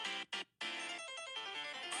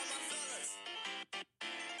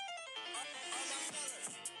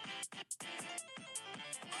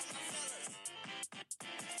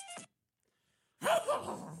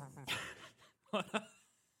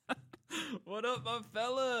What up, my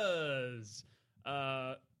fellas?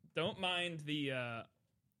 Don't mind the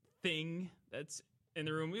thing that's in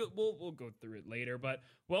the room. We'll go through it later. But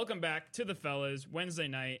welcome back to the fellas.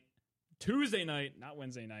 Tuesday night, not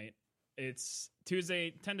Wednesday night. It's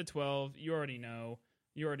Tuesday, 10 to 12. You already know.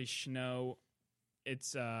 You already know.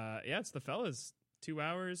 It's it's the fellas. 2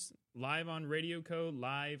 hours live on Radio Code,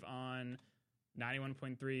 live on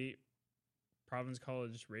 91.3 Providence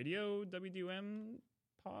College Radio, WDUM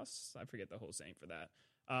POS. I forget the whole saying for that.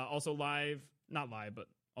 Also live, not live, but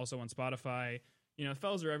also on Spotify. You know,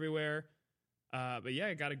 fellas are everywhere. But yeah,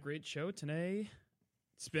 I got a great show today.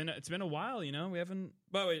 It's been a while, you know. We haven't.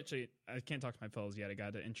 But wait, actually, I can't talk to my fellas yet. I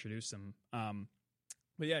got to introduce them.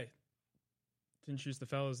 But yeah, to introduce the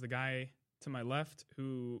fellas, the guy to my left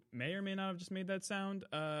who may or may not have just made that sound,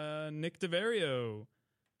 Nick DeVario.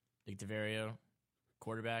 Nick DeVario,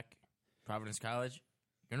 quarterback, Providence College,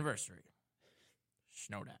 University.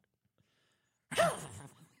 Know that.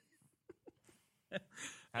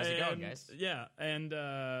 How's it going, guys? Yeah, and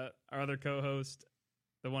our other co-host,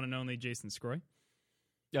 the one and only Jason Scroy.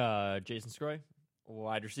 Jason Scroy,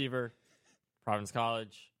 wide receiver, Providence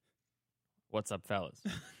College. What's up, fellas?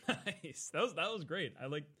 Nice. That was great. I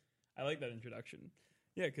like that introduction.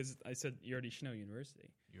 Yeah, because I said you already know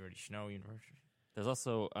University. You already know University. There's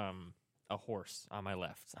also a horse on my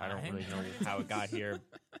left. I don't really know how it got here.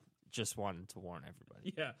 Just wanted to warn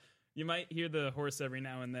everybody. Yeah, you might hear the horse every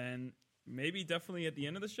now and then. Maybe definitely at the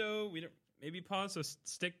end of the show. We don't maybe pause. So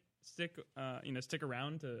stick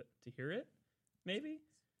around to hear it. Maybe.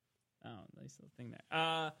 Oh, nice little thing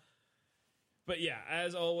there. But yeah,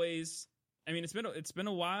 as always, I mean, it's been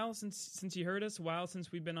a while since you heard us. A while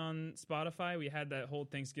since we've been on Spotify. We had that whole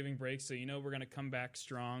Thanksgiving break, so you know we're gonna come back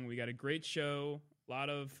strong. We got a great show. A lot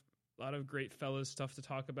of great fellas stuff to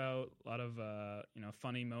talk about. A lot of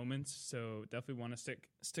funny moments. So definitely want to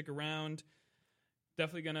stick around.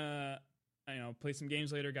 Definitely gonna play some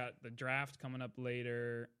games later. Got the draft coming up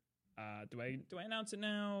later. Do I announce it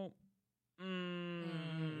now? No.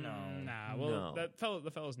 Nah. Well, No. the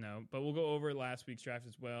fellas know, but we'll go over last week's draft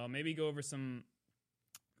as well. Maybe go over some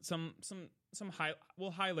we'll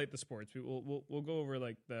highlight the sports. We'll go over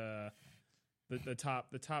like the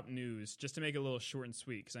top news just to make it a little short and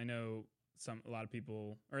sweet, because I know a lot of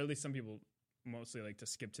people, or at least some people, mostly like to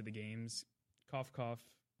skip to the games. Cough, cough.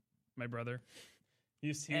 My brother, he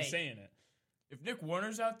was saying it. If Nick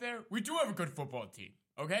Warner's out there, we do have a good football team.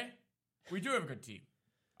 Okay, we do have a good team.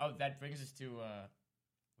 Oh, that brings us to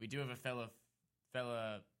we do have a fella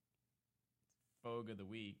foe of the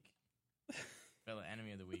week, fella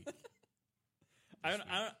enemy of the week. I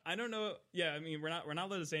don't know. Yeah, I mean, we're not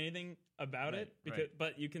allowed to say anything about it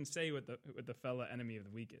but you can say what the fella enemy of the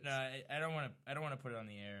week is. No, I don't want to put it on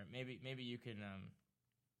the air. Maybe you can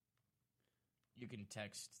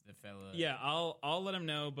text the fella. Yeah, I'll let him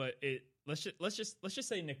know. But let's just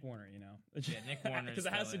say Nick Warner. You know, yeah, Nick Warner, because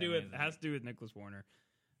it has to do with Nicholas Warner.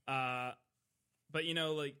 But you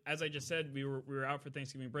know, like as I just said, we were out for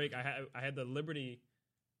Thanksgiving break. I had the liberty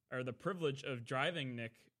or the privilege of driving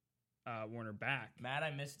Nick Warner back. Mad,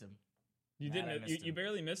 I missed him. You didn't. You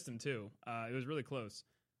barely missed him too. It was really close.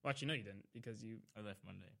 Well, actually, no, you didn't, because I left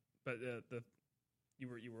Monday. But you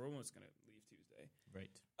were almost gonna leave Tuesday. Right.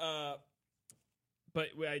 But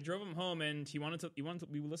I drove him home, and he wanted to.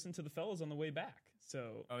 We listened to the fellas on the way back.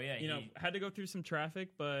 So had to go through some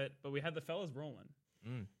traffic, but we had the fellas rolling.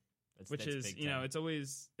 Which is, you know, it's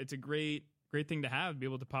a great thing to have, be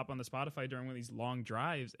able to pop on the Spotify during one of these long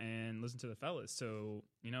drives and listen to the fellas. So,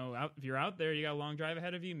 you know, if you're out there, you got a long drive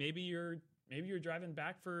ahead of you. Maybe you're driving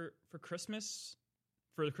back for Christmas,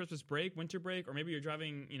 for the Christmas break, winter break, or maybe you're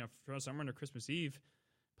driving, you know, for summer or Christmas Eve.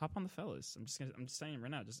 Pop on the fellas. I'm just saying right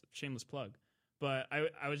now, just shameless plug. But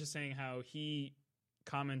I was just saying how he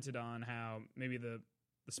commented on how maybe the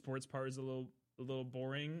sports part is a little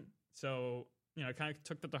boring. So, you know, I kind of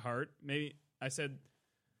took that to heart. Maybe I kind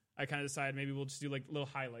of decided maybe we'll just do like little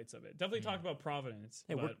highlights of it. Definitely talk about Providence.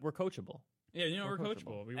 Hey, we're coachable. Yeah, you know, we're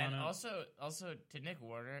coachable. We want to also to Nick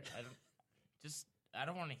Warner. I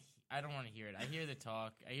don't want to hear it. I hear the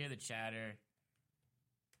talk. I hear the chatter.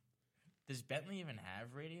 Does Bentley even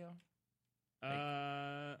have radio?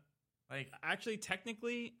 Actually,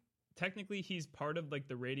 technically, he's part of like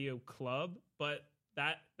the radio club, but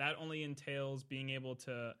that only entails being able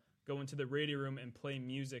to go into the radio room and play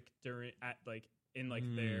music in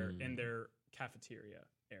their cafeteria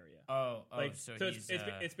area. So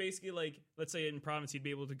it's basically like, let's say in Providence, he'd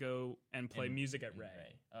be able to go and play music at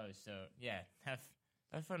Ray. Oh, so yeah, have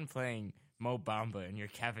fun playing Mo Bamba in your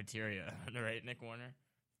cafeteria, right, Nick Warner?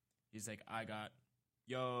 He's like, I got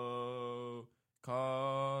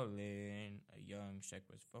calling a young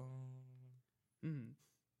Sheckler's phone. Mm.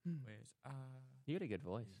 Where's You got a good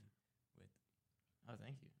voice. with? Oh,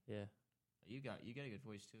 thank you. Yeah, You got a good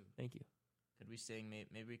voice too. thank you. Could we sing?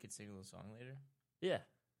 Maybe we could sing a little song later. Yeah,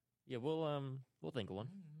 we'll think of one.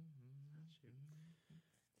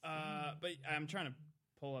 But I'm trying to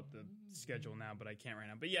pull up the schedule now, but I can't right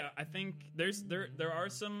now. But yeah, I think there are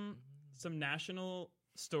some national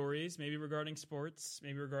stories, maybe regarding sports,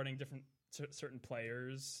 maybe regarding different certain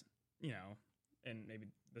players, and maybe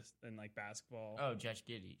this and like basketball. Oh, Josh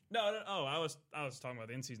Giddey. No. Oh, I was talking about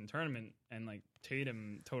the in-season tournament and like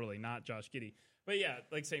Tatum, totally not Josh Giddey. But yeah,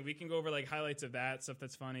 like saying we can go over like highlights of that stuff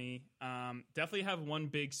that's funny. Definitely have one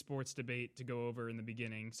big sports debate to go over in the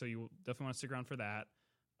beginning, so you definitely want to stick around for that.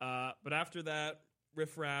 But after that,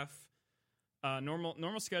 riff raff,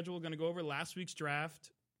 normal schedule. Going to go over last week's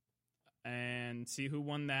draft and see who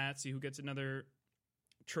won that. See who gets another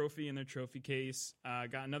trophy in their trophy case.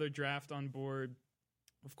 Got another draft on board,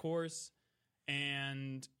 of course.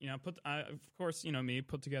 And put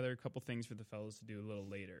together a couple things for the fellas to do a little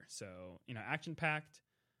later. So action packed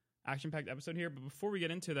episode here. But before we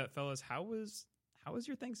get into that, fellas, how was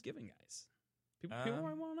your Thanksgiving, guys? People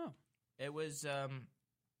want to know. It was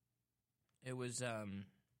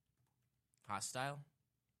hostile.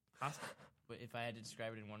 But if I had to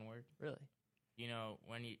describe it in one word, Really?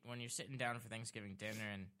 When you're sitting down for Thanksgiving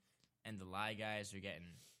dinner and the Lie guys are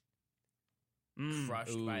getting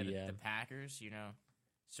crushed by the Packers,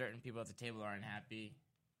 certain people at the table aren't happy,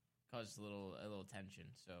 causes a little tension.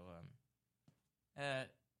 So,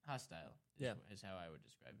 hostile is how I would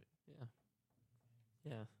describe it.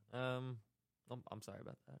 Yeah. I'm sorry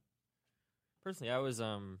about that. Personally, I was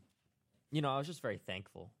I was just very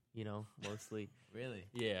thankful, mostly. Really?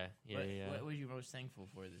 Yeah. What were you most thankful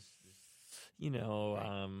for this?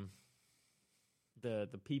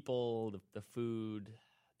 The people, the food,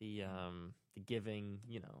 the giving,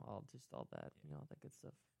 all that, all that good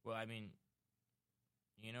stuff. Well, I mean,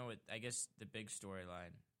 I guess the big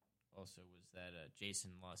storyline also was that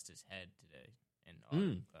Jason lost his head today in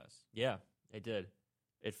auditing class. Yeah, it did.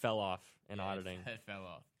 It fell off in auditing. It fell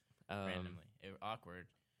off randomly. Awkward.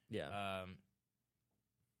 Yeah.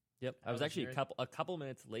 Yep. I was actually a couple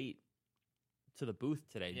minutes late to the booth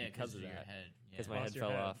today because of that. Because my head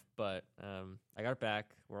fell off. But I got it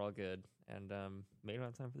back. We're all good. And made it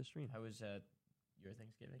on time for the stream. How was your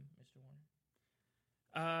Thanksgiving, Mr.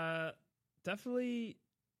 Warner? Definitely.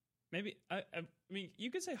 Maybe I mean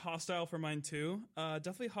you could say hostile for mine too.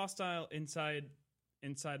 Definitely hostile inside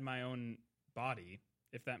my own body,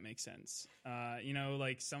 if that makes sense.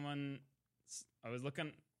 Like someone. I was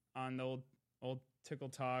looking on the old Tickle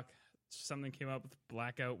Talk. Something came up with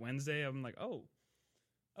Blackout Wednesday. I'm like, oh,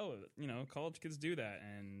 college kids do that,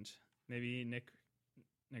 and maybe Nick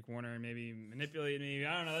Warner maybe manipulated me.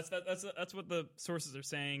 I don't know. That's what the sources are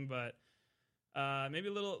saying, but maybe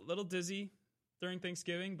a little dizzy during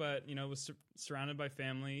Thanksgiving, but was surrounded by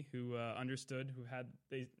family who understood, who had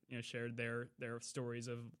shared their stories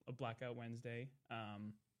of a Blackout Wednesday.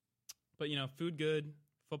 But food good.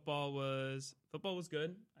 Football was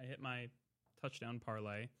good. I hit my touchdown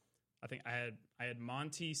parlay. I think I had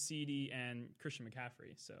Monty, CD, and Christian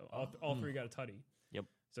McCaffrey. So all three got a tutty. Yep.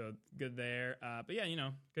 So good there. But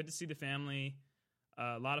yeah, good to see the family.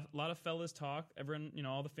 A lot of fellas talk. Everyone,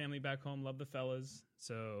 all the family back home love the fellas.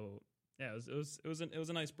 So yeah, it was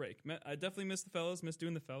a nice break. I definitely missed the fellas, missed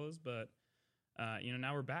doing the fellas, but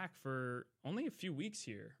now we're back for only a few weeks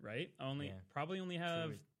here, right? Probably only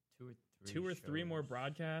have two or three more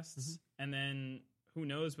broadcasts, and then who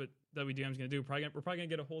knows what WDM's going to do? We're probably going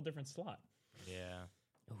to get a whole different slot. Yeah.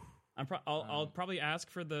 I'll probably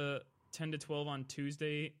ask for the 10 to 12 on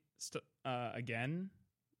Tuesday again.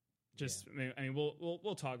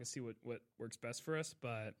 We'll talk and see what works best for us,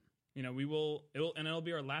 but it'll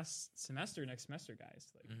be our last semester next semester,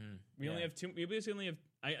 guys. Like we only have two. We basically only have.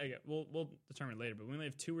 We'll determine it later, but we only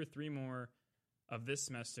have 2 or 3 more of this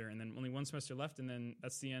semester, and then only 1 semester left, and then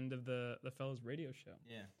that's the end of the fellows radio show.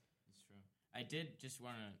 Yeah, that's true. I did just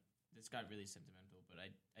want to. This got really sentimental, but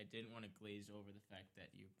I didn't want to glaze over the fact that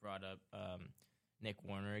you brought up Nick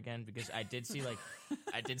Warner again, because I did see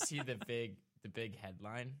the big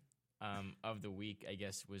headline of the week. I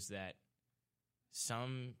guess was that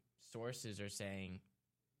some sources are saying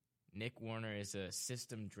Nick Warner is a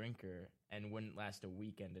system drinker and wouldn't last a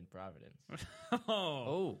weekend in Providence.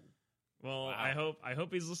 Oh. Well, wow. I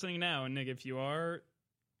hope he's listening now, and Nick, if you are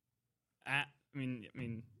at Nick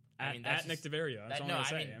DeVario. That's all I'm gonna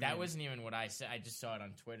say. That wasn't even what I said. I just saw it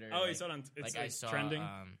on Twitter. Oh, you saw it on I saw trending.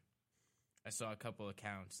 I saw a couple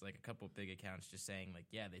accounts, like a couple big accounts, just saying like,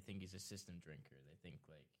 yeah, they think he's a system drinker. They think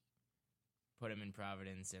like put him in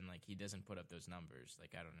Providence and like he doesn't put up those numbers.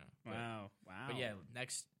 Like I don't know. Wow. But yeah,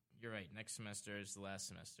 you're right. Next semester is the last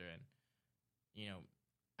semester, and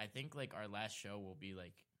I think like our last show will be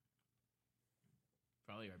like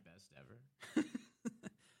probably our best ever.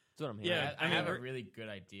 That's what I'm hearing. Yeah, I have a really good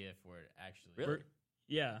idea for it actually. Really?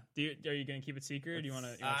 Yeah. Are you going to keep it secret? Or do you want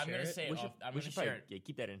to share I'm going to say we should probably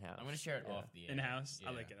keep that in-house. I'm going to share it off the air. In-house? Yeah.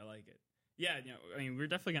 I like it. Yeah, I mean,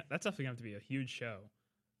 that's definitely going to have to be a huge show.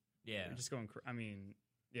 Yeah. We're just going,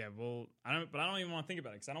 yeah, well, I don't even want to think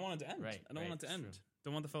about it because I don't want it to end. Right. I don't want it to end. True.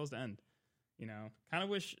 Don't want the fellas to end. I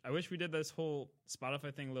wish we did this whole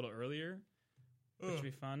Spotify thing a little earlier, which would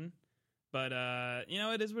be fun. But,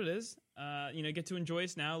 it is what it is. Get to enjoy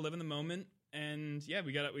us now, live in the moment. And yeah,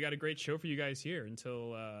 we got a great show for you guys here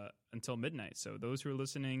until midnight. So those who are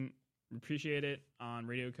listening, appreciate it on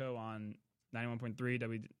Radio Co on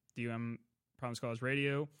 91.3 WDUM Providence College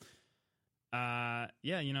Radio.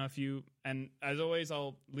 If you, and as always,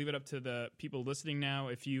 I'll leave it up to the people listening now.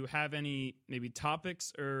 If you have any maybe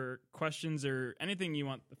topics or questions or anything you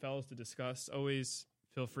want the fellas to discuss, always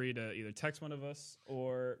feel free to either text one of us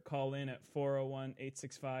or call in at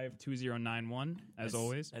 401-865-2091, as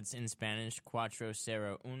always. That's in Spanish,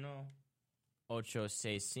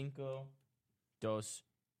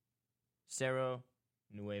 401-865-2091.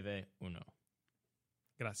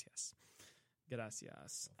 Gracias.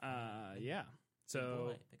 Yeah.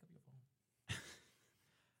 So,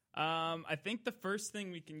 I think the first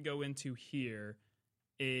thing we can go into here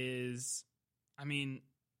is,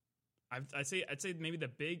 I'd say maybe the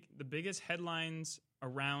biggest headlines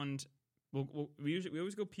around. We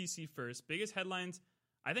always go PC first. Biggest headlines.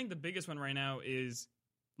 I think the biggest one right now is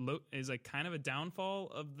like kind of a downfall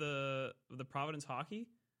of the Providence hockey.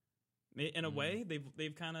 In a way,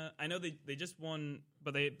 they've kind of. I know they just won,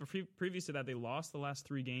 but they previous to that they lost the last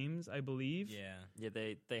 3 games, I believe. Yeah.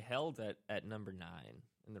 They held at number 9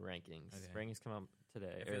 in the rankings. Okay. Rankings come up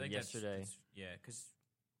today or like yesterday. Because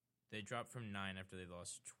they dropped from 9 after they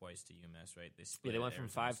lost twice to UMass, right? They split. They went from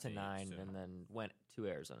Arizona 5 State, to 9, so. and then went to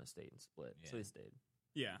Arizona State and split. Yeah. So they stayed.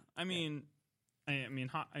 Yeah, I'm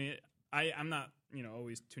not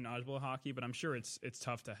always too knowledgeable of hockey, but I'm sure it's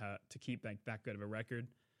tough to keep that good of a record,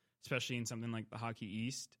 especially in something like the Hockey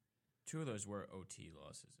East. 2 of those were OT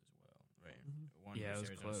losses as well, right? Mm-hmm. One Yeah, versus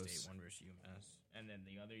it was Arizona close. State, one versus UMass, and then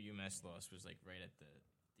the other UMass loss was like right at the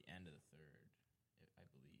end of the third, I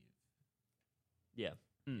believe. Yeah.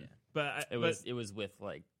 Mm. Yeah. But it was with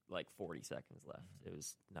like 40 seconds left. It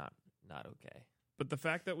was not okay. But the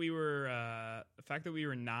fact that we were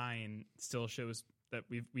 9 still shows that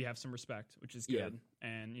we have some respect, which is good,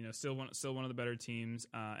 and still one of the better teams.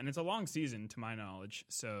 And it's a long season, to my knowledge,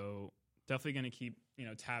 so definitely going to keep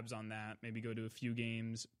tabs on that. Maybe go to a few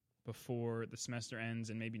games before the semester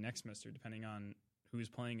ends, and maybe next semester, depending on who's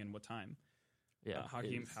playing and what time. Yeah,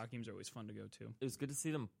 hockey games are always fun to go to. It was good to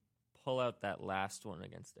see them pull out that last one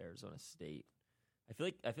against Arizona State. I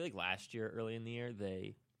feel like last year, early in the year,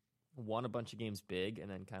 they won a bunch of games big and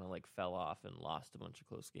then kind of like fell off and lost a bunch of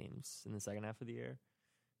close games in the second half of the year.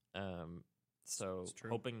 So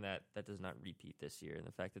hoping that does not repeat this year, and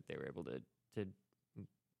the fact that they were able to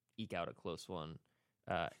eke out a close one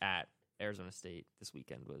at Arizona State this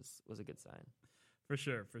weekend was a good sign. For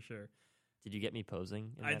sure. Did you get me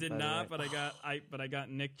posing? I did not, but I got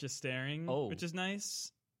Nick just staring, which is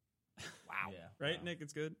nice. Wow. Yeah, right, wow. Nick,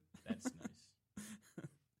 it's good. That's nice.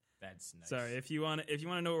 That's nice. Sorry, if you want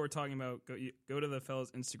to know what we're talking about, go to the fellas'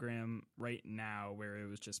 Instagram right now, where it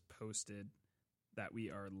was just posted that we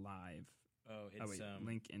are live. Oh, it's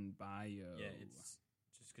link in bio. Yeah, it's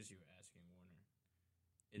just because you were asking, Warner.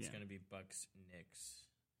 It's going to be Bucks Knicks.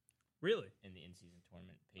 Really? In the in-season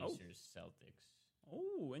tournament, Pacers Celtics.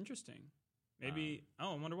 Oh, interesting. Maybe.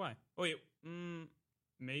 I wonder why. Oh wait.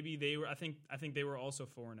 Maybe they were. I think they were also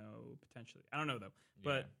 4-0 potentially. I don't know though.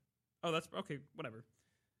 But that's okay. Whatever.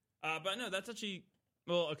 But no, that's actually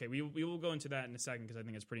well. Okay, we will go into that in a second because I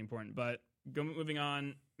think it's pretty important. But moving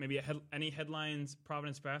on. Maybe any headlines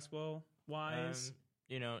Providence basketball wise.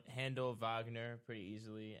 Handle Wagner pretty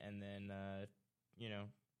easily, and then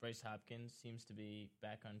Bryce Hopkins seems to be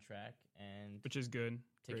back on track, and which is good.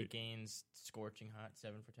 Ticket gains scorching hot,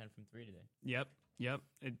 7 for 10 from 3 today. Yep.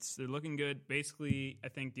 They're looking good. Basically, I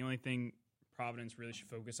think the only thing Providence really should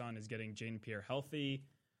focus on is getting Jaden Pierre healthy.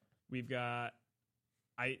 We've got.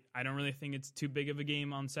 I don't really think it's too big of a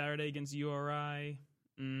game on Saturday against URI.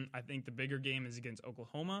 I think the bigger game is against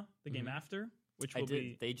Oklahoma, the game after, which will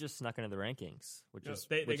be. They just snuck into the rankings, which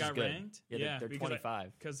they got good. Ranked. Yeah, they're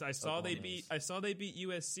 25. Because I saw they beat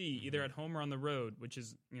USC either at home or on the road, which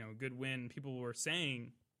is a good win. People were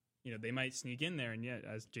saying, they might sneak in there, and yet,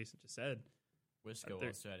 as Jason just said, Wisco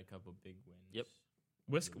also had a couple big wins. Yep.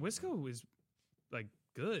 Wisco is like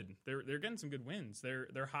good. They're getting some good wins.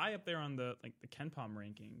 They're high up there on the KenPom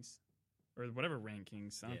rankings or whatever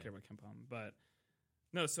rankings. I don't care about KenPom, but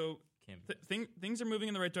no. So things are moving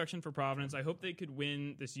in the right direction for Providence. I hope they could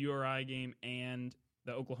win this URI game and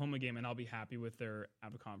the Oklahoma game, and I'll be happy with their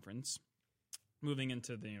out of conference. Moving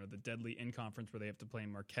into the deadly in conference where they have to play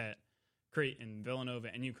Marquette, Creighton, Villanova,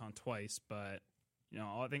 and UConn twice, but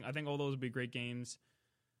I think all those would be great games.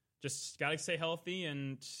 Just gotta stay healthy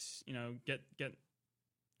and get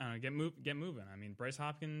moving. I mean, Bryce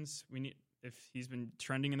Hopkins, if he's been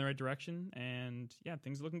trending in the right direction, and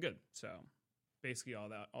things are looking good. So basically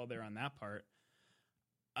all there on that part.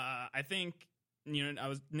 I think Nick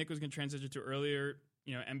was going to transition to earlier.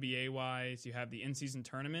 NBA wise, you have the in season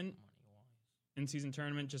tournament. In season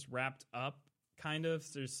tournament just wrapped up, kind of.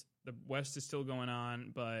 There's the West is still going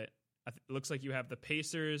on, but it looks like you have the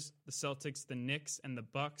Pacers, the Celtics, the Knicks, and the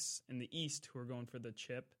Bucks in the East who are going for the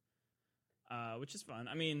chip, which is fun.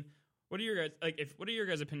 I mean, what are your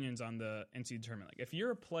guys' opinions on the NCAA tournament? Like, if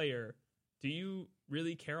you're a player, do you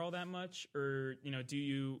really care all that much, or would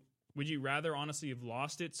you rather honestly have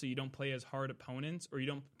lost it so you don't play as hard opponents, or you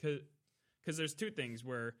don't? Because there's two things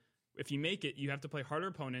where if you make it, you have to play harder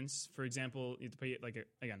opponents. For example, you have to play like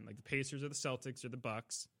the Pacers or the Celtics or the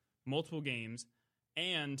Bucks, multiple games,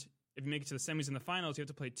 and if you make it to the semis and the finals, you have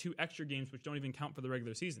to play 2 extra games, which don't even count for the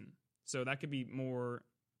regular season. So that could be more,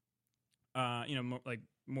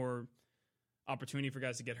 more opportunity for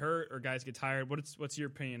guys to get hurt or guys get tired. What's your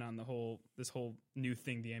opinion on this whole new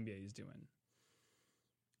thing the NBA is doing?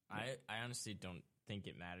 I honestly don't think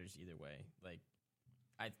it matters either way. Like,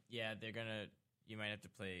 you might have to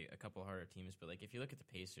play a couple harder teams, but like if you look at the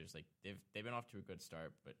Pacers, like they've been off to a good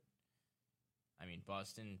start, but I mean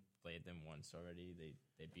Boston played them once already.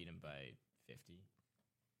 They beat them by 50.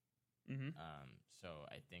 Mm-hmm. So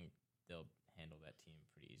I think they'll handle that team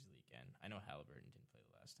pretty easily again. I know Halliburton didn't play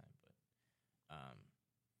the last time, but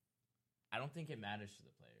I don't think it matters to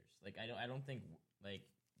the players. Like I don't think like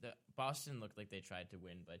the Boston looked like they tried to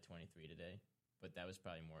win by 23 today, but that was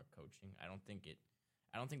probably more coaching. I don't think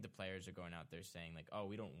the players are going out there saying like, "Oh,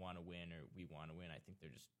 we don't want to win" or "We want to win." I think they're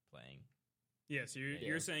just playing. Yeah, so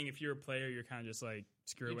you're saying if you're a player, you're kind of just like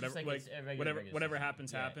screw it, whatever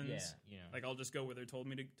happens. Yeah, like I'll just go where they told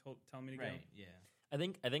me to tell me to go. Right. Yeah. I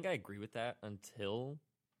think I agree with that until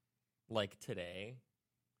like today.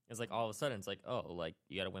 It's like all of a sudden it's like, oh, like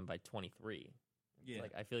you got to win by 23. Yeah.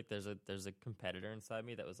 Like I feel like there's a competitor inside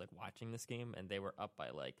me that was like watching this game and they were up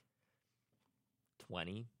by like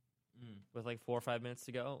 20 with like 4 or 5 minutes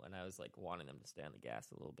to go, and I was like wanting them to stay on the gas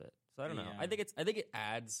a little bit. So I don't know. I think it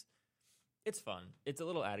adds. It's fun. It's a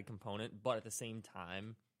little added component, but at the same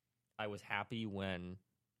time, I was happy when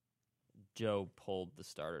Joe pulled the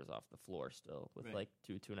starters off the floor still with like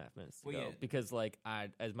 2.5 minutes to go because like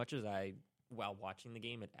as much as while watching the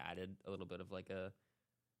game, it added a little bit of like a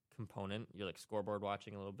component. You're like scoreboard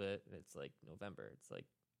watching a little bit, and it's like November. It's like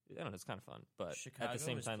I don't know. It's kind of fun, but at the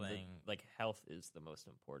same time, like health is the most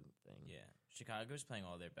important thing. Yeah, Chicago's playing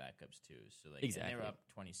all their backups too. So like, exactly. And they were up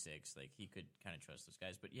 26. Like he could kind of trust those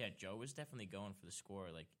guys. But yeah, Joe was definitely going for the score.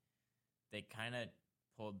 Like they kind of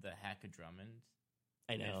pulled the hack of Drummond.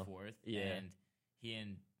 I know. Fourth. Yeah, and he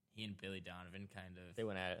and Billy Donovan kind of they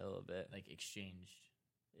went at it a little bit, like exchanged.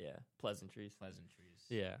 Yeah, pleasantries.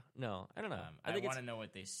 Yeah, no, I don't know. I want to know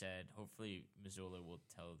what they said. Hopefully, Mazzulla will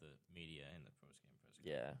tell the media in the post-game press conference.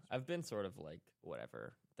 Yeah, I've been sort of like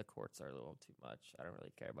whatever. The courts are a little too much. I don't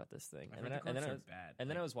really care about this thing.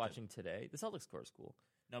 Then I was watching today. The Celtics court is cool.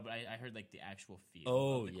 No, but I heard like the actual feel.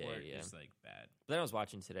 Oh, of the court is like bad. But then I was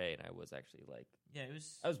watching today, and I was actually like, it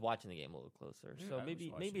was. I was watching the game a little closer, so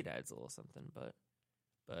maybe it adds a little something, but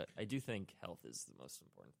I do think health is the most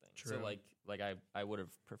important thing. True. So like I would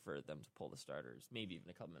have preferred them to pull the starters maybe even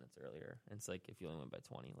a couple minutes earlier. And it's like if you only win by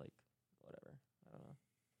 20, like whatever.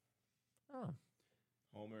 I don't know.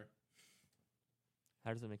 Homer.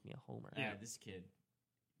 How does it make me a homer? Yeah, this kid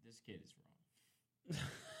is wrong.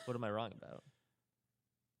 What am I wrong about?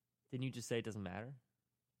 Didn't you just say it doesn't matter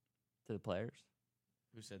to the players?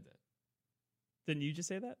 Who said that? Didn't you just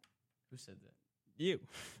say that? Who said that? You.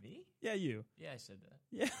 Me? Yeah, you. Yeah, I said that.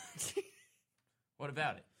 Yeah. What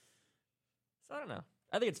about it? So I don't know.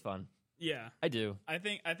 I think it's fun. Yeah, I do. I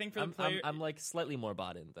think for the player, I'm like slightly more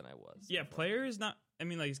bought in than I was. Yeah, before. Player is not. I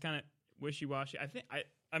mean, like he's kind of wishy-washy.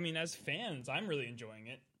 I mean, as fans, I'm really enjoying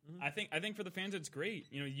it. Mm-hmm. I think for the fans, it's great.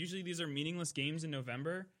 Usually these are meaningless games in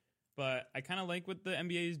November, but I kind of like what the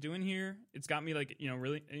NBA is doing here. It's got me like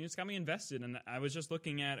really, it's got me invested. And I was just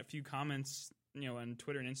looking at a few comments, on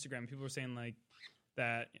Twitter and Instagram. People were saying like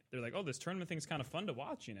that they're like, oh, this tournament thing is kind of fun to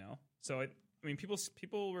watch. So I mean, people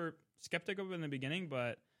were skeptical of it in the beginning,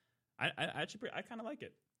 but I kind of like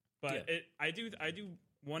it. But I do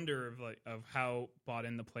wonder of how bought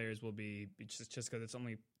in the players will be just because it's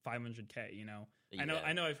only $500K. You know,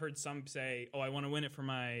 I know I've heard some say, "Oh, I want to win it for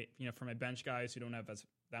my bench guys who don't have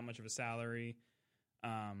that much of a salary."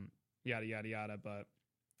 Yada yada yada. But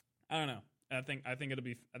I don't know. I think it'll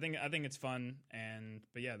be. I think it's fun.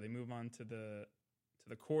 But yeah, they move on to the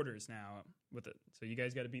quarters now with it. So you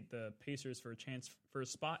guys got to beat the Pacers for a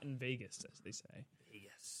spot in Vegas, as they say.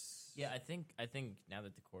 Vegas. Yeah, I think now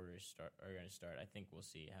that the quarters are going to start, I think we'll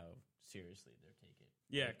see how seriously they're taking.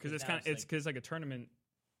 Yeah, because it's like a tournament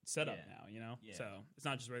setup now, you know. Yeah. So it's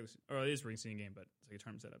not just regular, or it is regular season game, but it's like a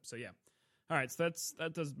tournament setup. So yeah. All right, so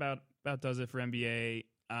that does about does it for NBA.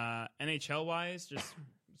 NHL wise, just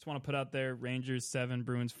want to put out there: Rangers 7,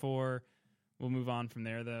 Bruins 4. We'll move on from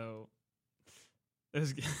there, though.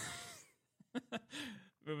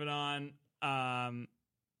 Moving on.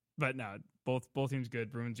 But no, both teams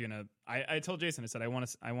good. Bruins gonna. I told Jason. I said I want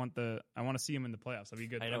to see him in the playoffs. That'd be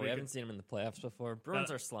good. I know we haven't seen him in the playoffs before.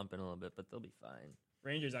 Bruins are slumping a little bit, but they'll be fine.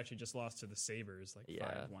 Rangers actually just lost to the Sabres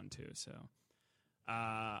 5-1 too. So,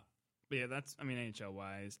 but yeah, that's NHL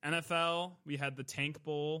wise. NFL, we had the Tank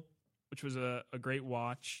Bowl, which was a great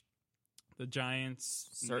watch. The Giants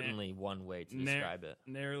certainly one way to describe it.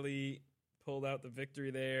 Narrowly pulled out the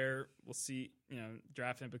victory there. We'll see.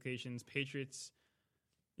 Draft implications. Patriots.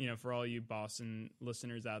 For all you Boston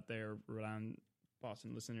listeners out there, Rhode Island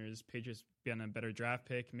Boston listeners, Patriots getting a better draft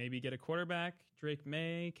pick, maybe get a quarterback, Drake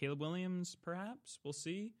May, Caleb Williams, perhaps. We'll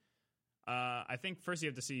see. I think first you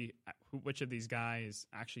have to see which of these guys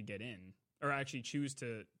actually get in or actually choose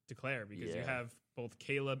to declare, because you have both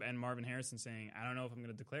Caleb and Marvin Harrison saying, "I don't know if I'm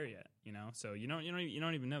going to declare yet." So you don't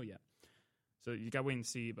even know yet. So you got to wait and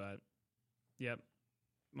see. But yep,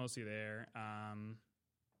 mostly there.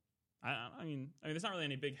 I mean, there's not really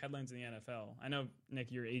any big headlines in the NFL. I know, Nick,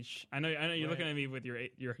 I know you're looking at me with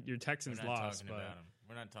your Texans loss, but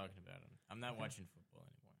we're not talking about them. I'm not watching football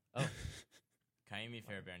anymore. Oh, Kaimi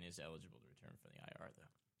Fairbairn is eligible to return from the IR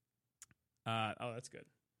though. That's good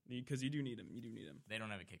because you do need him. They don't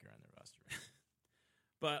have a kicker on their roster.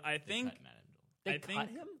 But I think they cut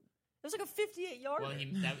him. It was like a 58-yarder. Well,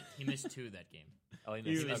 he missed 2 that game. Oh, he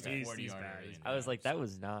missed a 40-yarder. I was like, that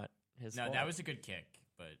was not his fault. No, that was a good kick,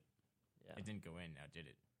 but it didn't go in. Now, did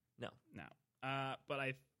it? No. But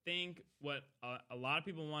I think what a lot of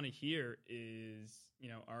people want to hear is,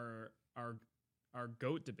 our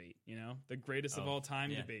GOAT debate, the greatest of all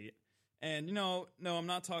time debate. And, no, I'm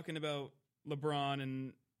not talking about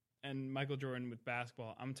LeBron and Michael Jordan with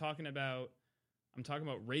basketball. I'm talking about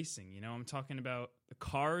racing, I'm talking about the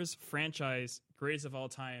Cars franchise greatest of all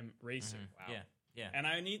time racer. Mm-hmm. Wow. Yeah. And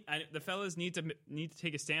the fellas need to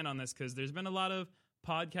take a stand on this, because there's been a lot of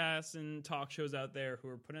podcasts and talk shows out there who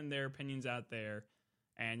are putting their opinions out there,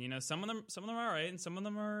 and some of them are all right, and some of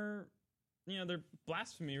them are they're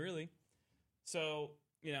blasphemy, really. So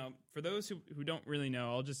for those who don't really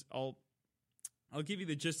know, I'll give you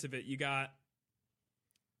the gist of it. You got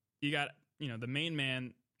the main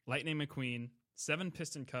man, Lightning McQueen, 7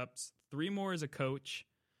 Piston Cups, 3 more as a coach.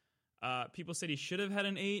 People said he should have had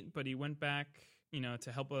an 8, but he went back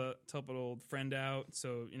to help an old friend out,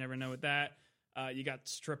 so you never know with that. You got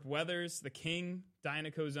Strip Weathers, the king,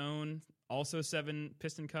 Dynaco's own, also 7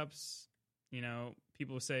 Piston Cups.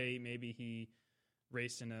 People say maybe he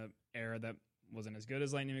raced in an era that wasn't as good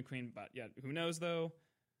as Lightning McQueen, but yeah, who knows though?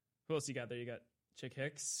 Who else you got there? You got Chick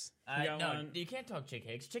Hicks. You can't talk Chick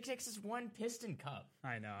Hicks. Chick Hicks is 1 Piston Cup.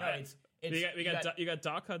 I know. No, you got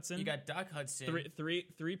Doc Hudson. You got Doc Hudson.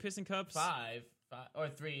 Three Piston Cups. 5 or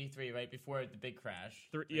 3 right before the big crash.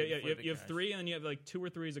 You have 3, and then you have like 2 or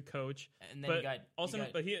 3 as a coach. And then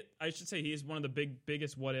I should say he is one of the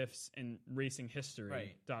biggest what ifs in racing history.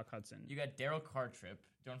 Right. Doc Hudson. You got Daryl Cartrip.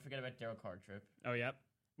 Don't forget about Daryl Cartrip. Oh yeah.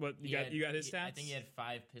 What you got his stats? I think he had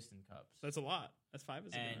 5 Piston Cups. That's a lot. That's 5.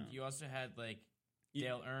 And you also had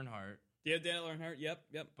Dale Earnhardt. Yeah, Dale Earnhardt.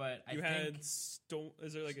 Yep. But you had Storm.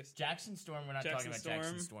 Is there Jackson Storm? We're not talking about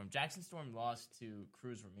Jackson Storm. Jackson Storm lost to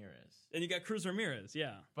Cruz Ramirez. And you got Cruz Ramirez,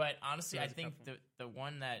 yeah. But honestly, I think the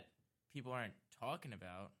one that people aren't talking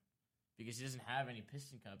about, because he doesn't have any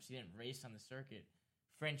Piston Cups, he didn't race on the circuit,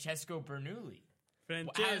 Francesco Bernoulli.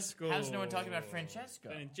 How's no one talking about Francesco?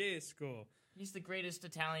 He's the greatest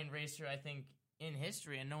Italian racer, I think, in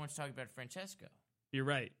history, and no one's talking about Francesco. You're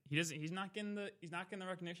right. He's not getting the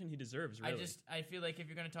recognition he deserves. Really. I feel like if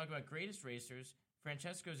you're going to talk about greatest racers,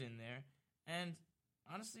 Francesco's in there, and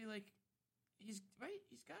honestly, he's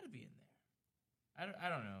got to be in there. I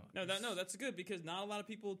don't know. No, that's good, because not a lot of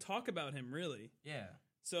people talk about him, really. Yeah.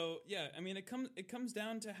 So yeah, I mean, it comes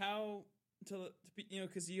down to how be,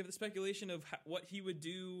 because you have the speculation of what he would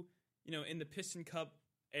do, in the Piston Cup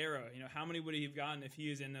era. How many would he have gotten if he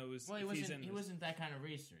was in those? Well, he wasn't that kind of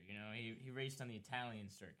racer. He raced on the Italian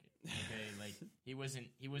circuit. Okay, like he wasn't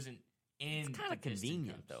in. It's kind of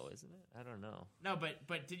convenient though, isn't it? I don't know. No,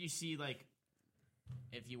 but did you see, like,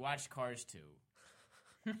 if you watched Cars 2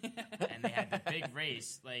 and they had the big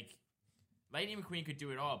race, like Lightning McQueen could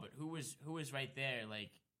do it all, but who was right there,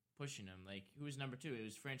 like, pushing him? Like, who was number 2? It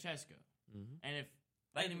was Francesco. Mm-hmm. And if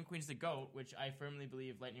Lightning McQueen's the GOAT, which I firmly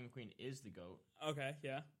believe Lightning McQueen is the GOAT. Okay,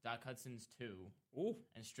 yeah. Doc Hudson's 2. Ooh.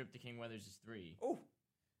 And Strip the King Weathers is 3. Ooh.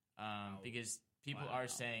 Because people are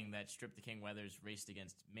saying that Strip the King Weathers raced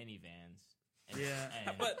against minivans. And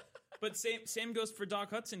but same goes for Doc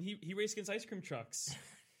Hudson. He raced against ice cream trucks.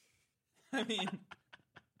 I mean,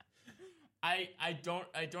 I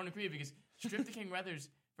don't agree, because Strip the King Weathers,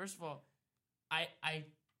 first of all, I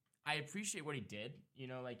appreciate what he did.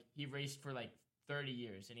 Like, he raced for like 30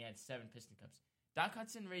 years and he had 7 Piston Cups. Doc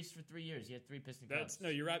Hudson raced for 3 years. He had 3 Piston Cups. No,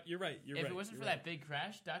 you're right. If it wasn't for that big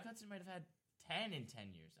crash, Doc Hudson might have had 10 in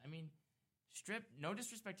 10 years. I mean, Strip, no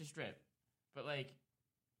disrespect to Strip, but, like,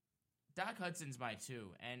 Doc Hudson's my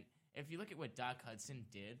 2. And if you look at what Doc Hudson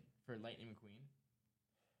did for Lightning McQueen,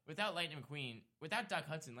 without Doc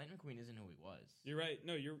Hudson, Lightning McQueen isn't who he was. You're right.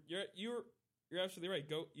 No, you're absolutely right.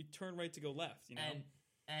 You turn right to go left,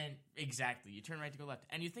 And exactly, you turn right to go left.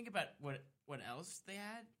 And you think about what else they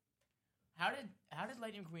had. How did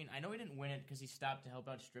Lightning McQueen? I know he didn't win it because he stopped to help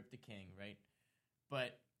out Strip the King, right?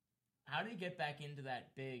 But how did he get back into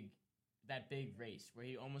that big race where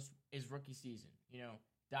he almost is rookie season?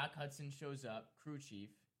 Doc Hudson shows up, crew chief,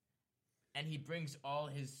 and he brings all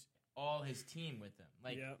his team with him.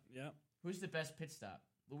 Like, yeah. Who's the best pit stop?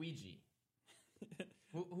 Luigi.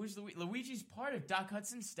 Who's Luigi? Luigi's part of Doc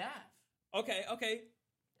Hudson's staff. Okay.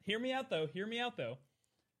 Hear me out though.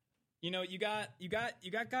 You got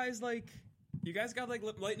guys like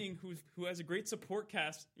Lightning who has a great support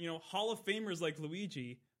cast. Hall of Famers like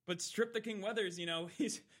Luigi, but Strip the King Weathers.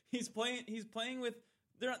 He's playing with.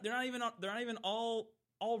 They're not even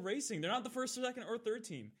all racing. They're not the first, second, or third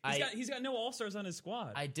team. He's got no all-stars on his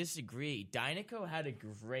squad. I disagree. Dynaco had a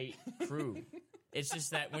great crew. It's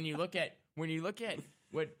just that when you look at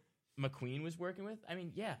what McQueen was working with, I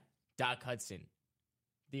mean, yeah, Doc Hudson,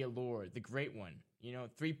 the Allure, the great one,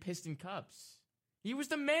 3 Piston Cups. He was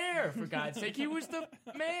the mayor, for God's sake. He was the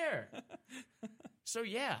mayor. So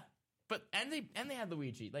yeah. But and they had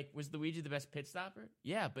Luigi. Like, was Luigi the best pit stopper?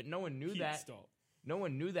 Yeah, but no one knew that. No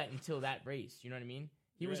one knew that until that race. You know what I mean?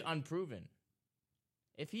 He was unproven.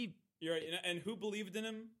 You're right. And who believed in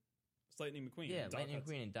him? It's Lightning McQueen. Yeah, Lightning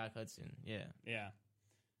McQueen and Doc Hudson. Yeah. Yeah.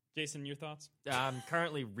 Jason, your thoughts? I'm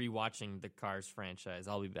currently rewatching the Cars franchise.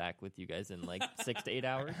 I'll be back with you guys in like 6 to 8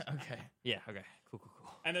 hours. Okay. Yeah. Okay. Cool.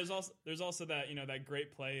 And there's also that that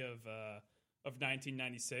great play of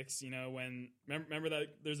 1996. When remember that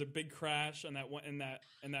there's a big crash on that one in that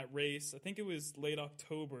race. I think it was late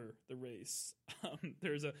October. The race.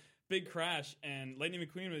 There's a big crash, and Lightning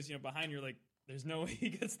McQueen was behind. You're like, there's no way he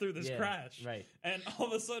gets through this crash. Right. And all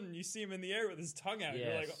of a sudden, you see him in the air with his tongue out.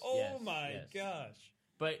 You're like, oh my gosh.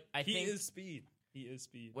 But I think he is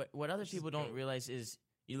speed. What other people don't realize is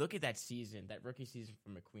you look at that season, that rookie season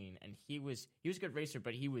for McQueen, and he was a good racer,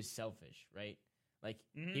 but he was selfish, right? Like,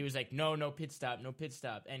 he was like, no pit stop,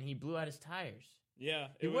 and he blew out his tires. Yeah.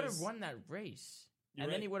 He would have won that race,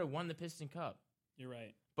 then he would have won the Piston Cup. You're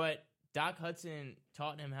right. But Doc Hudson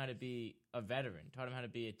taught him how to be a veteran, taught him how to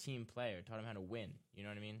be a team player, taught him how to win. You know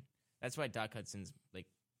what I mean? That's why Doc Hudson's, like,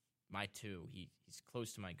 my 2. He's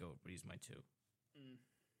close to my GOAT, but he's my 2.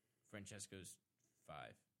 Francesco's 5.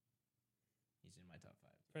 He's in my top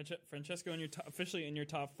 5. Francesco officially in your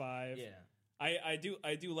top 5. Yeah. I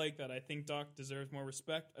do like that. I think Doc deserves more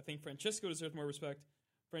respect. I think Francesco deserves more respect.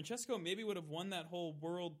 Francesco maybe would have won that whole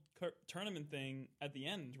world tournament thing at the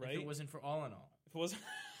end, right? If it wasn't for All in All. If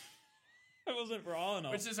it wasn't for All in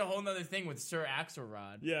All. Which is a whole other thing with Sir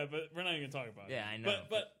Axelrod. Yeah, but we're not even going to talk about it. Yeah, I know.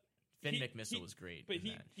 But Finn McMissile was great. But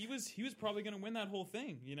he was probably going to win that whole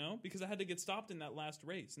thing, because I had to get stopped in that last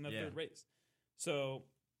race, in that third race. So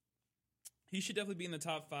he should definitely be in the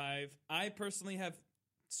top 5. I personally have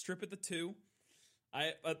Strip at the 2.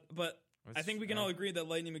 But I think we can all agree that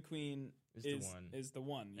Lightning McQueen is the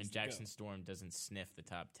one. And Jackson Storm doesn't sniff the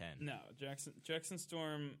top 10. No, Jackson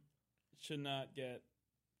Storm should not get.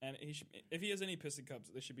 And if he has any Piston Cups,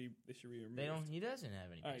 they should be removed. He doesn't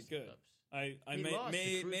have any. All right, good. Cups. I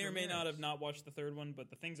may or may not have not watched the third one, but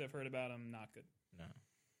the things I've heard about him, not good. No.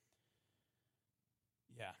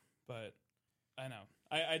 Yeah, but I know.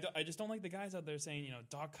 I just don't like the guys out there saying,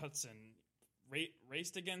 Doc Hudson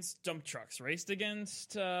raced against dump trucks, raced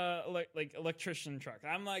against like electrician truck.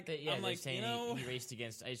 I'm like, he raced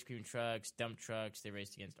against ice cream trucks, dump trucks. They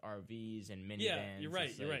raced against RVs and minivans. Yeah, you're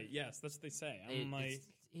right. Yes, that's what they say.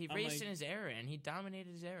 He raced in his era and he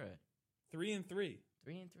dominated his era. 3-3.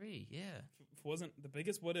 3-3. Yeah, wasn't the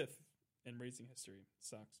biggest what if in racing history.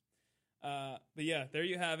 Sucks. But yeah, there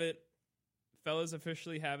you have it. Fellas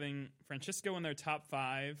officially having Francisco in their top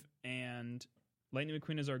 5 and Lightning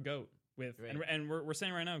McQueen is our GOAT. And we're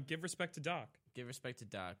saying right now, give respect to Doc. Give respect to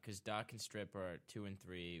Doc, because Doc and Strip are 2 and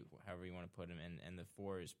 3, however you want to put him, and the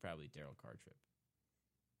 4 is probably Daryl Cartrip.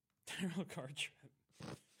 Daryl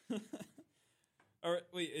Cartrip. All right,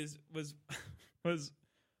 wait,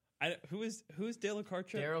 who is Daryl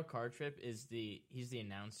Cartrip? Daryl Cartrip he's the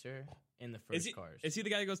announcer in the first Cars. Is he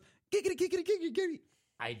the guy who goes giggity?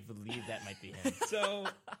 I believe that might be him. So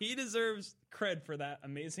he deserves cred for that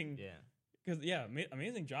amazing. Yeah. Because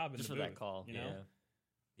amazing job in just the for booth, that call. You know?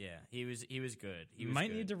 Yeah, he was good. He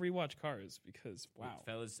might need to rewatch Cars because wow,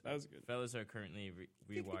 fellas, that was good. Fellas are currently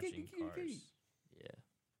rewatching Cars. Yeah.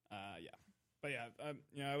 But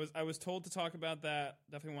yeah, I was told to talk about that.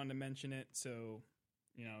 Definitely wanted to mention it. So,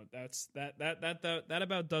 that's that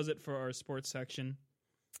about does it for our sports section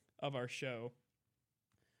of our show.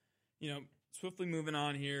 Swiftly moving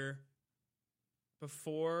on here.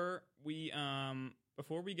 Before we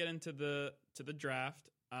get into the draft,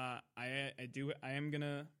 I am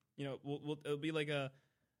gonna it'll be like a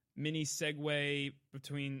mini segue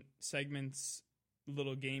between segments,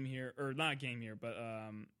 little game here, or not game here, but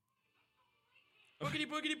boogity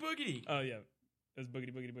boogity boogity. Oh yeah, it was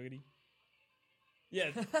boogity boogity boogity.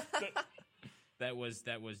 Yeah, that was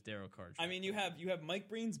Daryl Cartrip. I mean, you have Mike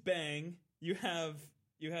Breen's Bang, you have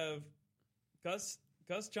Gus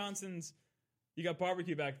Johnson's. You got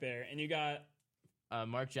Barbecue back there, and you got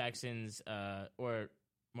Mark Jackson's or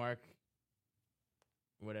Mark,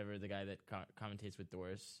 whatever, the guy that commentates with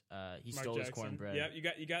Doris. He Mark stole Jackson. his cornbread. Yeah,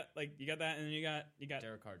 you got that, and then you got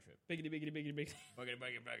Daryl Cartrip. Biggity.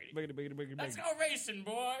 Let's go racing,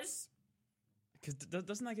 boys. Because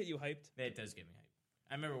doesn't that get you hyped? It does get me hyped.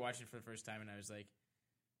 I remember watching it for the first time, and I was like,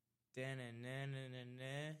 you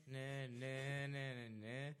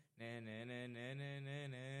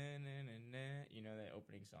know that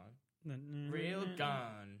opening song? Real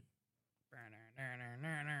Gone.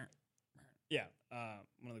 Yeah,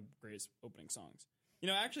 one of the greatest opening songs.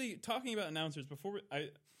 Actually, talking about announcers, before I'm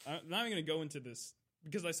not even going to go into this,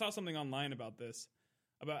 because I saw something online about this,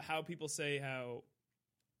 about how people say how,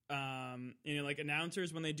 like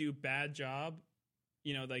announcers, when they do bad job,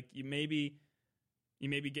 like you maybe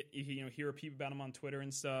get, hear a peep about them on Twitter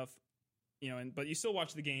and stuff, but you still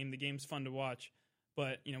watch the game. The game's fun to watch.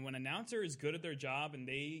 But, when an announcer is good at their job and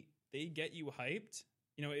they get you hyped,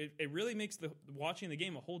 it really makes watching the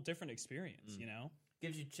game a whole different experience,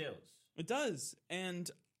 Gives you chills. It does. And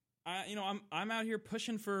I'm out here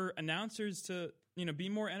pushing for announcers to, be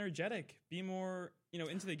more energetic, be more,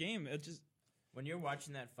 into the game. It just, when you're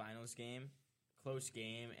watching that finals game, close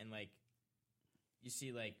game, and like you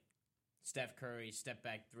see like Steph Curry step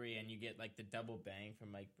back 3 and you get like the double bang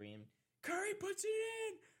from Mike Breen. Curry puts it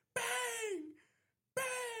in. Bang!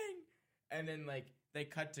 Bang! And then like they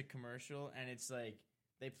cut to commercial and it's like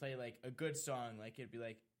they play like a good song, like it'd be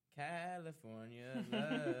like California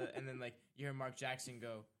love. And then like you hear Mark Jackson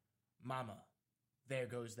go, "Mama, there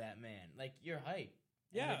goes that man." Like you're hyped.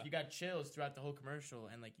 Yeah, and, like, you got chills throughout the whole commercial,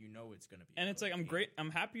 and like it's gonna be. And it's like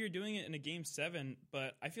I'm happy you're doing it in a game 7,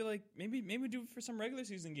 but I feel like maybe do it for some regular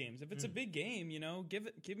season games. If it's a big game,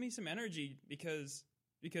 give me some energy because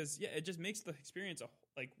yeah, it just makes the experience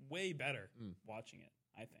way better watching it.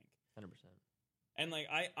 I think 100%. And like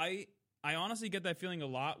I honestly get that feeling a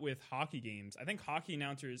lot with hockey games. I think hockey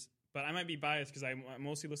announcers, but I might be biased because I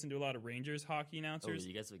mostly listen to a lot of Rangers hockey announcers. Oh,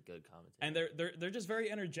 you guys have a good commentator. And they're just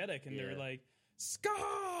very energetic, and they're like,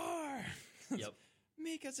 "Scar!" Yep.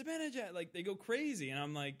 Make us a manager. Like they go crazy, and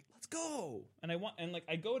I'm like, "Let's go!" And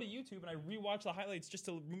I go to YouTube and I rewatch the highlights just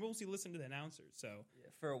to mostly listen to the announcers. So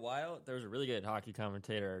for a while, there was a really good hockey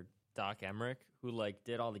commentator, Doc Emmerich, who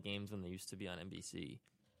did all the games when they used to be on NBC,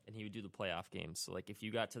 and he would do the playoff games. So if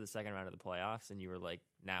you got to the second round of the playoffs and you were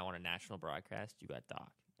now on a national broadcast, you got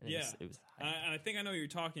Doc. And it was and I think I know what you're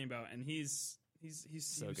talking about, and he's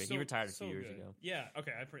so good. He retired a few years ago. Yeah.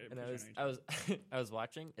 Okay. I was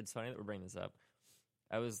watching. It's funny that we're bringing this up.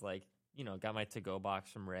 I was got my to-go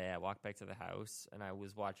box from Ray. I walked back to the house and I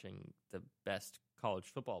was watching the best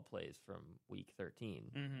college football plays from week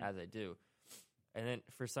 13, as I do. And then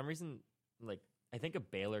for some reason, I think a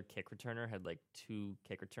Baylor kick returner had 2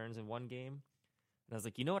 kick returns in one game. And I was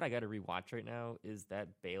like, you know what I got to rewatch right now is that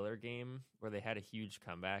Baylor game where they had a huge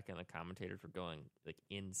comeback and the commentators were going like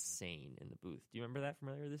insane in the booth. Do you remember that from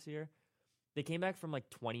earlier this year? They came back from like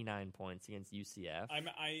 29 points against UCF.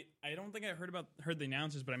 I don't think I heard the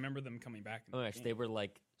announcers, but I remember them coming back. Oh gosh, they were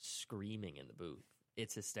like screaming in the booth.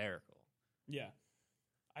 It's hysterical. Yeah,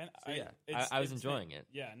 I was enjoying it.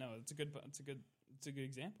 Yeah, no, it's a good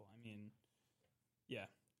example. I mean, yeah,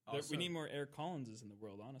 also, we need more Eric Collinses in the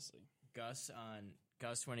world, honestly. Gus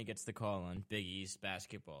when he gets the call on Big East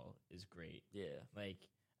basketball is great. Yeah, like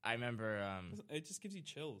I remember, it just gives you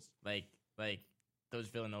chills. Like those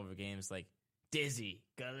Villanova games, like Dizzy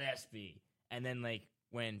Gillespie, and then like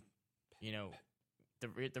when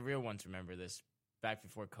the real ones remember this back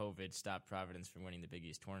before COVID stopped Providence from winning the Big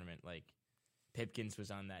East tournament. Like Pipkins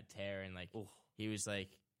was on that tear, and like he was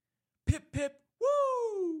like Pip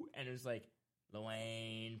woo, and it was like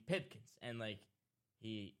Luane Pipkins, and like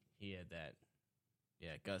he had that.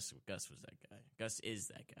 Yeah, Gus was that guy. Gus is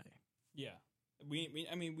that guy. Yeah, we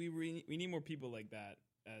need more people like that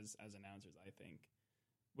as announcers, I think.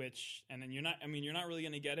 And then you're not really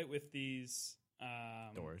going to get it with these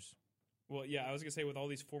doors. Well, yeah, I was gonna say with all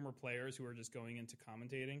these former players who are just going into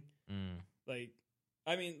commentating. Like,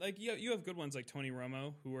 I mean, like you have good ones like Tony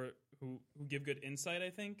Romo who give good insight, I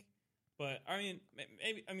think. But I mean,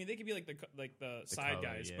 they could be like the side color,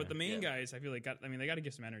 guys, yeah. but the main guys, I feel like they got to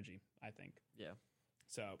give some energy, I think. Yeah.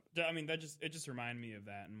 So I mean, it just reminded me of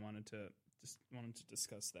that and wanted to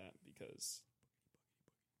discuss that because,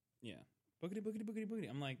 yeah. Boogity.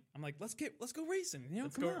 I'm like, let's go racing. You know,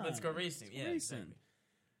 let's go racing. Yeah, racing. Exactly.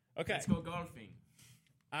 Okay, let's go golfing.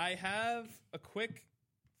 I have a quick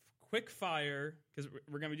fire because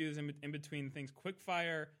we're gonna do this in between things. Quick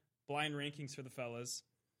fire blind rankings for the fellas.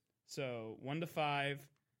 So 1 to 5,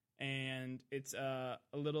 and it's a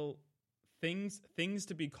little things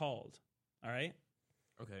to be called. All right.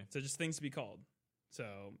 Okay. So just things to be called.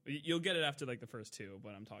 So you'll get it after like the first two,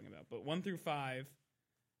 what I'm talking about. But 1 through 5.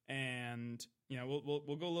 And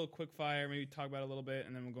we'll go a little quick fire, maybe talk about it a little bit,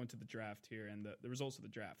 and then we'll go into the draft here and the results of the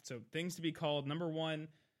draft. So things to be called. Number 1,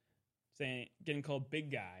 getting called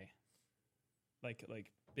big guy, like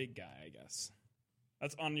big guy, I guess.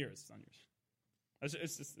 That's on yours. It's on yours.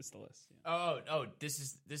 It's the list. Yeah. Oh,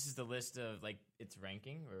 this is the list of like its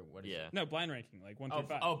ranking or what? Is it? No, blind ranking, like 1 through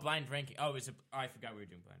 5. Oh, blind ranking. Oh, I forgot we were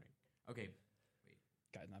doing blind ranking. Okay, wait.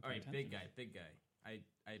 Guy's not all right, attention. big guy. I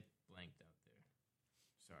blanked out.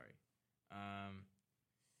 Sorry.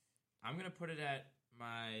 I'm going to put it at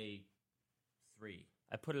my 3.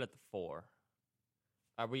 I put it at the 4.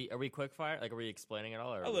 Are we quick fire? Like, are we explaining it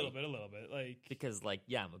all? Or a little bit. Like, because, like,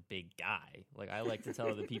 yeah, I'm a big guy. Like, I like to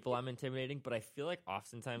tell the people I'm intimidating, but I feel like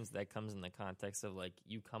oftentimes that comes in the context of, like,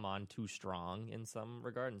 you come on too strong in some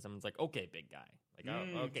regard, and someone's like, okay, big guy. Like,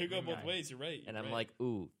 oh, okay, could go both ways. You're right. And I'm like,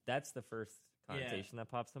 ooh, that's the first connotation that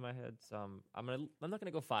pops in my head. So I'm not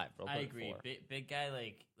gonna go 5. But I'll put I agree. 4. Big guy,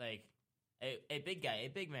 like a big guy, a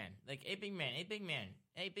big man, like a big man, a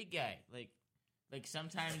big guy. Like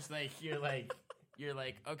sometimes like you're like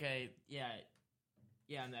okay, yeah,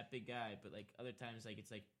 I'm that big guy. But like other times like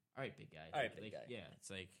it's like all right, big guy, all right, big guy. Yeah, it's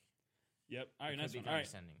like yep. All right, nice one. All right,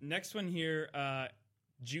 next one here,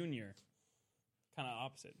 junior, kind of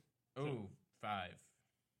opposite. Oh, 5.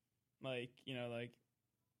 Like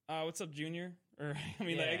what's up, junior? Or I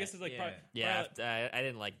mean, I guess it's like I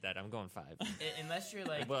didn't like that. I'm going 5. Unless you're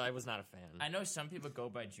like, well, I was not a fan. I know some people go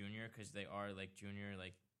by junior because they are like junior.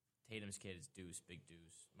 Like Tatum's kid is Deuce, big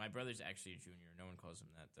Deuce. My brother's actually a junior. No one calls him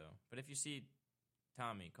that though. But if you see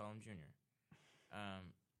Tommy, call him junior.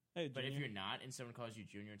 Hey, but if you're not and someone calls you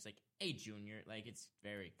junior, it's like, hey, junior. Like it's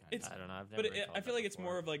very kind of. I don't know. I've never I feel like it's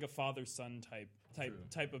before. more of like a father-son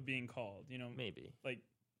type of being called. Maybe like,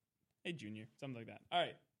 hey, junior, something like that. All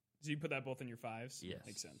right. So you put that both in your 5s? Yes.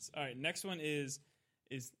 Makes sense. All right, next one is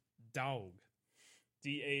dog.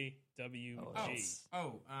 DAWG.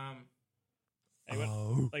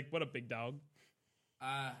 Hey, what a big dog.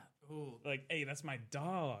 Like, hey, that's my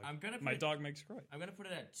dog. My dog makes Croy. I'm gonna put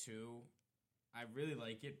it at 2. I really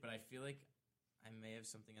like it, but I feel like I may have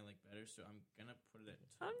something I like better, so I'm gonna put it at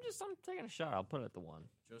 2. I'm taking a shot. I'll put it at the 1.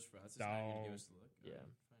 Joe Sprouts is not gonna give us the look. Yeah.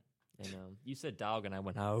 I know. You said dog, and I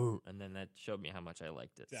went, oh, and then that showed me how much I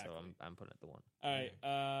liked it. Exactly. So I'm putting it at the 1. All right.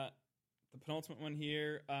 The penultimate one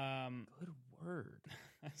here. Good word.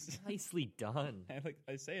 Nicely done.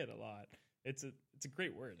 I say it a lot. It's a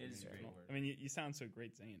great word. It is a great word. I mean, you sound so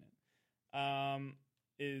great saying it.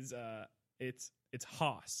 It's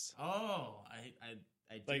Haas. Oh,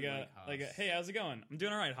 I do like Haas. Hey, how's it going? I'm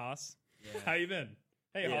doing all right, Haas. Yeah. How you been?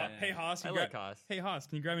 Hey, hey, Haas. I like Haas. Hey, Haas,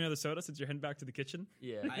 can you grab me another soda since you're heading back to the kitchen?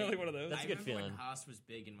 Yeah. Like one of those. That's a good feeling. When Haas was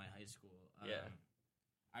big in my high school. Yeah.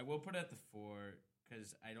 I will put it at the 4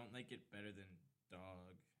 because I don't like it better than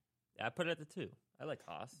dog. I put it at the 2. I like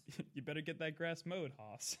Haas. You better get that grass mowed,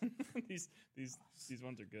 Haas. these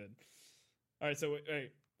ones are good. All right, so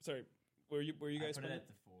wait, sorry. Where you guys put it at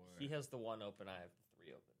the 4? He has the 1 open. I have the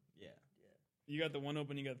 3 open. Yeah. You got the 1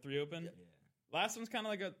 open. You got 3 open. Yep. Yeah. Last one's kind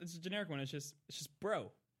of like it's a generic one. It's just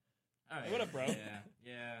bro. All right. What up, bro?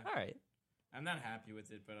 Yeah. All right. I'm not happy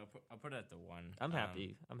with it, but I'll put it at the 1. I'm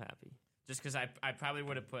happy. Just because I probably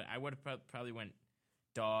would have probably went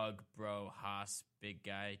dog, bro, Haas, big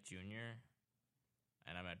guy, junior.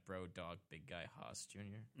 And I'm at bro, dog, big guy, Haas,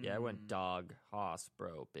 junior. Yeah, I went dog, Haas,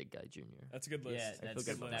 bro, big guy, junior. That's a good list. Yeah,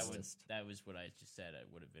 that was what I just said. It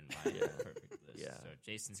would have been my perfect list. Yeah. So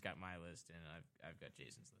Jason's got my list, and I've got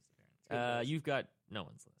Jason's list. Apparently, you've got no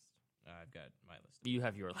one's list. I've got my list. You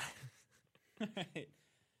have your list.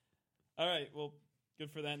 All right. Well,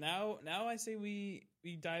 good for that. Now I say we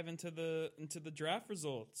dive into the draft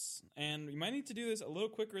results, and we might need to do this a little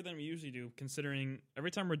quicker than we usually do, considering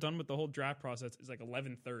every time we're done with the whole draft process, it's like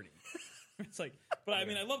 11:30. It's like, but I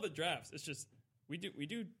mean, I love the drafts. It's just we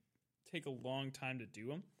do take a long time to do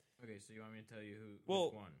them. Okay, so you want me to tell you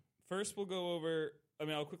which won? First, we'll go over. I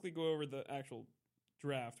mean, I'll quickly go over the actual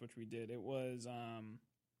draft, which we did. It was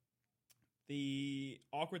the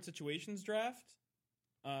awkward situations draft.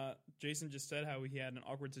 Jason just said how he had an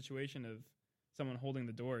awkward situation of someone holding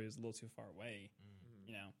the door. He was a little too far away. Mm-hmm.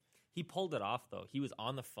 You know, he pulled it off though. He was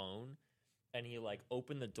on the phone and he like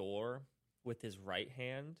opened the door with his right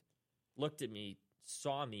hand, looked at me,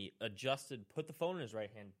 saw me, adjusted, put the phone in his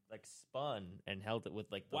right hand, like spun and held it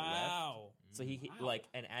with like the left. So he like,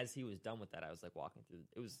 and as he was done with that, I was like walking through.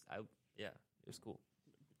 It was cool.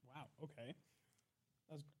 Wow. Okay.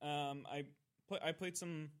 I played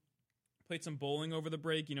some bowling over the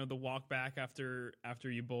break. You know, the walk back after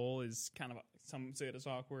you bowl is kind of, some say it's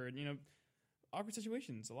awkward. You know, awkward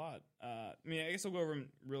situations a lot. I mean, I guess I'll go over them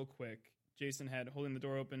real quick. Jason had holding the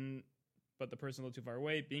door open, but the person a little too far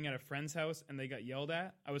away. Being at a friend's house and they got yelled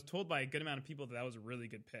at. I was told by a good amount of people that was a really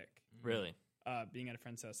good pick. Really? Being at a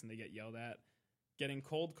friend's house and they get yelled at. Getting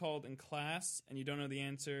cold called in class and you don't know the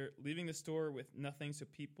answer. Leaving the store with nothing so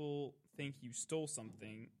people think you stole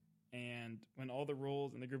something. And when all the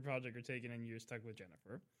roles in the group project are taken and you're stuck with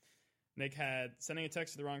Jennifer. Nick had sending a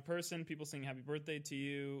text to the wrong person, people saying happy birthday to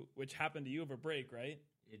you, which happened to you over break, right?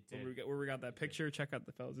 It did. Where we got that picture. Check out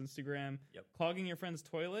the fella's Instagram. Yep. Clogging your friend's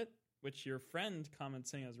toilet, which your friend commented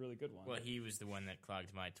saying was a really good one. Well, he was the one that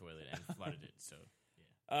clogged my toilet and flooded it, so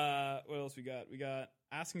yeah. What else we got? We got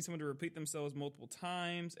asking someone to repeat themselves multiple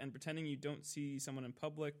times and pretending you don't see someone in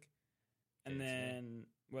public. And then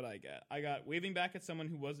what I got waving back at someone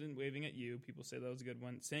who wasn't waving at you. People say that was a good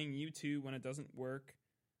one. Saying you too when it doesn't work,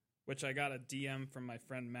 which I got a DM from my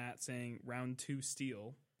friend Matt saying round 2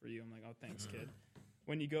 steal for you. I'm like, oh, thanks, kid.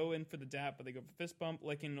 When you go in for the dap, but they go for fist bump,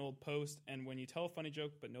 licking an old post, and when you tell a funny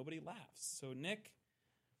joke, but nobody laughs. So, Nick,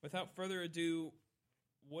 without further ado,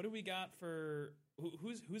 what do we got for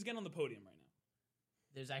who's getting on the podium right now?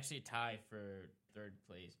 There's actually a tie for third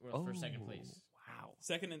place, or for second place. Wow.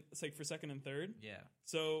 It's like for second and third? Yeah.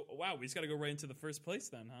 So, wow, we just got to go right into the first place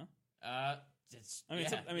then, huh? It's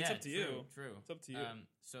up to you. True. It's up to you.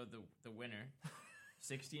 So the winner,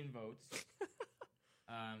 16 votes.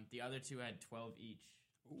 The other two had 12 each.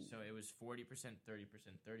 Ooh. So it was 40%, 30%, 30%.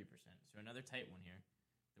 So another tight one here.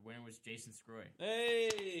 The winner was Jason Scroy. Hey!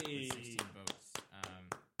 With 16 votes.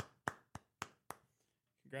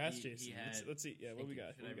 Congrats, Jason. Let's see. Yeah, what we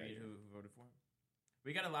got? Should I read who voted for him?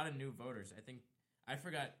 We got a lot of new voters. I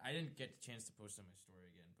forgot. I didn't get the chance to post on my story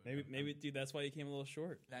again. But maybe, dude, that's why you came a little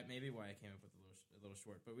short. That may be why I came up with a little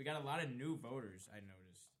short. But we got a lot of new voters, I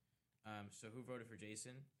noticed. So who voted for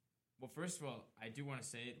Jason? Well, first of all, I do want to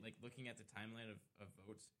say, like, looking at the timeline of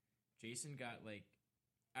votes, Jason got, like,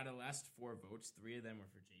 out of the last 4 votes, 3 of them were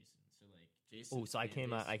for Jason. So, like, Jason... Oh, so I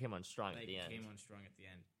came on strong at the end. Came on strong at the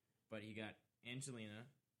end. But he got Angelina,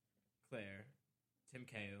 Claire, Tim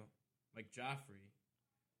Cahill, Mike Joffrey,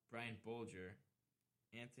 Brian Bolger,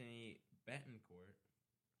 Anthony Betancourt,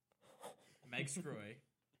 Meg Scroy,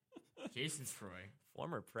 Jason Scroy,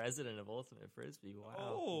 former president of Ultimate Frisbee. Wow.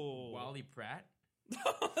 Oh. Wally Pratt.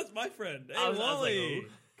 That's my friend. Hey, Wally.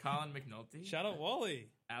 Colin McNulty. Shout out Wally.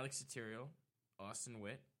 Alex Satirial, Austin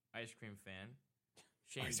Witt, Ice Cream Fan,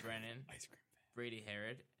 Shane Brennan, Brady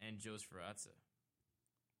Harrod, and Joe Sferrazza.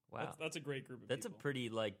 Wow, that's a great group of That's people. a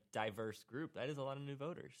pretty diverse group. That is a lot of new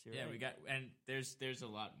voters. You're right. We got, and there's a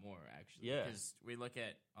lot more actually. Yeah, because we look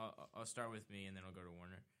at. I'll start with me, and then I'll go to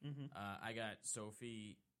Warner. Mm-hmm. I got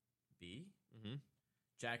Sophie B, mm-hmm.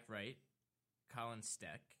 Jack Wright, Colin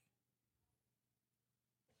Steck,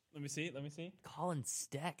 Let me see. Colin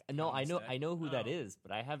Steck. No, I know who that is,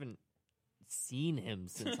 but I haven't seen him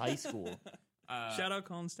since high school. Shout out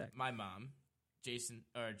Colin Steck. My mom,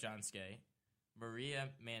 John Skay, Maria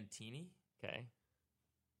Mantini. Okay.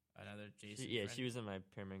 Another Jason. She was in my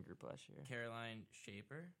pyramid group last year. Caroline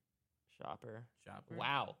Shopper.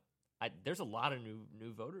 Wow. There's a lot of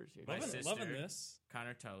new voters here. My sister, loving this.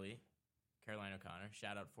 Connor Tully, Caroline O'Connor.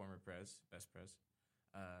 Shout out former pros, best pros.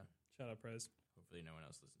 Shout out pros. Hopefully no one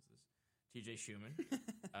else listens to this. TJ Schumann,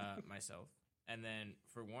 myself. And then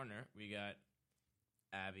for Warner, we got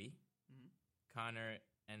Abby, Connor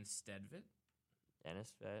and Stedvit.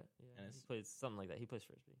 Ennis Vet. Yeah. He plays something like that. He plays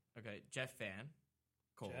Frisbee. Okay. Jeff Fan.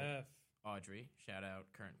 Cole. Jeff. Audrey. Shout out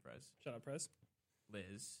current Prez. Shout out Prez.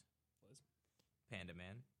 Liz. Panda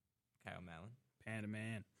Man. Kyle Mallon. Panda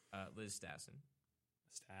Man. Liz Stassen.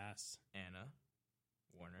 Stass. Anna.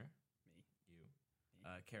 Warner. Me. You.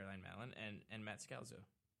 Caroline Mallon. And Matt Scalzo.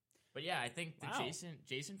 But yeah, I think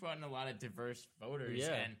Jason brought in a lot of diverse voters.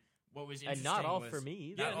 Yeah. And what was interesting and not all for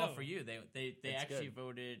me. Not all for you. They actually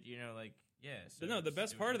voted, So no, the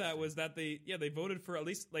best part of that was that they voted for at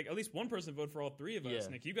least one person voted for all three of us.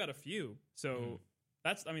 Yeah. Nick, you got a few. So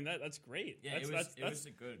that's great. Yeah, it was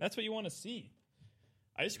good. That's what you want to see.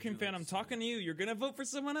 Ice cream fan, I'm talking to you. You're gonna vote for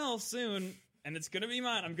someone else soon, and it's gonna be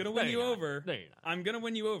mine. I'm gonna win you over. No, you're not. I'm gonna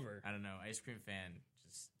win you over. I don't know. Ice cream fan,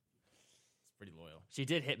 it's pretty loyal. She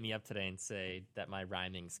did hit me up today and say that my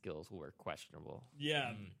rhyming skills were questionable.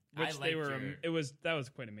 Yeah, which they were. That was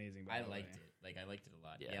quite amazing. I liked it. I liked it a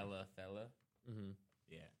lot. Yeah. Yella fella. Mm-hmm.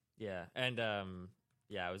 Yeah. Yeah, and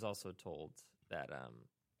I was also told that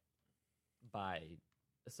by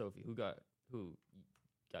Sophie, who got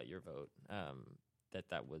your vote,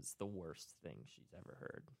 that was the worst thing she's ever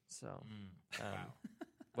heard. So, wow.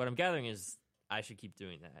 What I'm gathering is I should keep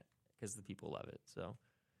doing that because the people love it. So,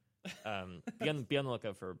 be on the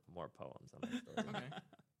lookout for more poems on my story. Okay.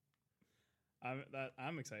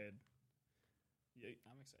 I'm excited. Yeah,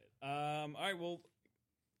 I'm excited. All right, well,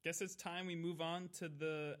 guess it's time we move on to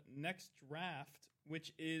the next draft,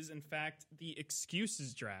 which is in fact the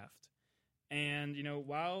excuses draft. And,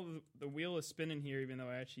 while the wheel is spinning here, even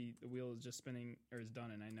though the wheel is just spinning or is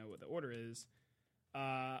done and I know what the order is,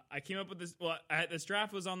 I came up with this. Well, this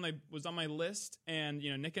draft was on my list, and,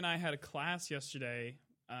 Nick and I had a class yesterday,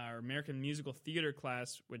 our American Musical Theater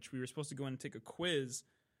class, which we were supposed to go in and take a quiz,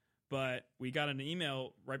 but we got an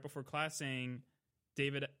email right before class saying,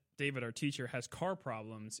 David, our teacher, has car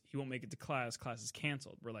problems. He won't make it to class. Class is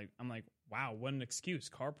canceled. I'm like, wow, what an excuse,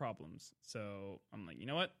 car problems. So I'm like, you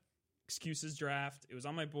know what? Excuses draft. It was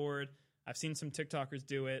on my board. I've seen some TikTokers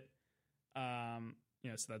do it. So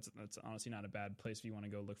that's honestly not a bad place if you want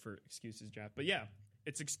to go look for excuses draft. But yeah,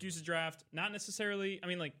 it's excuses draft. Not necessarily. I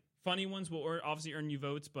mean, like funny ones will obviously earn you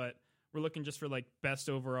votes, but we're looking just for like best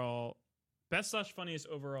 / funniest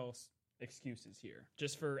overall excuses here.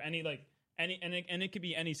 Just for any and it could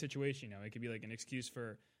be any situation. It could be like an excuse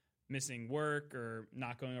for missing work or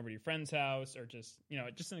not going over to your friend's house or just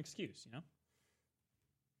just an excuse.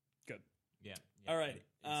 Good. Yeah. All right.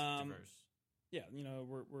 It's diverse. Yeah,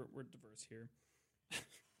 we're diverse here.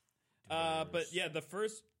 But yeah, the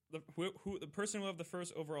person who have the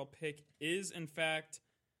first overall pick is in fact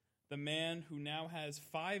the man who now has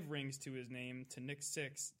 5 rings to his name to Nick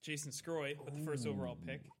 6, Jason Scroy, with the first overall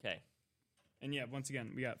pick. Okay. And yeah, once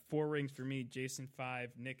again, we got 4 rings for me, Jason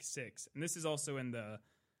 5, Nick 6, and this is also in the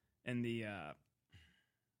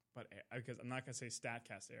but because I'm not gonna say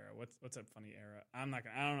Statcast era. What's a funny era? I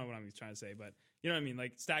don't know what I'm trying to say, but you know what I mean,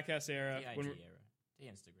 like Statcast era, the IG era, the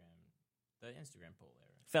Instagram poll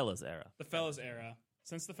era, fellas era, the fellas era.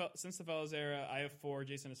 Since the fellas era, I have 4.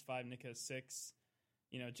 Jason has 5. Nick has 6.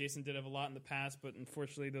 Jason did have a lot in the past, but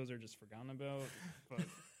unfortunately, those are just forgotten about. But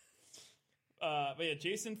yeah,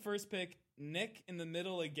 Jason first pick, Nick in the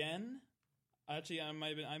middle again. Actually, I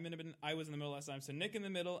was in the middle last time, so Nick in the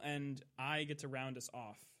middle, and I get to round us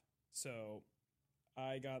off. So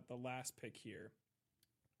I got the last pick here.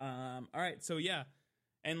 All right, so yeah,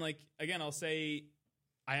 and like again, I'll say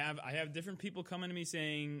I have different people coming to me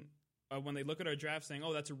saying when they look at our draft, saying,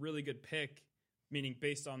 "Oh, that's a really good pick," meaning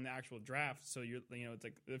based on the actual draft. So it's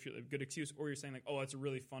like if you're a good excuse, or you're saying like, "Oh, that's a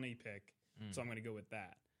really funny pick," so I'm going to go with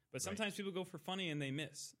that. But sometimes people go for funny and they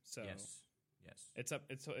miss. So yes. It's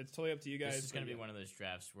totally up to you guys. This is going to be one of those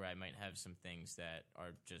drafts where I might have some things that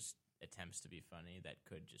are just attempts to be funny that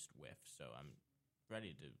could just whiff. So I'm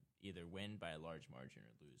ready to either win by a large margin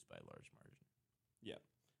or lose by a large margin. Yeah.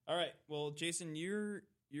 All right. Well, Jason, you're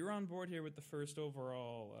on board here with the first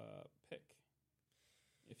overall pick.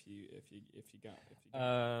 If you got.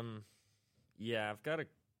 Yeah, I've got a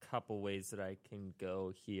couple ways that I can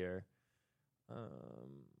go here.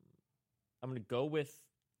 I'm gonna go with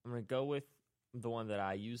the one that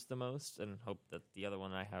I use the most, and hope that the other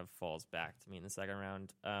one I have falls back to me in the second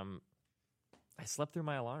round. I slept through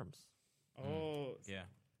my alarms. Oh, yeah.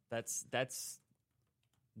 That's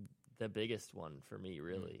the biggest one for me.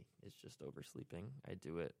 Really, is just oversleeping. I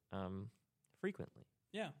do it frequently.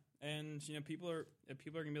 Yeah, and people are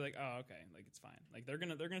gonna be like, oh, okay, like it's fine. Like they'll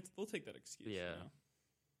take that excuse. Yeah. You know?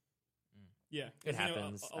 Yeah, it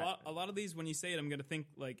happens. A lot of these, when you say it, I'm gonna think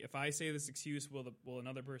like, if I say this excuse, will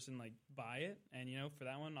another person like buy it? And for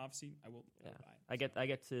that one, obviously, I will buy it. I get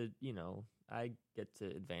to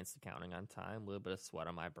advance the counting on time, a little bit of sweat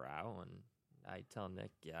on my brow, and I tell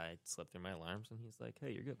Nick, I slept through my alarms, and he's like,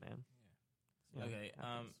 hey, you're good, man. Yeah. Okay,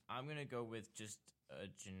 I'm gonna go with just a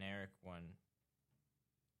generic one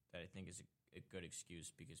that I think is a good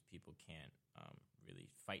excuse because people can't really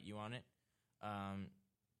fight you on it.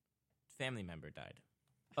 Family member died.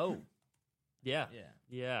 Oh, yeah.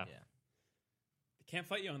 They can't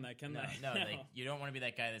fight you on that, can they? No, like, you don't want to be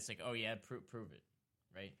that guy that's like, oh yeah, prove it,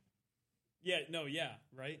 right? Yeah, no, yeah,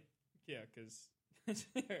 right? Yeah, because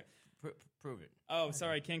prove it. Oh,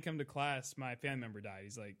 sorry, I can't come to class. My family member died.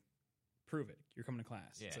 He's like, prove it. You're coming to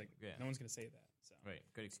class. Yeah, it's like, no one's gonna say that. So right,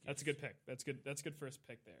 good excuse. That's a good pick. That's good first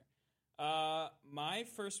pick there. My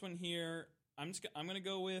first one here, I'm gonna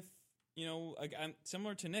go with, I'm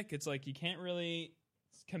similar to Nick. It's like you can't really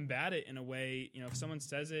combat it in a way. If someone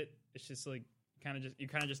says it, it's just like you're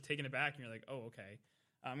kind of just taking it back, and you're like, oh, okay.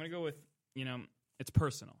 I'm gonna go with, it's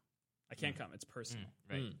personal. I can't come. It's personal.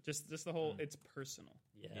 Right. Just the whole. It's personal.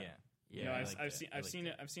 Yeah. I've seen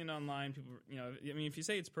it online. People, if you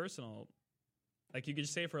say it's personal, like you could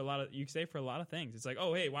just say it for a lot of things. It's like,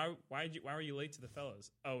 oh, hey, why were you late to the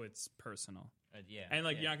fellows? Oh, it's personal. And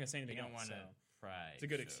like you're not gonna say anything. You don't want to pry. It's a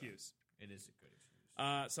good excuse. It is a good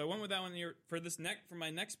excuse. So I went with that one here for my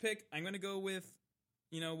next pick. I'm gonna go with,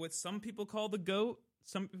 what some people call the GOAT.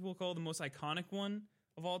 Some people call the most iconic one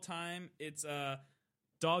of all time. It's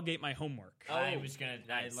Dog Ate My Homework. I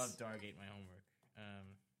love Dog Ate My Homework.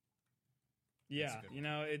 Yeah,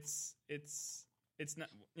 it's not,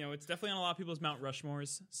 it's definitely on a lot of people's Mount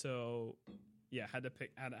Rushmores. So yeah, had to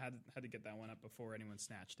get that one up before anyone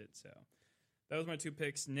snatched it. So that was my two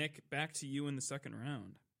picks. Nick, back to you in the second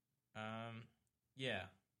round. Yeah.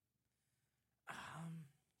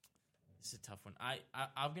 This is a tough one.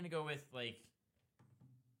 I'm gonna go with like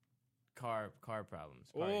car problems.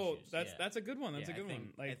 Car issues. That's a good one. That's a good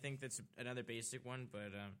one. I think that's another basic one.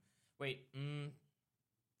 But wait.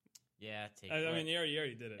 Yeah. You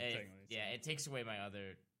already did it. Technically, yeah, it takes away my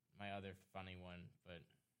other funny one, but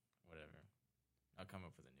whatever. I'll come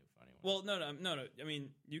up with a new funny one. Well, no. I mean,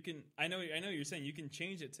 you can. I know. You're saying you can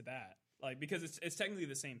change it to that, like, because it's technically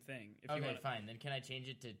the same thing. If you want, fine. Then can I change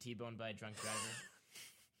it to T-boned by a drunk driver?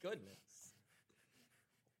 Goodness.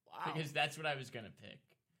 Wow. Because that's what I was gonna pick,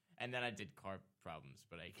 and then I did car problems.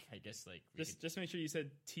 But I guess like just make sure you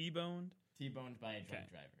said T-boned. T-boned by a drunk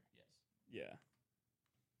driver. Yes. Yeah.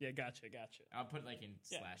 Yeah, gotcha. I'll put like in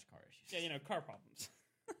slash car issues. Yeah, car problems.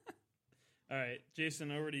 All right,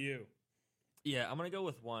 Jason, over to you. Yeah, I'm gonna go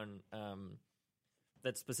with one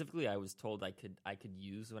that specifically I was told I could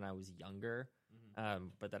use when I was younger,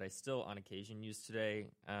 but that I still on occasion use today.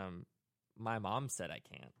 My mom said I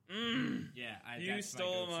can't. Yeah, you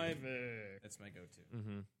stole my pick. That's my go-to.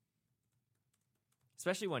 Mm-hmm.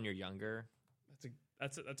 Especially when you're younger.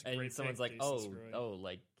 That's a and great. Someone's pick, like, Jason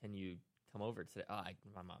like, can you come over today? Oh,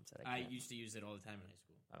 my mom said I can't. I used to use it all the time in high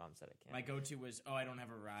school. My mom said I can't. My go-to was, I don't have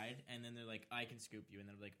a ride, and then they're like, I can scoop you, and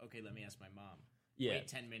then I'm like, okay, let me ask my mom. Yeah. Wait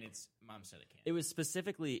 10 minutes. Mom said I can't. It was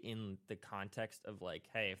specifically in the context of like,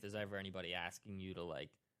 hey, if there's ever anybody asking you to like,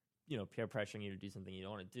 peer pressuring you to do something you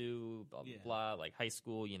don't want to do, blah blah blah, like high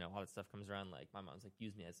school, all that stuff comes around. Like my mom's like,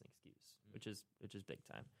 use me as an excuse, which is big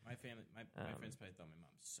time. My family, my friends probably thought my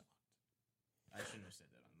mom sucked. I shouldn't have said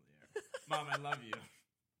that on the air. Mom, I love you.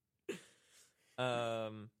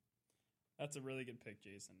 That's a really good pick,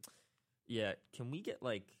 Jason. Yeah, can we get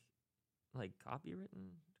like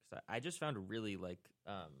copywritten? Because I just found a really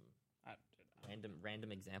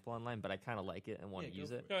random example online, but I kind of like it and want to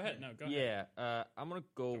use it. Go ahead. No, go ahead. Yeah, I'm gonna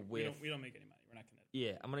go with. We don't make any money. We're not gonna.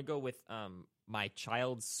 Yeah, I'm gonna go with my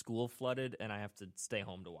child's school flooded, and I have to stay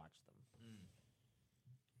home to watch them.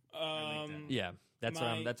 I like that. Yeah, that's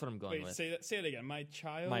what I'm going with. Say it again. My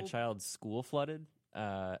child's school flooded,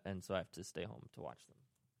 and so I have to stay home to watch them.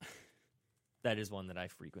 That is one that I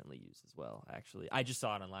frequently use as well. Actually, I just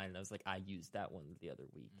saw it online, and I was like, I used that one the other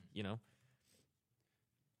week. Yeah.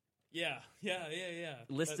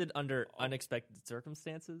 Listed under unexpected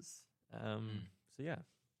circumstances. So yeah,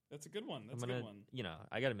 that's a good one. That's a good one.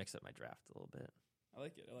 I got to mix up my draft a little bit. I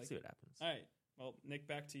like it. See what happens. All right, Well, Nick,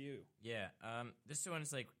 back to you. Yeah. This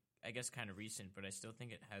one's like, I guess, kind of recent, but I still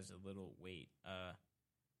think it has a little weight.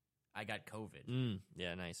 I got COVID.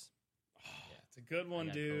 Yeah, nice. Oh, yeah. It's a good one,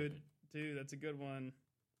 dude. COVID. Dude, that's a good one.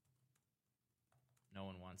 No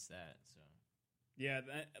one wants that, so. Yeah,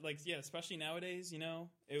 especially nowadays, it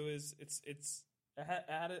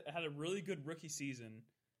had a really good rookie season,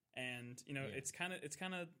 and it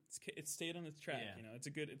stayed on its track. Yeah. It's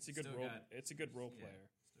a good role player.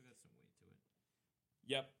 Still got some weight to it.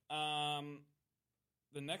 Yep.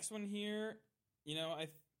 The next one here,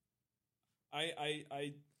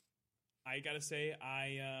 I gotta say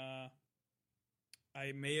I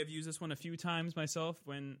may have used this one a few times myself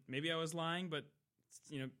when maybe I was lying, but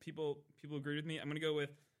people agreed with me. I'm gonna go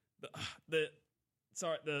with the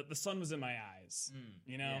sun was in my eyes.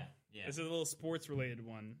 Yeah. It's a little sports related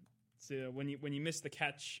one. So when you miss the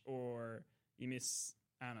catch or you miss,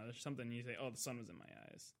 I don't know, there's something you say, oh, the sun was in my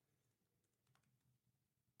eyes.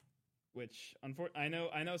 Which I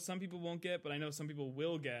know some people won't get, but I know some people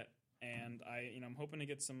will get, and I'm hoping to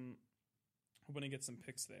get some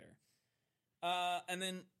picks there. And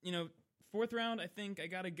then fourth round, I think I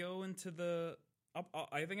got to go into the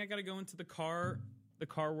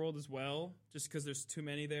car world as well, just because there's too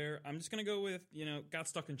many there. I'm just gonna go with got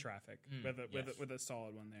stuck in traffic with a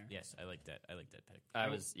solid one there. Yes, I like that pick. I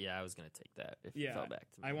was gonna take that if it fell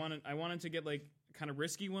back to me. I wanted to get like kind of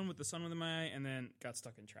risky one with the sun with my eye, and then got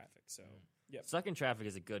stuck in traffic. So yeah, stuck in traffic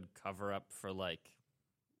is a good cover up for like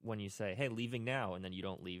when you say, hey, leaving now, and then you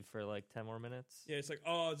don't leave for like 10 more minutes. Yeah, it's like,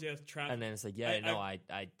 oh yeah, traffic, and then it's like,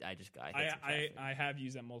 I just got hit some traffic. I have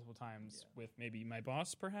used that multiple times with maybe my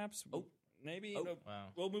boss, perhaps. Maybe. Wow.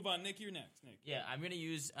 We'll move on. Nick, you're next. Nick. Yeah, I'm going to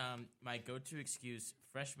use my go-to excuse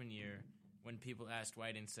freshman year when people asked why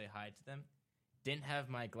I didn't say hi to them. Didn't have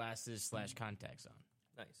my glasses/contacts on.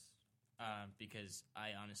 Nice. Because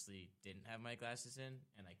I honestly didn't have my glasses in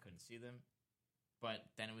and I couldn't see them. But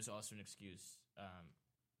then it was also an excuse.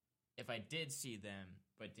 If I did see them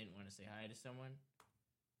but didn't want to say hi to someone,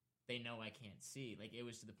 they know I can't see. Like, it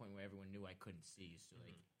was to the point where everyone knew I couldn't see. So,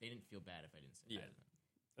 like, they didn't feel bad if I didn't say hi to them.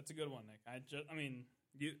 That's a good one, Nick.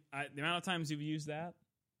 The amount of times you've used that,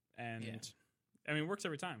 and it works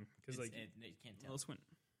every time because you can't tell. Little squint.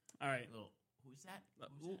 All right. Who's that?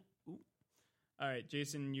 Ooh. All right,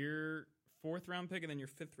 Jason, your fourth round pick and then your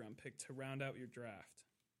fifth round pick to round out your draft.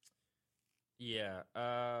 Yeah.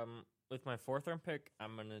 With my fourth round pick,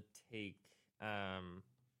 I'm gonna take.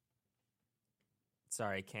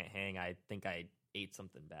 Sorry, I can't hang. I think I ate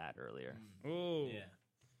something bad earlier. Oh. Yeah.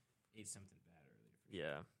 Ate something.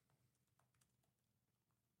 Yeah.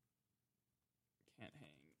 Can't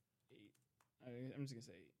hang. 8. I'm just gonna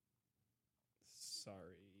say.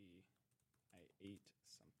 Sorry, I ate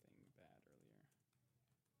something bad earlier.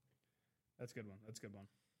 That's a good one. That's a good one.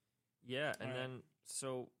 Yeah, and then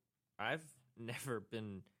so I've never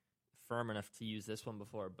been firm enough to use this one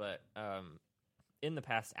before, but in the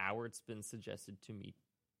past hour, it's been suggested to me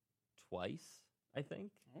twice, I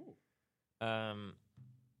think. Oh.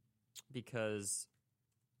 Because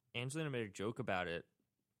Angelina made a joke about it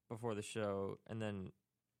before the show, and then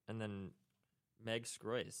Meg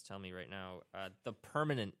Scroy is telling me right now the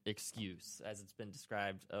permanent excuse, as it's been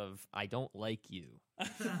described, of I don't like you.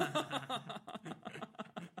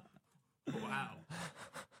 Wow,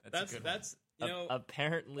 that's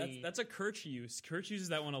apparently that's a Kirch use. Kirch uses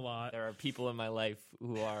that one a lot. There are people in my life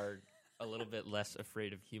who are a little bit less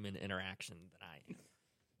afraid of human interaction than I am.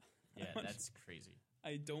 Yeah, that's crazy.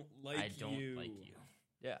 I don't like you.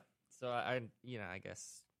 Yeah. So I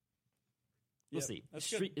guess we'll see.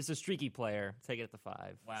 It's a streaky player. Take it at the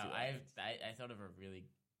 5. Wow. I thought of a really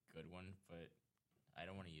good one, but I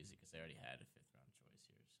don't want to use it because I already had a 5th round choice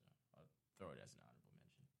here, so I'll throw it as an honorable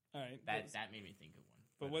mention. All right. That made me think of one.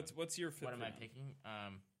 But what's your 5th? What am I picking?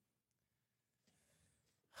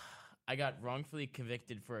 I got wrongfully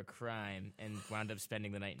convicted for a crime and wound up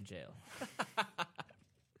spending the night in jail.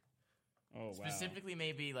 Oh, wow. Specifically,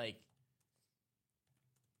 maybe like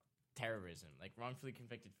terrorism, like wrongfully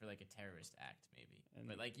convicted for like a terrorist act, maybe.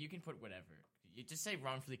 But like you can put whatever. You just say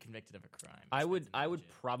wrongfully convicted of a crime. I would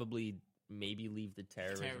probably maybe leave the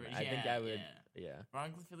terrorism. I think I would. Yeah.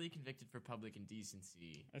 Wrongfully convicted for public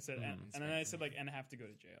indecency. I said, and then I said like, and have to go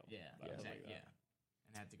to jail. Yeah. Exactly.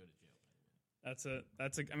 And had to go to jail. That's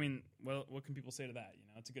a. I mean, well, what can people say to that?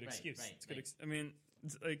 It's a good excuse. Right. It's good. I mean,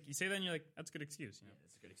 it's like you say that and you're like, that's a good excuse. Yeah,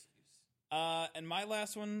 that's a good excuse. And my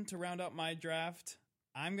last one to round out my draft,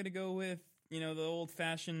 I'm gonna go with the old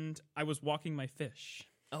fashioned. I was walking my fish.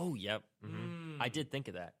 Oh, yep. I did think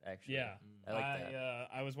of that actually. Yeah, I like that.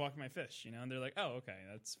 I was walking my fish. And they're like, oh, okay,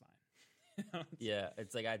 that's fine. Yeah,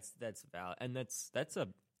 it's like that's valid, and that's a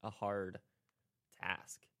hard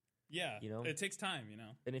task. Yeah, it takes time,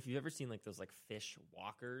 And if you've ever seen like those like fish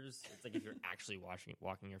walkers, it's like if you're actually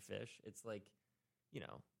walking your fish, it's like, you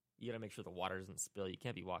got to make sure the water doesn't spill. You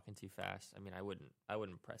can't be walking too fast. I mean, I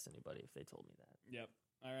wouldn't press anybody if they told me that. Yep.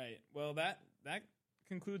 All right. Well, that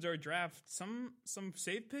concludes our draft. Some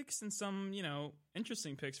safe picks and some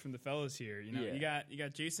interesting picks from the fellas here. You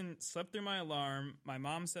got Jason slept through my alarm. My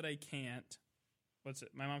mom said I can't. What's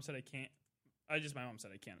it? My mom said I can't. My mom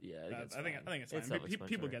said I can't. Yeah, I think it's fine.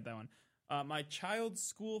 People get that one. My child's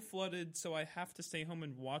school flooded, so I have to stay home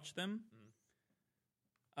and watch them.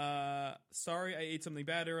 Sorry, I ate something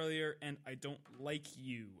bad earlier, and I don't like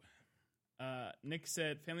you. Nick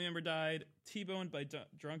said, family member died, T-boned by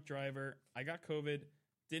drunk driver. I got COVID,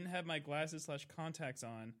 didn't have my glasses/contacts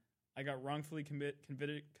on. I got wrongfully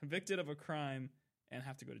convicted of a crime and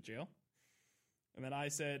have to go to jail. And then I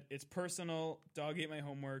said, it's personal, dog ate my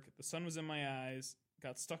homework, the sun was in my eyes,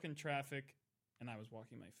 got stuck in traffic, and I was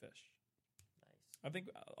walking my fish. Nice. I think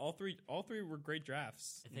all three were great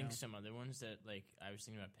drafts. I think some other ones that like I was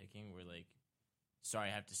thinking about picking were like, sorry,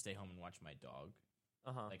 I have to stay home and watch my dog.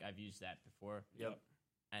 Like I've used that before. Yep.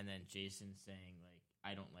 And then Jason saying like,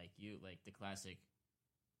 I don't like you, like the classic.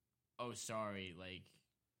 Oh, sorry, like.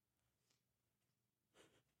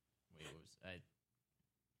 Wait, what was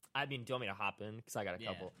I mean, do you want me to hop in? Because I got a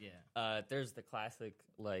couple. Yeah. There's the classic,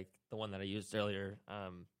 like the one that I used earlier.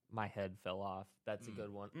 My head fell off. That's a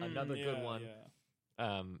good one. Another good one.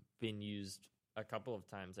 Yeah. Been used a couple of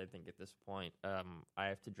times, I think, at this point. I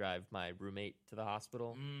have to drive my roommate to the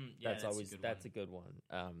hospital. That's a good one.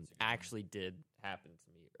 Actually did happen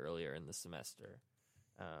to me earlier in the semester.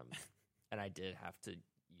 And I did have to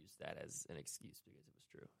use that as an excuse because it was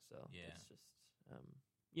true. So it's just,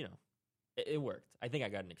 it worked. I think I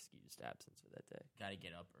got an excused absence for that day. Got to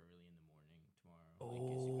get up early in the morning tomorrow.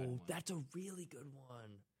 Oh, that's a really good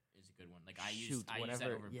one. Is a good one. Like I used that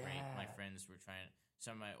over break. My friends were trying.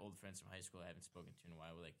 Some of my old friends from high school I haven't spoken to in a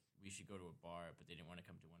while were like, we should go to a bar, but they didn't want to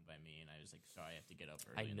come to one by me, and I was like, sorry, I have to get up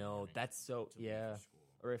early. I know that's so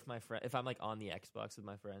Or if I'm like on the Xbox with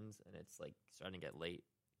my friends and it's like starting to get late,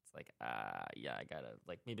 it's like I gotta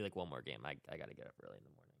like maybe like one more game. I gotta get up early in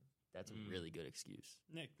the morning. That's a really good excuse.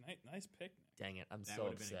 Nick, nice pick. Nick. Dang it, I'm so upset. That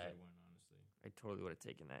would have been a good one, honestly. I totally would have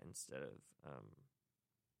taken that instead of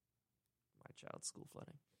my child's school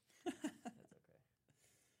flooding. That's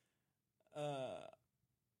okay.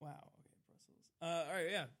 Wow. Okay, Brussels. All right,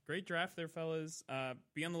 yeah, great draft there, fellas.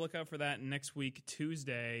 Be on the lookout for that next week,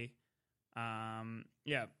 Tuesday.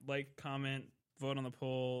 Like, comment, vote on the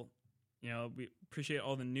poll. We appreciate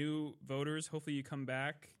all the new voters. Hopefully you come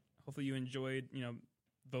back. Hopefully you enjoyed,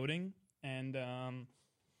 voting and be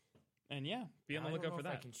on the lookout for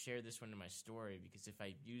that. I can share this one in my story because if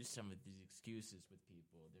I use some of these excuses with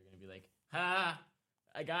people, they're going to be like, "Ha,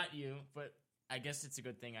 I got you." But I guess it's a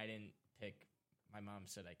good thing I didn't pick. My mom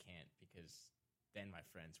said I can't because then my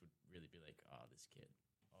friends would really be like, "Oh, this kid,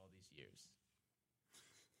 all these years."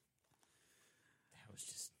 That was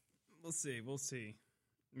just. We'll see.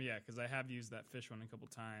 Yeah, because I have used that fish one a couple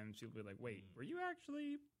times. You'll be like, "Wait, were you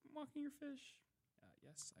actually walking your fish?"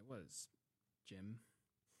 Yes, I was. Jim.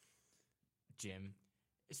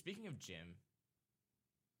 Speaking of Jim,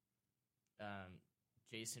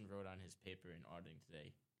 Jason wrote on his paper in auditing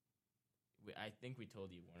today. I think we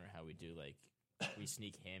told you, Warner, how we do, like, we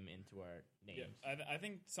sneak him into our names. Yeah, I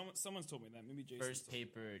think someone's told me that. Maybe Jason. First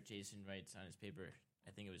paper, Jason writes on his paper,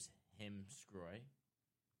 I think it was him, Scroy.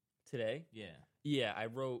 Today? Yeah. Yeah, I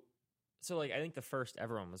wrote... So, like, I think the first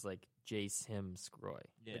ever one was, like, Jace, him, Scroy.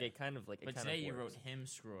 Yeah. Like, it kind of, like, But today you wrote him,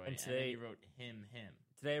 Scroy, and today you wrote him.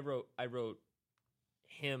 Today I wrote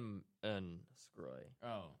him and Scroy.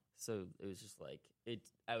 Oh. So it was just, like,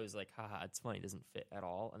 I was like, haha, it's funny, it doesn't fit at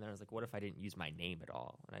all. And then I was like, what if I didn't use my name at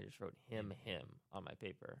all? And I just wrote him on my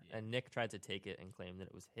paper. Yeah. And Nick tried to take it and claim that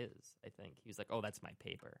it was his, I think. He was like, oh, that's my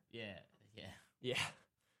paper. Yeah.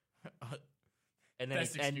 And then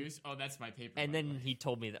best excuse? Oh, that's my paper. And then he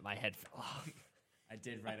told me that my head fell off. I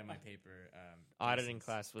did write on my paper. Auditing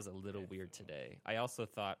class was a little weird today. I also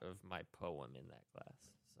thought of my poem in that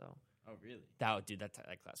class. So. Oh, really? That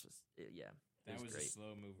class was, That was great. A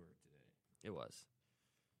slow mover today. It was.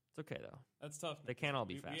 It's okay, though. That's tough. They can't all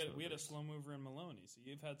be fast movers. We had a slow mover in Maloney, so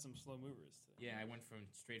you've had some slow movers today. Yeah, I went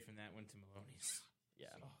straight from that one to Maloney's.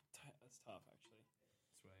 Yeah. Oh, that's tough, actually.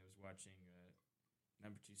 That's why I was watching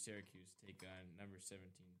number 2 Syracuse take on number 17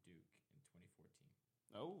 Duke in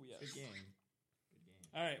 2014. Oh, yes. Good game.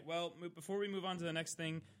 All right, well, before we move on to the next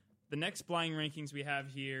thing, the next blind rankings we have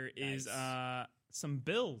here is some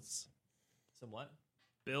bills. Some what?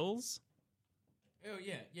 Bills? Oh,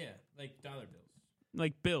 yeah, like dollar bills.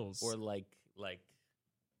 Like bills. Or like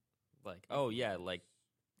like, oh yeah, like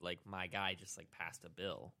my guy just like passed a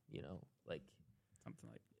bill, you know, like something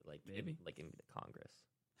like maybe like in the Congress.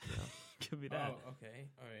 You know? Could be that. Oh, okay,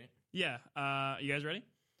 all right. Yeah. You guys ready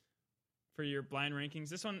for your blind rankings?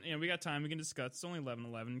 This one, we got time. We can discuss. It's only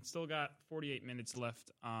 11:11. Still got 48 minutes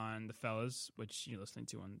left on the fellas, which you're listening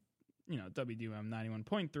to on, WDUM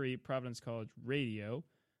 91.3 Providence College Radio.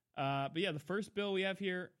 But yeah, the first bill we have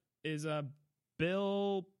here is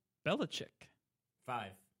Bill Belichick.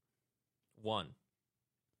 5. 1.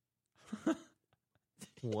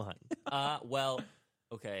 1. Well,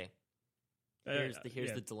 okay. Here's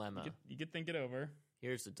the dilemma. You could think it over.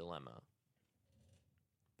 Here's the dilemma.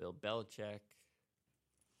 Bill Belichick,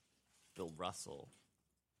 Bill Russell.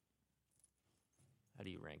 How do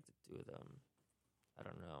you rank the two of them? I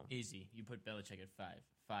don't know. Easy. You put Belichick at 5.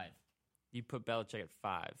 5. You put Belichick at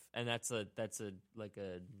 5, and that's a like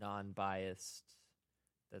a non-biased.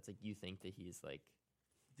 That's like you think that he's like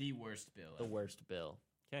the worst Bill. The ever. worst Bill.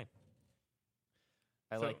 Okay.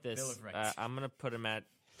 I like this. Bill of Rights. I'm gonna put him at.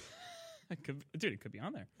 It could be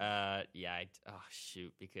on there. Yeah.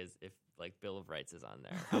 Shoot, because if like Bill of Rights is on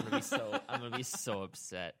there, I'm gonna be so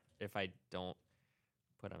upset if I don't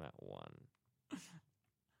put him at 1.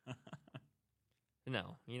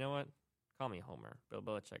 No, you know what? Call me Homer. Bill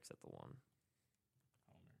Belichick's at the 1. Homer.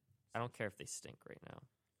 I don't care if they stink right now.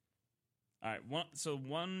 All right, so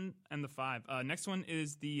 1 and the 5. Next one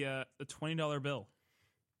is the $20 bill.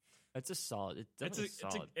 It's a solid.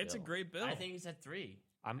 It's a great bill. I think it's at 3.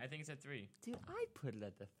 I think it's at 3. Dude, I'd put it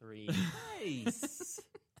at the 3. Nice.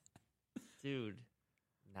 Dude,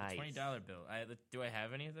 nice. $20 bill. Do I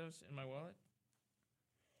have any of those in my wallet?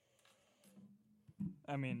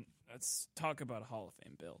 I mean, let's talk about a Hall of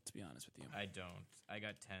Fame bill, to be honest with you. I don't. I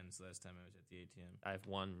got 10s last time I was at the ATM. I have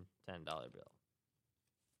one $10 bill.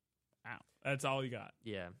 Wow. That's all you got?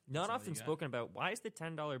 Yeah. Not often spoken about. Why is the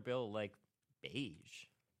 $10 bill, like, beige?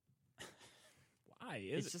 Why?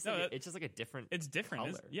 It's just like a different It's different.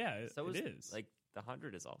 color. It is. Like, the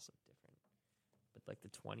 100 is also different. But, like, the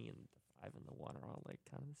 20 and the 5 and the 1 are all, like,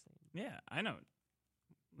 kind of the same. Yeah, I know.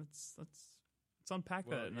 Let's unpack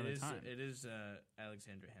that another time. It is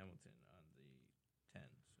Alexander Hamilton on the 10.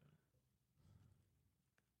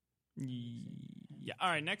 So. Yeah. All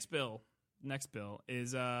right. Next bill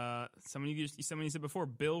is someone you said before,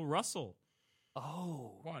 Bill Russell.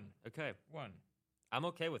 Oh, 1. Okay, 1. I'm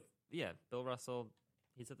okay with Bill Russell.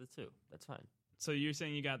 He's at the 2. That's fine. So you're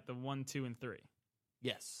saying you got the 1, 2, and 3.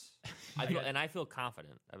 Yes, I feel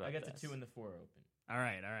confident about. I got the 2 and the 4 open. All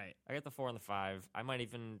right. I got the 4 and the 5. I might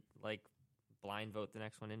even like blind vote the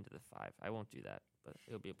next one into the 5. I won't do that, but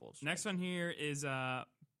it'll be a bold strike. Next one here is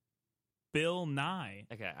Bill Nye.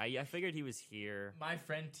 Okay, I figured he was here. My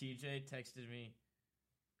friend TJ texted me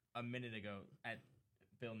a minute ago at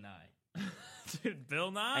Bill Nye. Dude,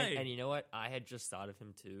 Bill Nye. And you know what? I had just thought of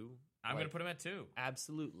him too. I'm going to put him at 2.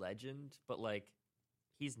 Absolute legend, but like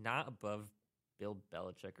he's not above Bill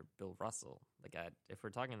Belichick or Bill Russell. Like, if we're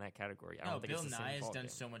talking in that category, I don't think Bill it's the Nye same has done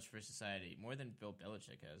ballgame. so much for society, more than Bill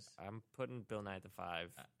Belichick has. I'm putting Bill Nye at the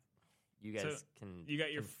 5. You guys can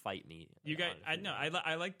fight me. You got. I know.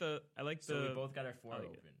 I like the. So we both got our 4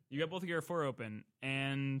 open. You got both of your 4 open,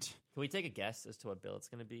 and can we take a guess as to what bill it's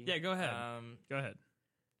going to be? Yeah, go ahead. Go ahead.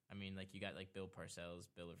 I mean, like, you got, like, Bill Parcells'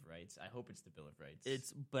 Bill of Rights. I hope it's the Bill of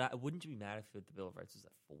Rights. But wouldn't you be mad if the Bill of Rights was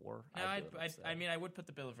at 4? No, I would put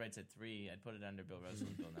the Bill of Rights at 3. I'd put it under Bill Russell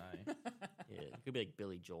and Bill Nye. Yeah, it could be like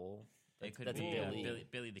Billy Joel. It could that's be Billy.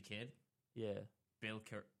 Billy the Kid. Yeah. Bill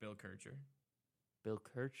Kircher. Bill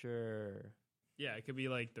Kircher. Yeah, it could be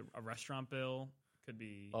like a restaurant bill. Could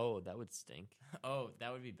be. Oh, that would stink. Oh,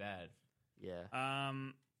 that would be bad. Yeah.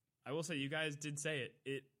 I will say you guys did say it.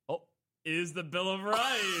 It is the Bill of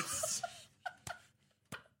Rights.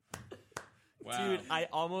 Wow. Dude, I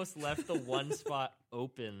almost left the one spot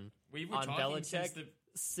open on Belichick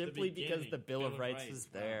simply because the Bill of Rights was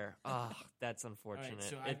there. Oh, that's unfortunate. Right,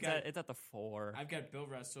 so it's at the 4. I've got Bill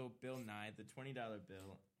Russell, Bill Nye, the $20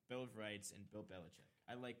 bill, Bill of Rights, and Bill Belichick.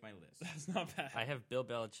 I like my list. That's not bad. I have Bill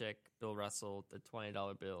Belichick, Bill Russell, the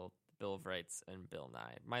 $20 bill, Bill of Rights, and Bill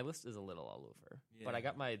Nye. My list is a little all over, but I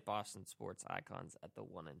got my Boston sports icons at the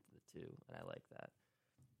 1 and the 2, and I like that.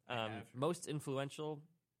 Most influential,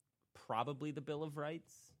 probably the Bill of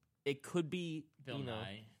Rights. It could be Bill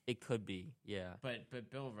Nye. It could be, yeah. But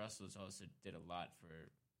Bill Russell's also did a lot for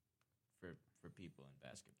people in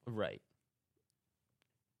basketball. Right.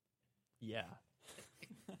 Yeah.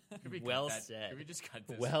 Well said. Can we just cut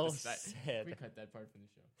this? Said. Can we cut that part from the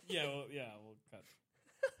show? We'll cut.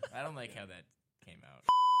 I don't like how that came out.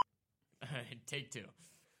 All right, take 2.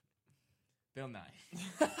 Bill Nye.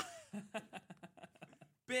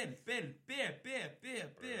 Beer.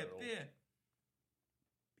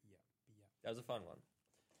 That was a fun one.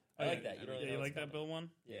 I like that. You like that Bill one?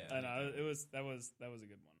 Yeah. I know that was a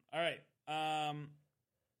good one. All right.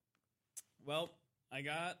 Well, I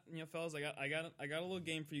got fellas. I got a little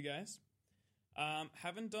game for you guys.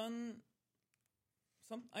 Haven't done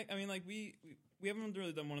some. I mean, like we haven't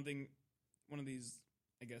really done one of these,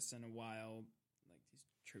 I guess, in a while, like these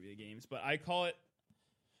trivia games. But I call it,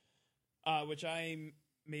 which I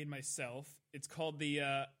made myself. It's called the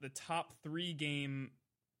top 3 game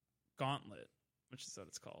gauntlet, which is what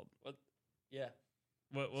it's called. What? Yeah.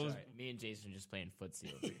 What was me and Jason just playing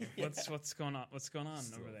footsie over here? What's going on? What's going on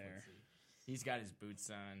over there? Footsie. He's got his boots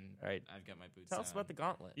on. All right. I've got my boots on. Tell us about the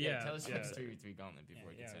gauntlet. Yeah, tell us about the 3v3 gauntlet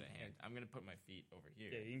before it gets out of hand. I'm gonna put my feet over here.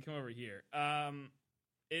 Yeah, you can come over here.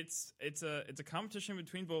 It's a competition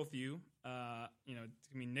between both of you. It's gonna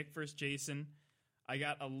be Nick versus Jason. I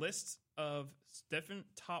got a list of different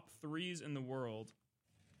top 3s in the world,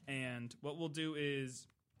 and what we'll do is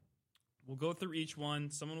we'll go through each one.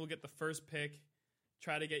 Someone will get the first pick,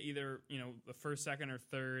 try to get either the first, second, or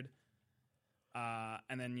third,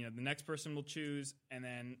 and then the next person will choose, and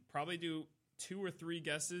then probably do 2 or 3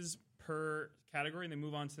 guesses per category, and then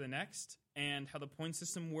move on to the next. And how the point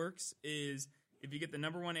system works is if you get the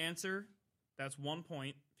number 1 answer, that's 1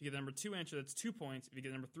 point. If you get the number 2 answer, that's 2 points. If you get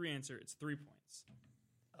the number 3 answer, it's 3 points.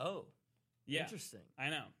 Oh, yeah, interesting. I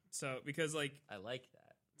know. So because I like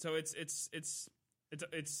that. So it's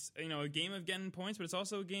a game of getting points, but it's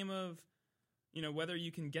also a game of whether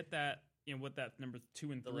you can get that what that number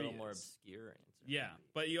 2 and 3 a little is. more obscure answer. Yeah,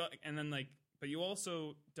 but you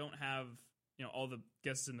also don't have all the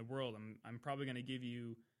guesses in the world. I'm probably going to give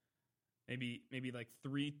you maybe like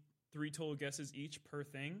three total guesses each per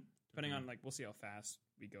thing, depending on we'll see how fast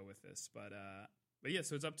we go with this. But yeah,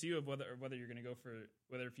 so it's up to you of whether you're going to go for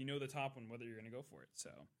if you know the top one, whether you're going to go for it.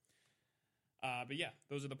 So, but yeah,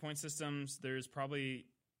 those are the point systems. There's probably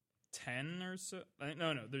 10 or so.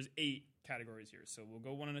 No, there's 8 categories here. So we'll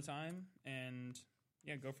go one at a time and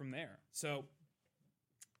go from there. So,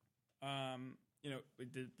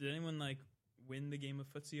 did anyone win the game of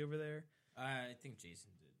footsie over there? I think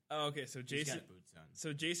Jason did. Oh, okay. So Jason, he's got boots on.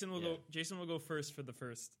 So Jason will go. Jason will go first for this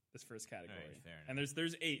first category. All right, fair enough. And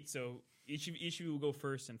there's 8. So each of you will go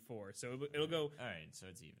first in 4. So it'll go. All right, so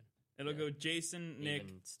it's even. It'll go Jason, Nick,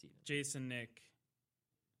 Steven. Jason, Nick,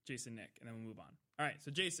 Jason, Nick, and then we'll move on. All right.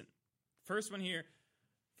 So Jason, first one here,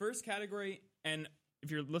 first category, and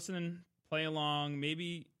if you're listening, play along.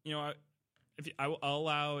 Maybe I'll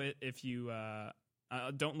allow it if you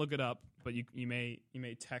don't look it up, but you may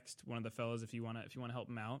text one of the fellas if you want to help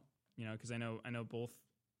them out. Because I know both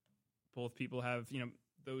people have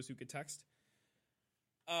those who could text.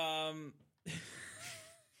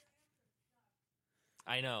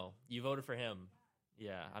 I know you voted for him.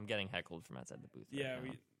 Yeah, I'm getting heckled from outside the booth. Yeah, right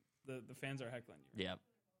now. the fans are heckling you. Yep.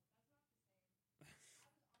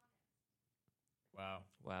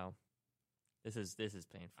 Wow. This is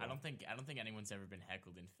painful. I don't think anyone's ever been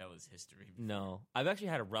heckled in fellas history before. No, I've actually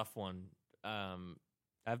had a rough one.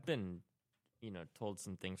 I've been, told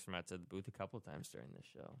some things from outside the booth a couple of times during this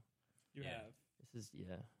show. You have. This is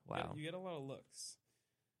wow. You get a lot of looks.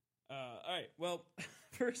 All right. Well,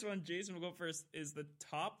 first one, Jason will go first. Is the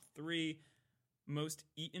top 3 most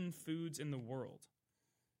eaten foods in the world?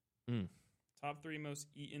 Top 3 most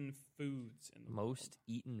eaten foods in the world. Most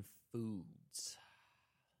eaten foods.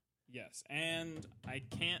 Yes, and I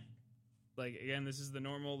can't again. This is the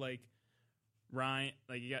normal Ryan.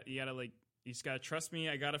 You just gotta trust me.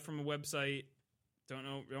 I got it from a website.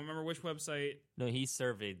 Don't remember which website. No, he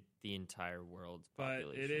surveyed the entire world's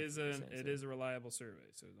population. But it is a reliable survey,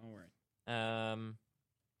 so don't worry.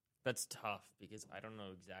 That's tough because I don't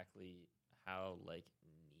know exactly how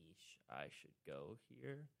niche I should go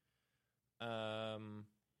here. Oh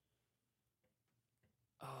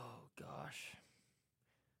gosh,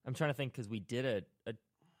 I'm trying to think because we did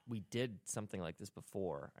we did something like this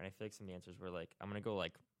before, and I feel like some of the answers were I'm gonna go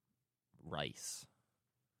rice.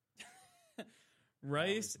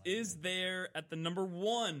 Rice is there at the number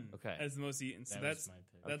 1 okay. as the most eaten. So that's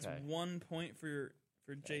 1 point for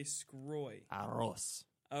Jay Scroy. Arroz.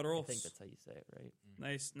 I think that's how you say it, right?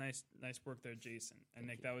 Nice work there, Jason. And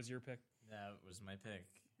Nick, that was your pick. That was my pick.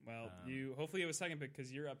 Well, you hopefully have a second pick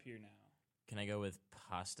because you're up here now. Can I go with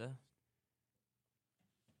pasta?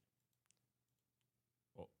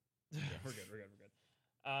 Oh, yeah, we're good.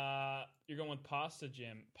 You're going with pasta,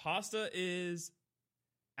 Jim. Pasta is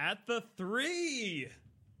at the 3.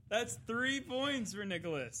 That's 3 points for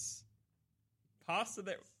Nicholas. Pasta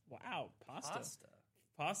there. Wow, pasta.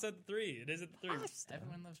 Pasta at the 3. It is at the 3. Pasta.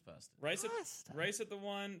 Everyone loves pasta. Rice at the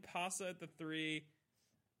 1, pasta at the 3.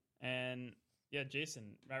 And yeah,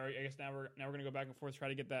 Jason. I guess now we're gonna go back and forth, try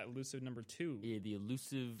to get that elusive number 2. Yeah, the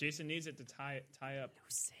elusive. Jason needs it to tie up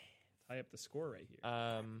the score right here.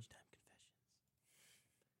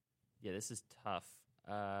 Yeah, this is tough.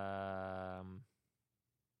 I'm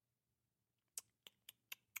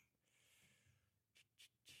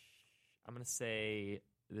gonna say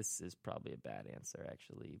this is probably a bad answer,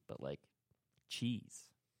 actually, but like cheese.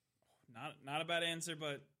 Not a bad answer,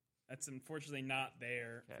 but that's unfortunately not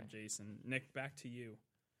there for Jason. Nick, back to you.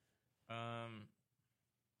 Now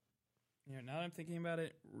that I'm thinking about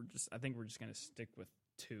it, I think we're just gonna stick with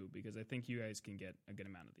 2 because I think you guys can get a good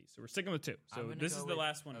amount of these. So we're sticking with 2. So this is the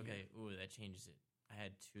last one. Okay. Ooh, that changes it. I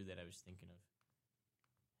had 2 that I was thinking of.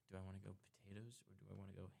 Do I want to go potatoes or do I want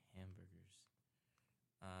to go hamburgers?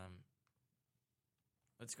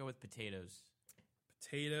 Let's go with potatoes.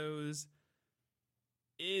 Potatoes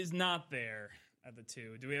is not there at the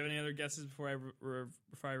 2. Do we have any other guesses before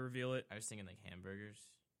I reveal it? I was thinking like hamburgers,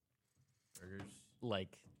 burgers,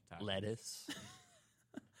 like tacos. Lettuce.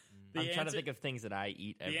 I'm trying to think of things that I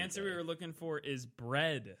eat every day. The answer we were looking for is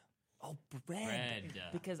bread. Oh, bread.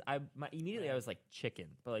 Because immediately I was like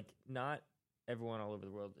chicken, but like not everyone all over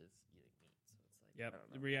the world is eating meat. So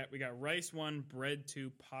it's like, we got rice 1, bread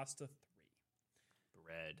 2, pasta 3.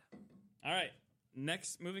 Bread. All right.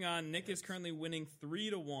 Next, moving on. Nick is currently winning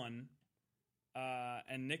 3-1.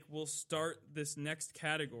 And Nick will start this next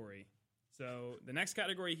category. So the next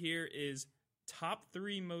category here is top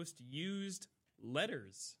 3 most used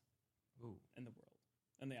letters in the world,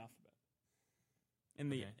 in the alphabet. In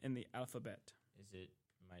the alphabet. Is it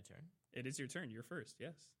my turn? It is your turn. You're first.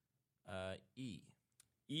 Yes. E.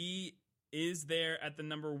 E is there at the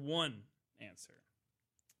number 1 answer.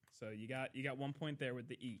 So you got 1 point there with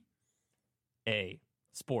the E. A.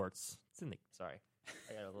 Sports. It's in the. Sorry,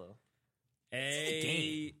 I got a little.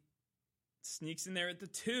 A sneaks in there at the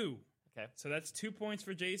 2. Okay. So that's 2 points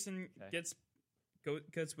for Jason. Okay.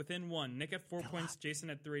 Gets within 1. Nick at 4 points.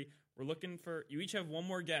 Jason at 3. We're looking for. You each have one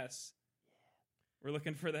more guess. We're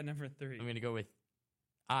looking for that number 3. I'm gonna go with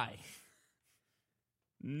I.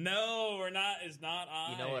 No, we're not. It's not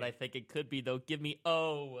I. You know what I think it could be though? Give me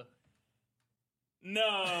O.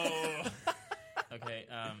 No. Okay.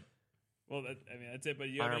 Well, that's it. But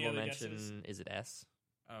you have any other guesses? Is it S?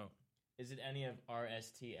 Oh, is it any of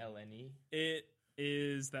RSTLNE? It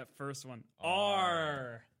is that first one.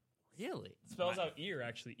 R. Really? Spells out ear,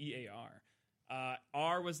 actually. EAR.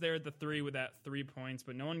 R was there at the 3 with that 3 points,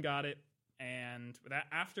 but no one got it. And that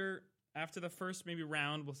after the first maybe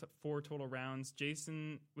round, we'll set 4 total rounds.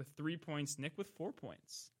 Jason with 3 points, Nick with 4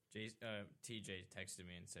 points. TJ texted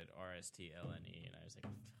me and said RSTLNE, and I was like,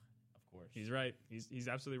 of course. He's right. He's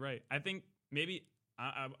absolutely right. I think maybe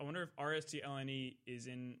I wonder if RSTLNE is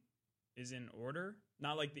in order,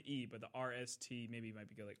 not like the E, but the RST maybe might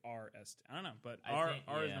be good, like RST. I don't know, but R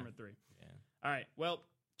is number 3. Yeah. All right. Well,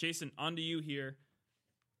 Jason, on to you here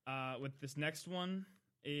with this next one,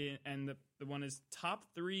 and the one is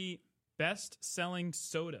top 3 best-selling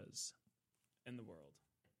sodas in the world.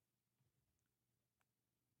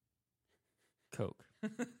 Coke.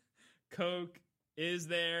 Coke is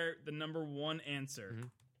there the number 1 answer. Mm-hmm.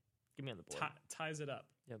 Give me on the board. Ties it up.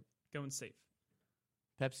 Yep. Going safe.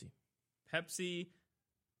 Pepsi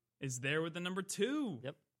is there with the number 2.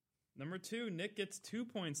 Yep. Number 2, Nick gets 2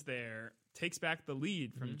 points there. Takes back the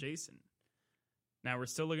lead from Jason. Now we're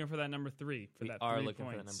still looking for that number 3. We are looking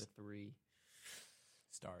for that number 3.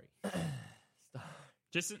 Starry.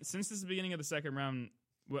 Just since this is the beginning of the second round,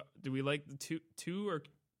 do we like the two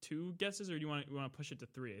guesses, or do you want to push it to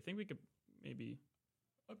 3? I think we could maybe.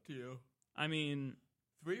 Up to you. I mean,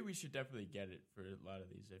 3 we should definitely get it for a lot of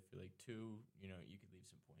these. I feel like 2, you could leave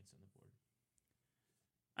some points on the board.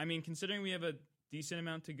 I mean, considering we have a decent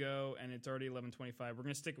amount to go and it's already 11:25, we're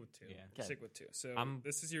gonna stick with 2. Yeah. Okay. Stick with 2. So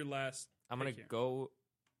this is your last. I'm gonna go.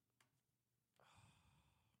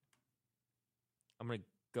 I'm gonna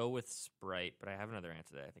go with Sprite, but I have another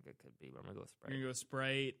answer that I think it could be. But I'm gonna go with Sprite. You're gonna go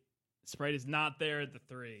Sprite. Sprite is not there at the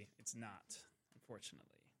 3. It's not,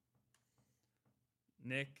 unfortunately.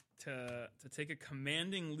 Nick to take a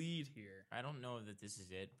commanding lead here. I don't know that this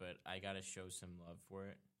is it, but I gotta show some love for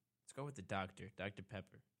it. Let's go with the Dr.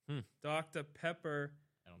 Pepper. Dr. Pepper.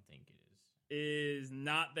 I don't think it is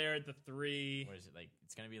not there at the 3. What is it like?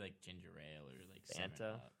 It's gonna be like ginger ale or like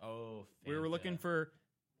Fanta. Oh, Fanta. We were looking for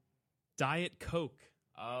Diet Coke.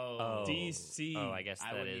 Oh, DC. Oh, I guess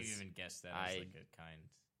I that wouldn't is. even guess that as like a kind.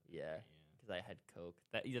 Yeah, because I had Coke.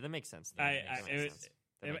 That makes sense.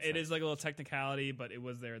 It is like a little technicality, but it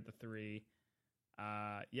was there at the 3.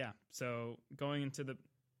 Yeah. So going into the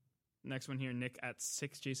next one here, Nick at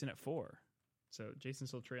 6, Jason at 4. So Jason's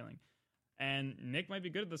still trailing. And Nick might be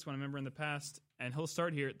good at this one. I remember in the past, and he'll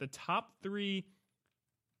start here. The top 3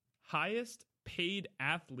 highest paid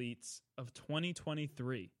athletes of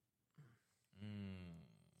 2023.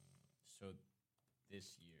 So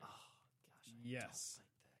this year. Oh gosh. Yes. Don't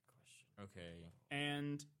like that question. Okay.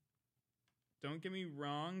 And don't get me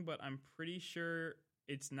wrong, but I'm pretty sure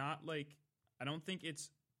it's not like, I don't think it's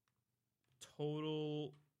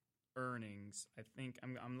total earnings. I think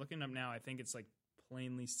I'm looking up now. I think it's like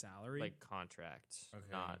plainly salary, like contracts,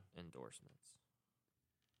 not endorsements.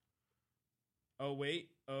 Oh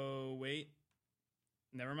wait.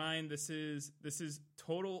 Never mind. This is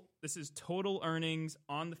total earnings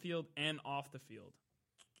on the field and off the field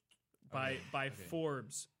by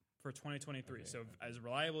Forbes for 2023. So as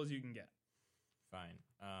reliable as you can get. Fine.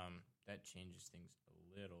 That changes things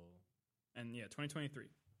a little. And yeah, 2023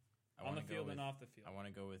 on the field and off the field. I want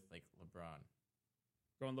to go with like LeBron.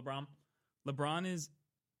 Going LeBron. LeBron is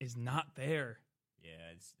not there.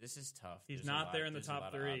 Yeah, this is tough. He's not there in the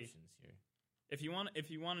top 3. Options here. If you want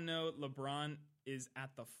to know, LeBron is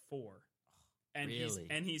at the 4, and really?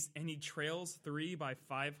 he trails 3 by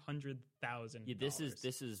 $500,000. Yeah, this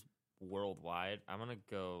is worldwide. I'm gonna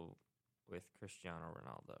go with Cristiano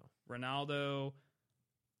Ronaldo. Ronaldo,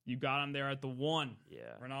 you got him there at the 1.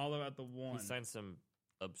 Yeah, Ronaldo at the 1. He signed some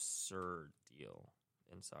absurd deal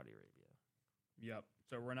in Saudi Arabia. Yep.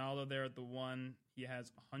 So Ronaldo there at the 1. He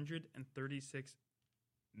has 136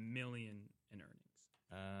 million in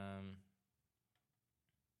earnings.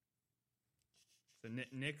 So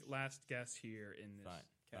Nick, last guess here in this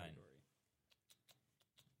category.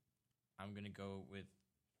 I'm gonna go with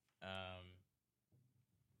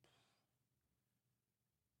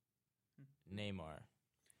Neymar.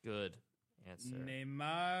 Good answer.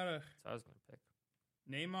 Neymar. That's what I was gonna pick.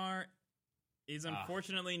 Neymar is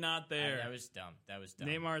unfortunately not there. That was dumb.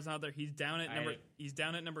 Neymar is not there. He's down at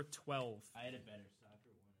number 12. I had a better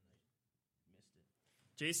soccer one and I missed it.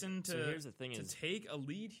 Jason, so here's the thing: to take a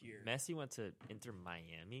lead here. Messi went to Inter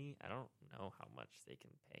Miami. I don't know how much they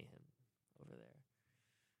can pay him over there.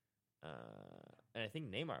 And I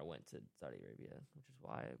think Neymar went to Saudi Arabia, which is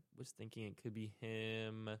why I was thinking it could be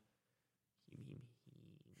him.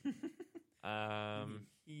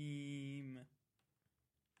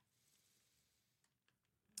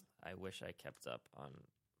 I wish I kept up on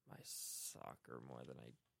my soccer more than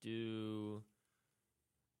I do.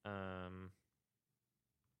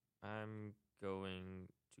 I'm going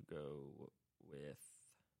to go with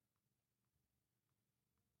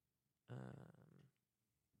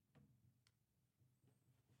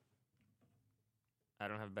I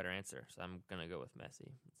don't have a better answer, so I'm gonna go with Messi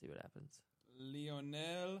and see what happens.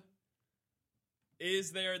 Lionel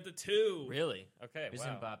is there at the 2. Really? Okay. Is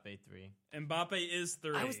Mbappe 3? Mbappe is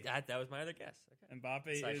 3. That was my other guess. Okay.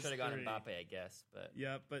 Mbappe so I is should have 3. gone Mbappe, I guess, but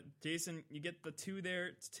yeah. But Jason, you get the 2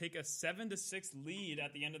 there to take a 7-6 lead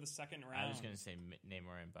at the end of the second round. I was gonna say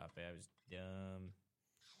Neymar and Mbappe. I was dumb.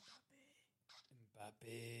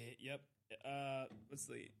 Mbappe. Yep. Let's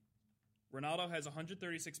see. Ronaldo has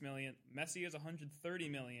 136 million. Messi has 130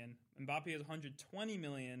 million. Mbappe has 120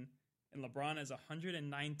 million. And LeBron has 119.5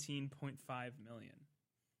 million.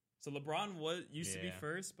 So LeBron used to be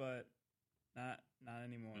first, but not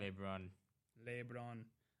anymore. LeBron.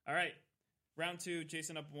 All right. Round 2,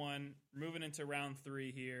 Jason up 1. Moving into round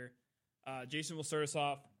 3 here. Jason will start us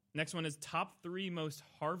off. Next one is top 3 most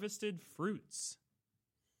harvested fruits.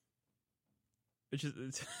 Which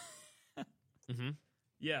is... mm-hmm.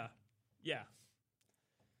 Yeah.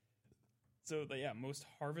 So, most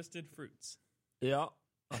harvested fruits. Yeah.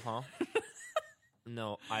 Uh-huh.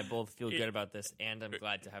 No, I both feel good about this, and I'm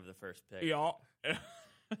glad to have the first pick. Yeah.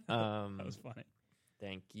 That was funny.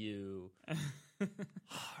 Thank you.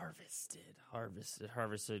 Harvested.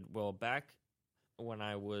 Well, back when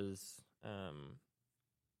I was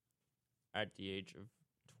at the age of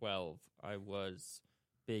 12, I was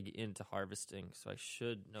big into harvesting, so I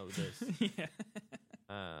should know this. Yeah.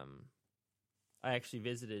 I actually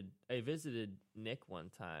visited Nick one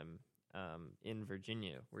time in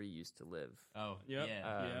Virginia, where he used to live. Oh, yeah.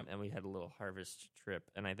 And we had a little harvest trip,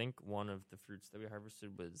 and I think one of the fruits that we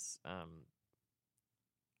harvested was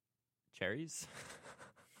cherries.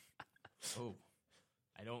 Oh,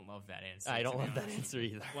 I don't love that answer. I don't love that answer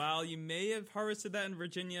either. While you may have harvested that in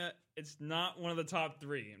Virginia, it's not one of the top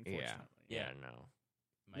 3, unfortunately. Yeah, no.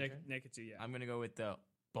 Nick, it's you, yeah. I'm going to go with the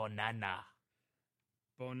banana.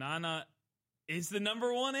 Banana is the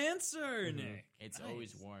number 1 answer, Nick. It's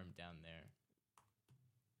always warm down there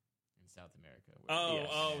in South America.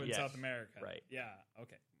 In South America. Right. Yeah,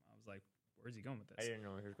 okay. I was like, where's he going with this? I didn't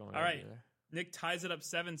know where he was going. All right. Either. Nick ties it up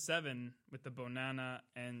 7-7 with the banana,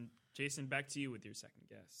 and Jason, back to you with your second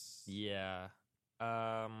guess. Yeah.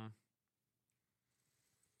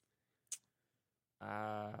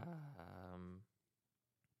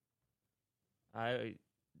 I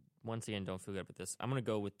once again don't feel good about this. I'm gonna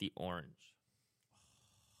go with the orange.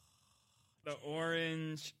 The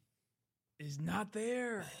orange is not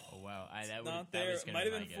there. Oh wow, not there. It might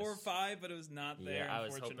have been 4 or 5, but it was not there. Yeah, I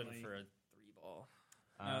was hoping for a 3-ball.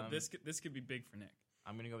 This could be big for Nick.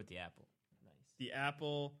 I'm gonna go with the apple. Nice. The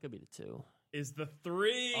apple could be the 2. Is the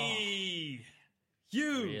 3.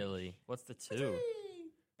 Huge. Really? What's the 2?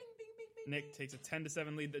 Nick takes a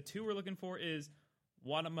 10-7 lead. The 2 we're looking for is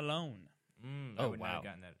watermelon. I would not have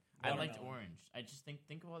gotten that. I liked orange. I just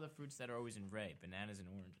think of all the fruits that are always in red, bananas and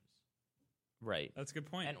oranges. Right. That's a good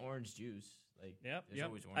point. And orange juice. There's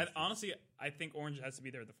always orange juice. Honestly, I think orange has to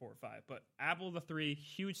be there at the 4 or 5. But apple, the 3,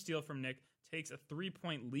 huge steal from Nick, takes a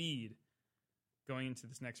 3-point lead going into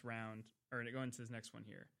this next round, or going into this next one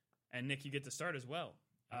here. And Nick, you get to start as well.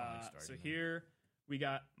 So here we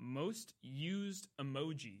got most used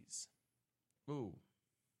emojis. Ooh.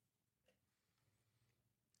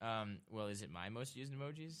 Well, is it my most used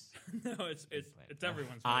emojis? No, it's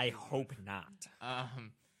everyone's. I hope not.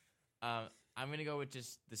 I'm gonna go with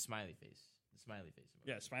just the smiley face. The smiley face emoji.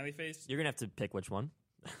 Yeah, smiley face. You're gonna have to pick which one.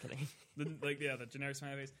 I'm kidding. The generic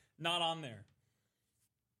smiley face. Not on there.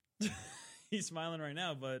 He's smiling right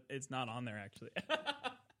now, but it's not on there actually.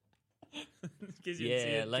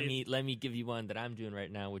 Let me give you one that I'm doing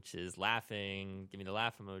right now, which is laughing. Give me the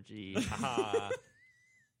laugh emoji. Ha.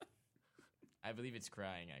 I believe it's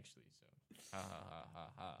crying actually. So ha ha ha ha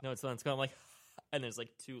ha. No, it's going like, and there's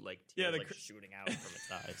 2 tears shooting out from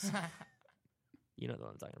its eyes. You know what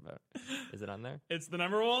I'm talking about. Is it on there? It's the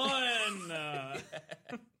number 1.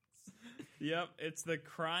 Yep, it's the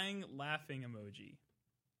crying, laughing emoji.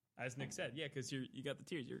 As Nick said, yeah, because you got the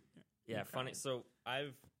tears. You're funny. So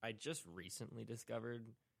I just recently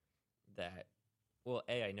discovered that. Well,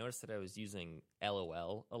 I noticed that I was using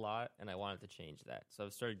LOL a lot, and I wanted to change that. So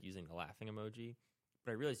I've started using the laughing emoji.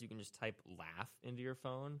 But I realized you can just type laugh into your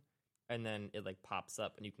phone, and then it pops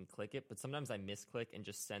up, and you can click it. But sometimes I misclick and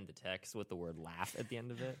just send the text with the word laugh at the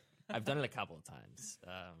end of it. I've done it a couple of times.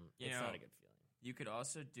 It's not a good feeling. You could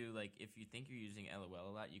also do if you think you're using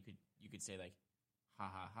LOL a lot, you could say ha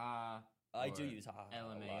ha ha. I do use ha ha ha.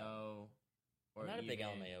 LMAO. I'm not a big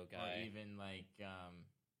LMAO guy. Or even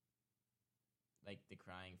the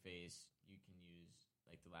crying face, you can use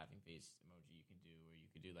the laughing face emoji. You can do, or you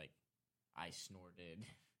could do I snorted.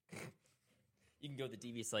 You can go the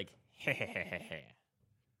devious heh heh heh heh.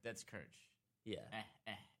 That's Kirch. Yeah.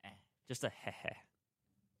 Just a heh heh.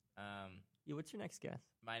 Yeah. What's your next guess?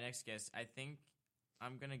 My next guess, I think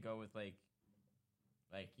I'm gonna go with the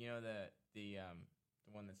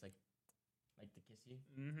one that's the kissy.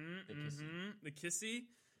 The kissy.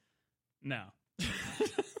 No.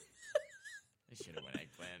 I should have went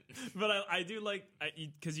eggplant. But I do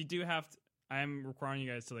because you do have to. I'm requiring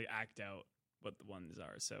you guys to act out what the ones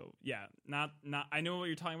are. So yeah, not. I know what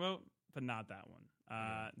you're talking about, but not that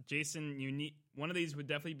one. Jason, you need one of these would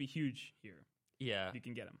definitely be huge here. Yeah, if you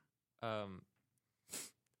can get them.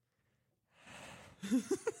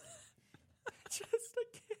 Just a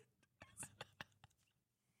kid.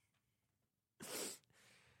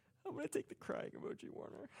 I'm gonna take the crying emoji,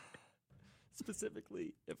 Warner.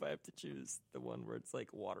 Specifically, if I have to choose the one where it's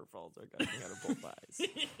waterfalls are gushing out of both eyes.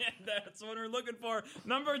 Yeah, that's what we're looking for.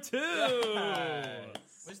 Number 2.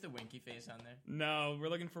 Was the winky face on there? No, we're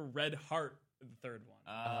looking for red heart, the third one.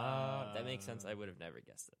 That makes sense. I would have never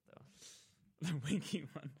guessed it, though. The winky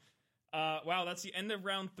one. Wow, that's the end of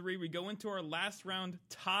round 3. We go into our last round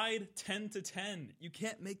tied 10-10. You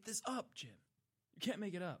can't make this up, Jim. You can't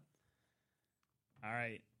make it up. All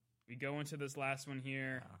right. We go into this last one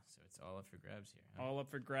here. Oh, so it's all up for grabs here. Huh? All up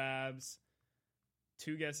for grabs.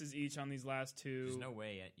 2 guesses each on these last 2. There's no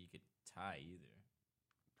way you could tie either.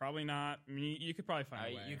 Probably not. I mean, you could probably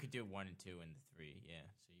find a way. You could do 1 and 2 and the 3. Yeah,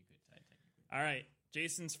 so you could tie technically. All right.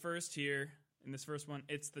 Jason's first here in this first one.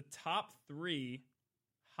 It's the top 3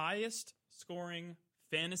 highest scoring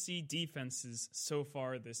fantasy defenses so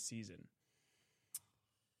far this season.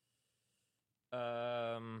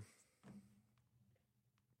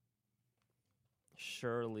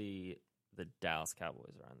 Surely the Dallas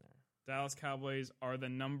Cowboys are on there. Dallas Cowboys are the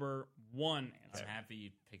number 1 answer. I'm happy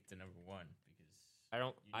you picked the number 1 because you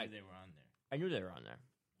knew they were on there. I knew they were on there.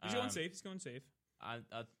 He's going safe. He's going safe.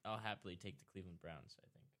 I'll happily take the Cleveland Browns, I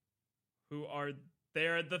think. Who are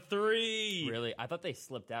there at the 3? Really? I thought they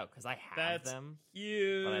slipped out because I have them.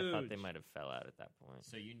 Huge. But I thought they might have fell out at that point.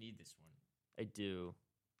 So you need this one. I do.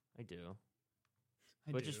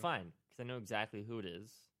 Which is fine because I know exactly who it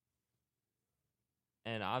is.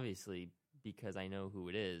 And obviously, because I know who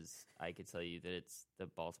it is, I could tell you that it's the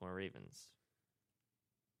Baltimore Ravens.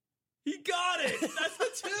 He got it! That's the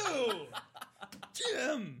 2!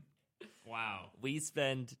 Jim! Wow. We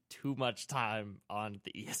spend too much time on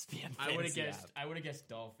the ESPN I would have fantasy guessed. app. I would have guessed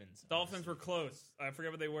Dolphins. Dolphins were close. I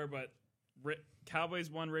forget what they were, but Cowboys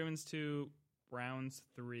 1, Ravens 2, Browns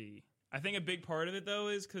 3. I think a big part of it though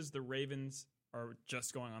is because the Ravens are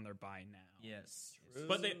just going on their bye now. Yes.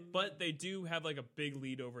 But they do have like a big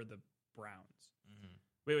lead over the Browns. Mm-hmm.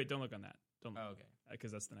 Wait, don't look on that. Don't look. Oh, okay.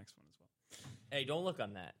 Because that's the next one as well. Hey, don't look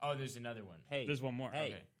on that. Oh, there's another one. Hey, there's one more.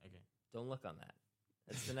 Hey, okay. Don't look on that.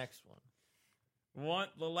 That's the next one.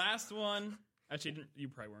 The last one. Actually, you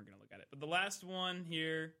probably weren't going to look at it, but the last one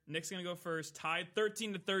here. Nick's going to go first. Tied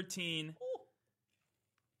 13-13.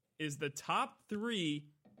 Is the top 3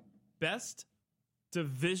 best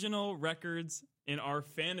divisional records in our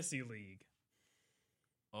fantasy league.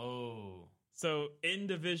 Oh. So in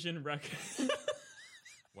division records.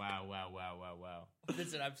 Wow.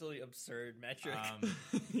 That's an absolutely absurd metric.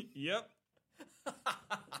 Yep.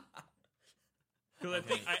 Because I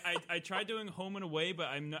think I tried doing home and away, but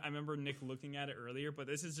I remember Nick looking at it earlier. But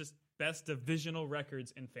this is just best divisional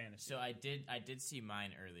records in fantasy. So I did see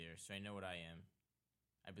mine earlier, so I know what I am.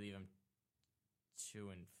 I believe I'm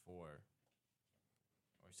 2-4, or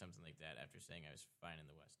something like that. After saying I was fine in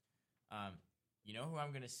the West, you know who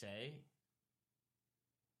I'm gonna say?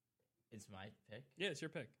 It's my pick. Yeah, it's your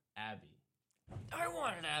pick. Abby. I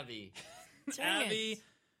wanted Abby. Abby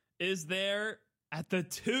is there at the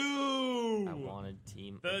 2. I wanted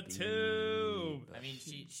team the Abib. 2. I mean,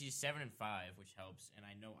 she's 7-5, which helps, and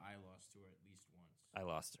I know I lost to her at least once. I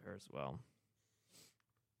lost to her as well.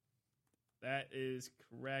 That is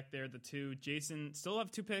correct. There, the 2. Jason still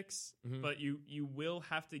have 2 picks, but you will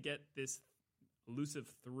have to get this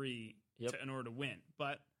elusive 3 in order to win.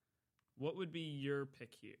 But what would be your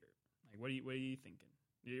pick here? Like, what are you thinking?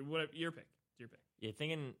 Your pick. Your pick. Yeah,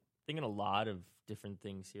 thinking a lot of different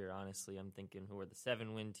things here. Honestly, I'm thinking who are the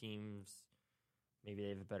 7-win teams. Maybe they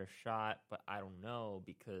have a better shot, but I don't know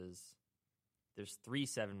because there's 3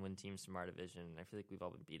 7-win teams from our division. I feel like we've all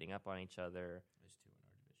been beating up on each other. There's 2 in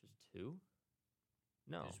our division. There's 2?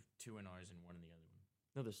 No. There's 2 in ours and 1 in the other one.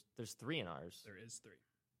 No, there's 3 in ours. There is 3.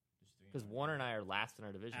 Because Warner and I are last in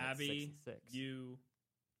our division. Abby, at 6-6. you,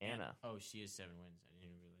 Anna. Oh, she has 7 wins. I didn't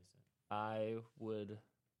even realize that. I would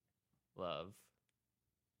love.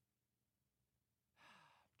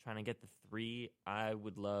 Trying to get the 3. I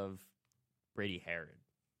would love Brady Harrod.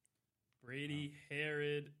 Brady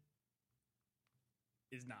Harrod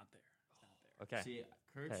is not there. It's not there. Okay. See,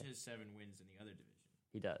 Kurtz has 7 wins in the other division.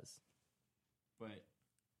 He does. But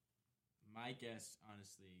my guess,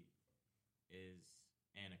 honestly, is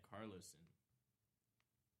Anna Carlson.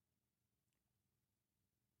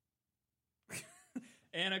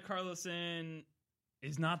 Anna Carlson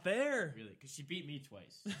is not there. Really? Because she beat me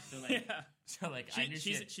twice. So like, I knew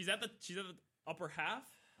she's at the upper half.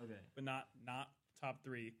 Okay. But not top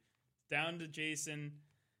 3. Down to Jason.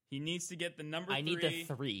 He needs to get the number 3. I need the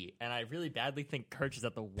 3, and I really badly think Kirch is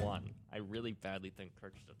at the 1. I really badly think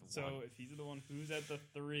Kirch is at the 1. So if he's the one who's at the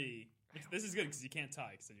 3, this is good because you can't tie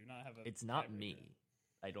because you do not have a. It's not me.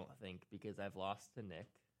 I don't think because I've lost to Nick.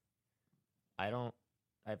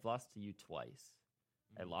 I've lost to you twice.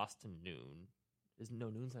 I lost to Noon.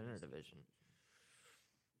 Noon's not in our division.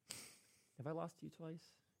 Have I lost to you twice?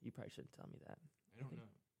 You probably shouldn't tell me that. I don't know.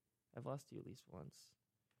 I've lost to you at least once.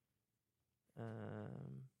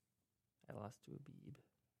 I lost to Abib.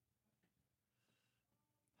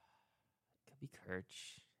 It could be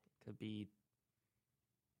Kirch. It could be.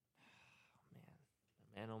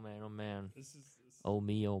 Oh man. This is oh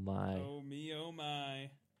me, oh my. Oh me, oh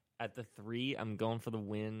my. At the 3, I'm going for the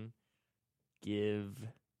win. Give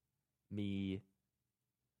me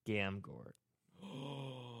Gamgort.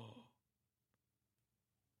 Wow.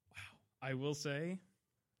 I will say,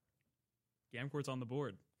 Gamgort's on the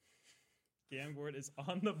board. Gamgort is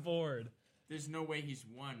on the board. There's no way he's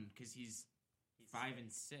won because he's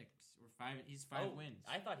 5-6 or 5. He's 5 wins.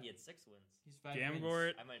 I thought he had 6 wins. He's 5 Gamgort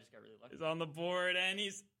wins. I might just got really lucky. is on the board and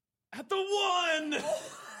he's at the 1.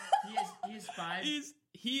 He is 5.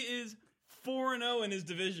 He is 4-0 in his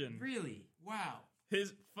division. Really? Wow.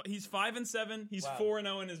 He's 5-7. He's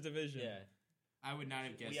 4-0 in his division. Yeah. I would not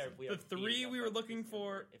have guessed. The 3 we were looking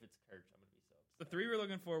for. If it's Kirch, I'm gonna be so upset. The 3 we were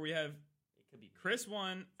looking for. We have It could be Chris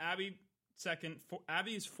 1, Abby 2nd.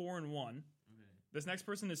 Abby is 4-1. Okay. This next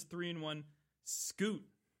person is 3-1. Scoot.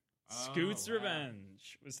 Oh, Scoot's wow.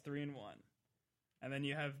 Revenge was 3-1. And then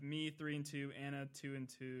you have me 3-2, Anna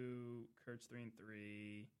 2-2, Kurtz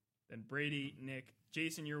 3-3. Then Brady, Nick,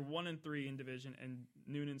 Jason, you're 1-3 in division, and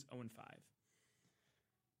Noonan's 0-5.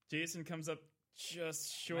 Jason comes up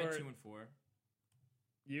just Am I short. 2 and 4.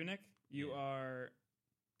 You, Nick? You are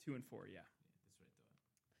 2 and 4, yeah. That's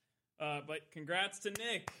what I thought. But congrats to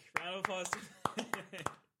Nick. Round of applause.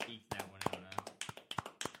 Eke that one out.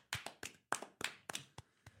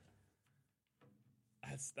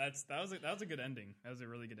 That was a good ending. That was a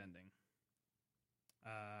really good ending.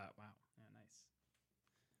 Wow. Yeah, nice.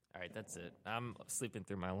 All right, that's it. I'm sleeping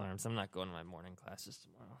through my alarms. I'm not going to my morning classes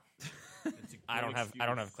tomorrow. I don't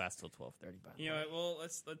have class till 12:30. By the way, You know what? Well,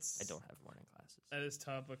 let's. I don't have morning classes. That is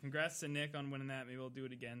tough, but congrats to Nick on winning that. Maybe we'll do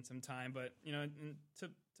it again sometime. But you know,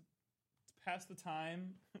 to pass the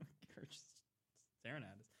time, Kurt's staring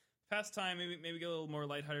at us. Pass time, maybe get a little more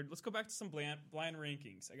lighthearted. Let's go back to some blind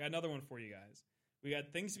rankings. I got another one for you guys. We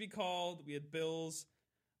got things to be called. We had bills.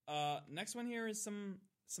 Next one here is some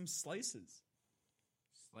slices.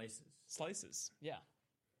 Slices. Yeah.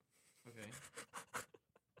 Okay.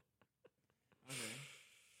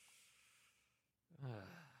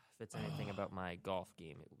 If it's anything about my golf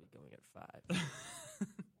game, it will be going at 5.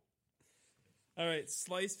 All right,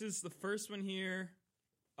 slices. The first one here.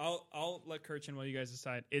 I'll let Kirchen while you guys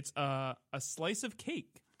decide. It's a slice of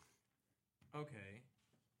cake. Okay.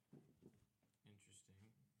 Interesting.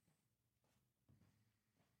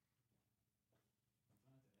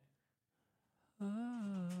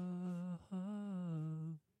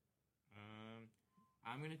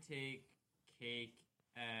 I'm gonna take cake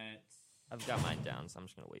at. I've got mine down, so I'm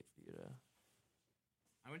just gonna wait for you to.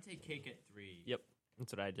 I'm gonna take cake at 3. Yep,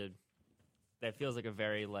 that's what I did. That feels like a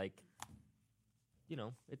very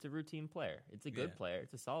it's a routine player. It's a good player.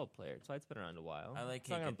 It's a solid player. So it's been around a while. I like it's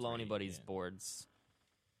cake not gonna at blow 3, anybody's boards,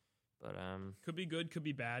 but Could be good, could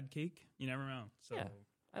be bad cake. You never know. So yeah,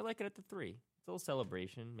 I like it at the 3. It's a little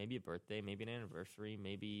celebration, maybe a birthday, maybe an anniversary,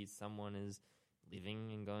 maybe someone is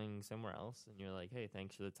leaving and going somewhere else, and you're like, hey,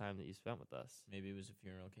 thanks for the time that you spent with us. Maybe it was a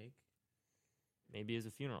funeral cake. Maybe it was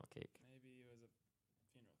a funeral cake. Maybe it was a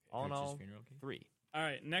funeral cake. All in all, funeral cake? 3. All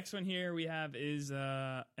right, next one here we have is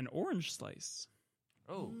an orange slice.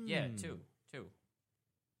 Oh, yeah, 2.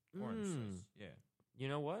 Orange slice. Yeah. You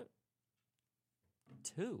know what?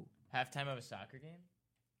 2. Halftime of a soccer game?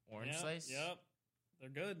 Orange slice? Yep. They're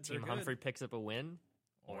good. Team Humphrey picks up a win.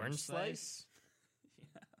 Orange slice?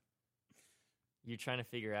 Yeah. You trying to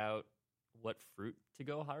figure out what fruit to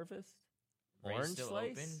go harvest? Orange still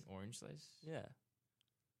slice? Open? Orange slice? Yeah.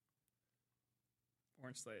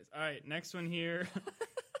 Orange slice. All right, next one here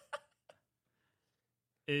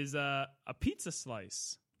is a pizza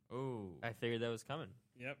slice. Oh. I figured that was coming.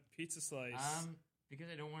 Yep, pizza slice. Because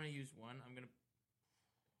I don't want to use one, I'm gonna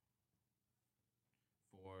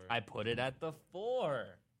 4. I put it at the 4.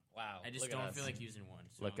 Wow. I just don't feel like using one.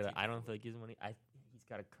 So Look at it. I don't feel like using one. He's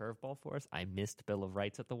got a curveball for us. I missed Bill of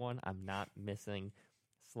Rights at the 1. I'm not missing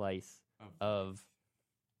slice of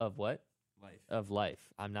what? Life. Of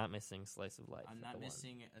life. I'm not missing slice of life. I'm not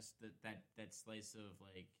missing that slice of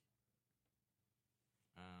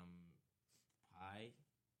pie.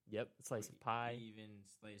 Yep, slice of pie. Even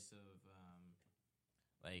slice of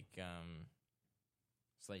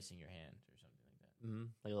slicing your hand or something like that. Mm-hmm.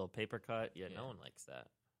 Like a little paper cut. Yeah, no one likes that.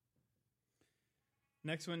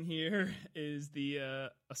 Next one here is a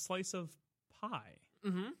slice of pie.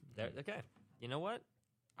 Mm-hmm. Okay. You know what?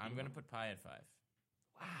 I'm gonna put pie at 5.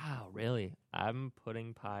 Wow, really? I'm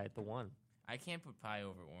putting pie at the 1. I can't put pie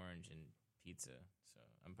over orange and pizza, so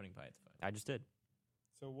I'm putting pie at the 5. I just did.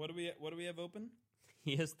 So what do we have open?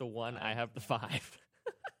 He is the 1. I have the 5.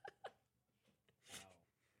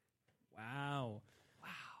 Wow.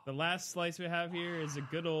 The last slice we have here is a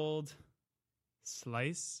good old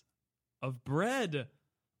slice of bread.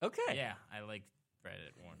 Okay. Yeah, I like bread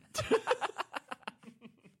at 1.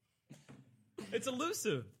 It's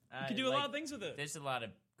elusive. You can do a lot of things with it. There's a lot of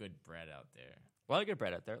good bread out there. A lot of good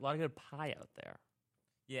bread out there. A lot of good pie out there.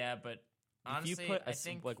 Yeah, but honestly, if you put I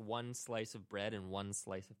think one slice of bread and one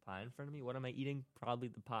slice of pie in front of me, what am I eating? Probably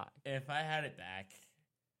the pie. If I had it back,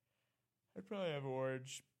 I'd probably have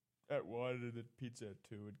orange at 1 and then pizza at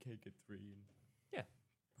 2 and cake at 3 and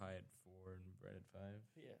pie at 4 and bread at 5.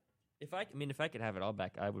 Yeah. If I could have it all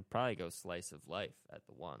back, I would probably go slice of life at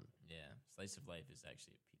the 1. Yeah, slice of life is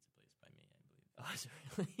actually a pizza place by me, I believe. Oh, is it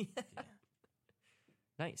really? Yeah.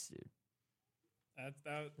 Nice, dude.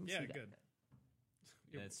 Yeah, good.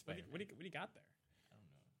 Yeah, it's what do you got there? I don't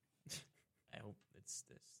know. I hope it's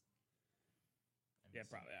this. Yeah,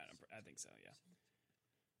 probably. I think so. Yeah.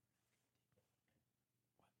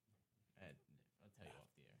 I'll tell you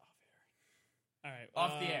off the air. All right.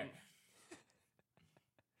 Off the air.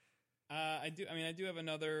 I do have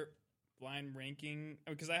another blind ranking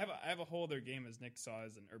because I have a whole other game, as Nick saw,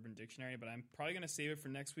 as an Urban Dictionary, but I'm probably gonna save it for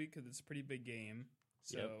next week because it's a pretty big game.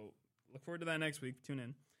 So look forward to that next week. Tune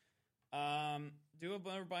in. Do a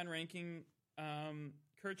blind ranking.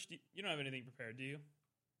 Kirch, you don't have anything prepared, do you?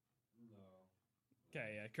 No.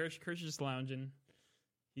 Okay, yeah. Kirch is just lounging.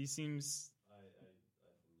 He seems.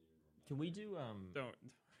 Can we do Don't.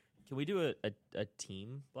 Can we do a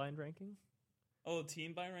team blind ranking? Oh, a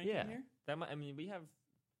team blind ranking here? That might. I mean, we have.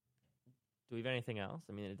 Do we have anything else?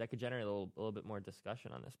 I mean, that could generate a little bit more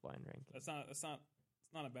discussion on this blind ranking. It's not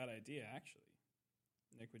a bad idea, actually.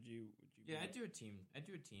 Nick, would you? Yeah, I'd do a team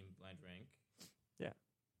blind rank. Yeah,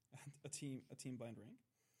 a team blind rank.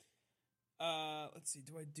 Let's see.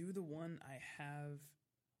 Do I do the one I have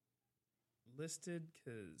listed?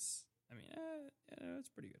 Because I mean, it's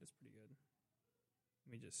pretty good. It's pretty good.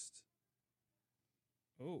 Let me just.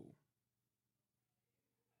 Oh.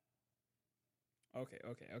 Okay.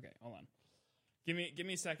 Hold on. Give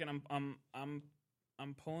me a second.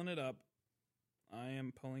 I'm pulling it up. I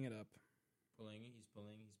am pulling it up. He's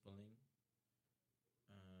pulling.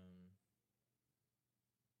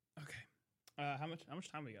 Okay. How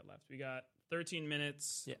much time we got left? We got 13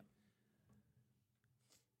 minutes. Yeah.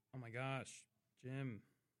 Oh my gosh, Jim.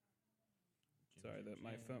 Sorry that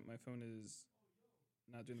my phone is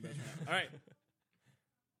not doing the best right now. All right.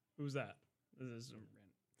 Who's that? This is some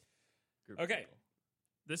random. Okay.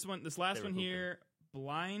 This last one here,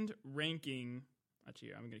 blind ranking.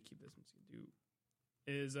 Actually, I'm gonna keep this. I'm just gonna do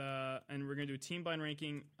and we're gonna do a team blind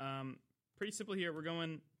ranking. Pretty simple here. We're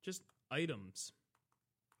going just items.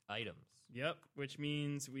 Yep, which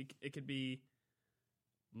means it could be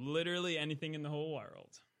literally anything in the whole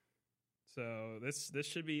world. So this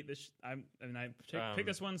should be this. I pick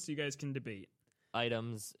us one so you guys can debate.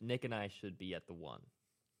 Items. Nick and I should be at the 1.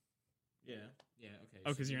 Yeah. Okay. Oh,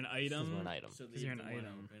 because you're an item. Because we're an item. So you're an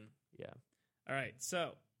item. Open. Yeah. All right.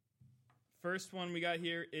 So first one we got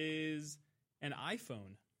here is an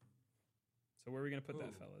iPhone. So where are we gonna put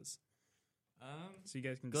that, fellas? So you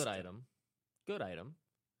guys can. Good item.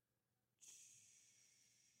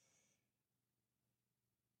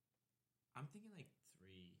 I'm thinking like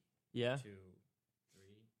 3. Yeah. 2, 3.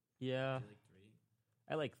 Yeah. Like 3.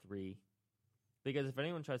 I like 3. Because if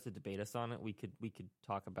anyone tries to debate us on it, we could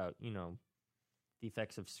talk about, the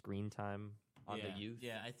effects of screen time on the youth.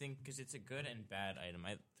 Yeah, I think because it's a good and bad item.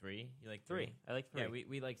 3. You like 3? 3. I like 3. Yeah,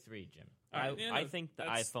 we like 3, Jim. I think the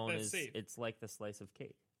iPhone is safe. It's like the slice of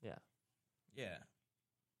cake. Yeah. Yeah.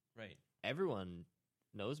 Right. Everyone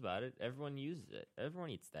knows about it. Everyone uses it. Everyone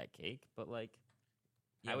eats that cake. But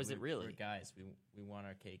how is it really? We're guys. We want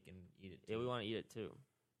our cake and eat it too. Yeah, we want to eat it too.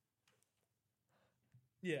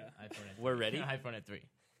 Yeah. iPhone at 3. We're ready? iPhone at 3.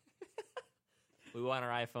 We want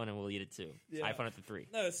our iPhone and we'll eat it too. Yeah. iPhone at the 3.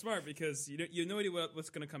 No, it's smart because you have no idea what's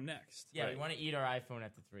going to come next. Yeah, right. We want to eat our iPhone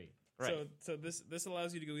at the 3. Right. So this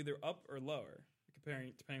allows you to go either up or lower,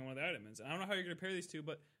 depending on what the item is. And I don't know how you're going to pair these two,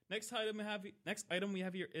 but next item we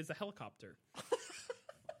have here is a helicopter.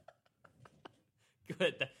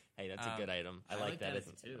 Good. Hey, that's a good item. I like that. As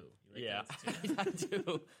a 2. Yeah, I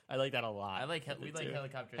do. I like that a lot. We like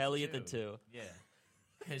helicopter. Heli at the 2. Yeah,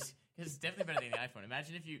 because it's definitely better than the iPhone.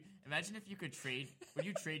 Imagine if you could trade. Would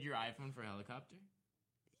you trade your iPhone for a helicopter?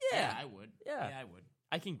 Yeah, I would. Yeah, I would.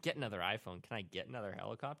 I can get another iPhone. Can I get another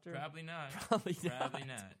helicopter? Probably not. Probably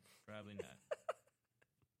not.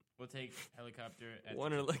 We'll take helicopter.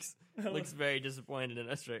 Warner looks very disappointed in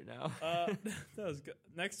us right now. That was good.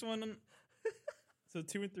 Next one. So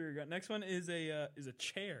 2 and 3 are gone. Next one is a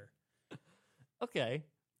chair. Okay.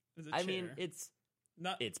 I mean, it's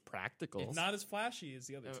practical. It's not as flashy as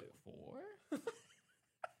the other 2. 4?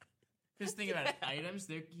 Just think about it. Items.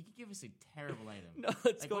 He could give us a terrible item. No,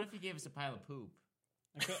 let's go. What if he gave us a pile of poop?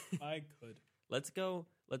 I could. Let's go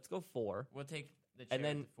 4. We'll take the chair. And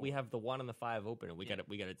then we have the 1 and the 5 open, and we got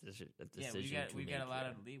a decision. Yeah, we got a lot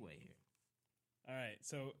of leeway here. All right,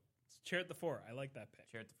 so chair at the 4. I like that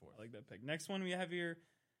pick. Chair at the 4. I like that pick. Next one we have here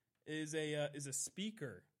is a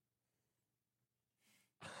speaker.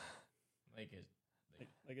 Like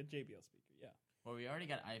a JBL speaker, yeah. Well, we already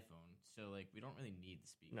got iPhone, so we don't really need the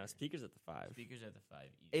speaker. No, speakers at the 5. Speakers at the 5.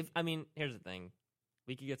 Here's the thing,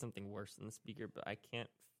 we could get something worse than the speaker, but I can't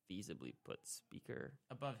feasibly put speaker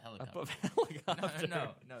above helicopter.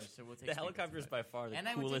 No. So we'll take the helicopter is by far the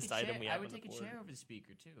coolest item we have. I would take a chair over the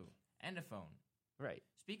speaker too, and a phone. Right.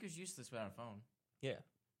 Speaker's useless without a phone. Yeah.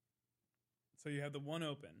 So you have the 1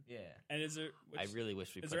 open. Yeah. And is there? I really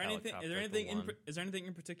wish we. Is there anything? Is there anything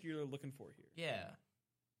in particular you're looking for here? Yeah.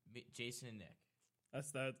 Jason and Nick.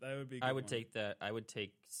 That would be. I would take that. I would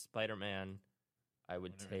take Spider-Man. I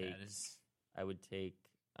would take. This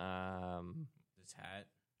hat.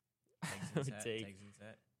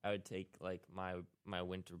 I would take my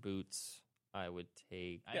winter boots. I would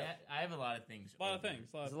take. I have a lot of things.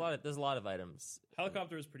 There's a lot of items.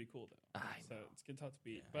 Helicopter is pretty cool though. So it's good tough to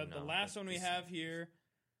beat. Yeah, but the last one we have here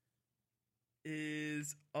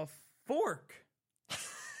is a fork.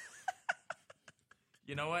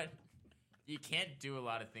 You know what? You can't do a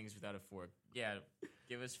lot of things without a fork. Yeah,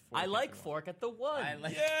 give us fork. I like fork at the one.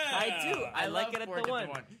 I do. I like it at the one.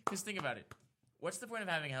 Just think about it. What's the point of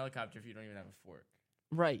having a helicopter if you don't even have a fork?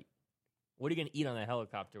 Right. What are you going to eat on a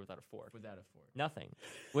helicopter without a fork? Without a fork. Nothing.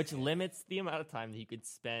 Which limits the amount of time that you could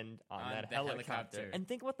spend on that helicopter. And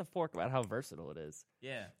think about the fork, about how versatile it is.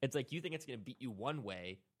 Yeah. It's like you think it's going to beat you one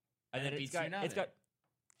way, and then it's got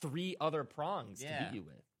 3 other prongs to beat you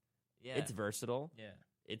with. Yeah. It's versatile. Yeah.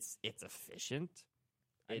 It's efficient.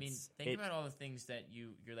 I mean, think about all the things that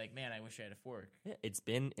you're like, man, I wish I had a fork. Yeah, it's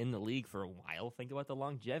been in the league for a while. Think about the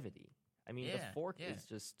longevity. I mean, the fork is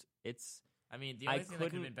just, it's... I mean, the only thing that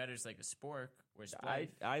could have been better is like a spork or a splice.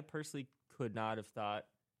 I personally could not have thought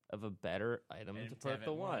of a better item to put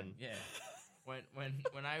the one. Yeah.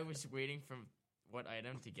 When I was waiting for what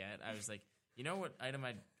item to get, I was like, you know what item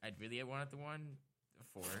I'd really want at the one? A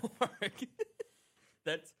fork.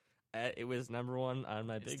 That's it was number one on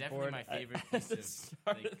my big board. It's definitely my favorite piece of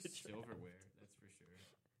silverware. That's for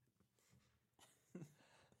sure.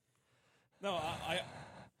 No,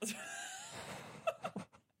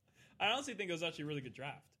 I honestly think it was actually a really good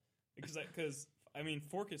draft because I mean,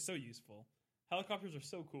 fork is so useful. Helicopters are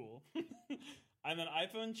so cool. I'm an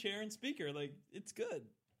iPhone chair and speaker. Like, it's good.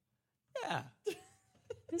 Yeah,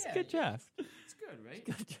 it's a good draft. It's good, right?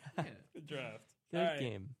 Good draft. Yeah. Good draft. Good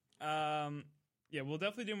game. Yeah, we'll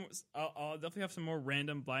definitely do. I'll definitely have some more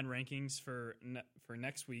random blind rankings for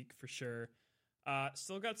next week for sure.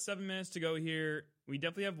 Still got 7 minutes to go here. We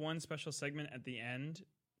definitely have one special segment at the end.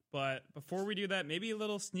 But before we do that, maybe a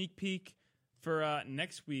little sneak peek for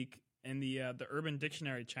next week in the Urban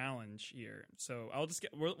Dictionary Challenge here. So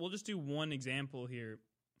we'll just do one example here,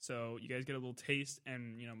 so you guys get a little taste,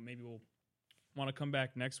 and maybe we'll want to come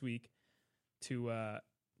back next week to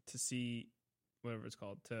see whatever it's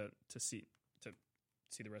called to see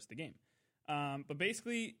the rest of the game. But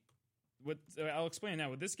basically, I'll explain now.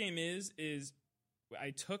 What this game is I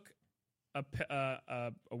took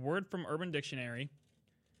a word from Urban Dictionary,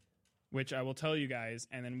 which I will tell you guys,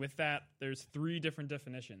 and then with that, there's 3 different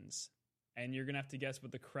definitions, and you're going to have to guess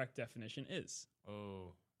what the correct definition is.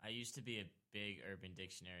 Oh, I used to be a big Urban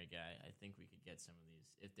Dictionary guy. I think we could get some of these,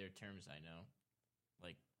 if they're terms I know.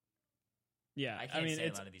 Like, yeah, I can't say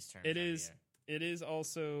a lot of these terms. It is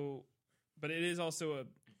also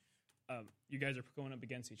a you guys are going up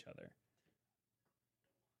against each other.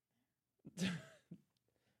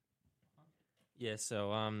 Yeah,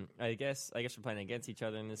 so I guess we're playing against each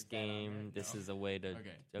other in this game. This is a way to.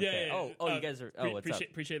 Okay. Yeah. Oh, you guys are. Oh, what's up?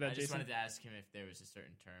 Appreciate that, Jason. I just wanted to ask him if there was a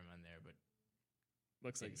certain term on there, but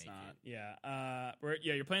looks like it's not. Yeah.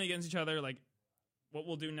 You're playing against each other. Like, what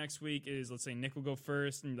we'll do next week is, let's say Nick will go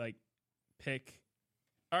first and like pick.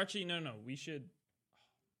 Actually, no. We should.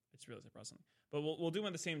 It's realized I brought something, but we'll do them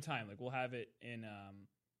at the same time. Like, we'll have it in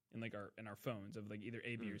our phones of like either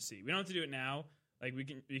A, B, or C. We don't have to do it now. Like, we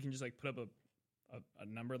can just like put up a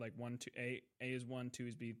number like 1, 2, A is 1, 2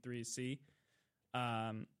 is B, 3 is C.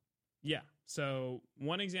 Yeah. So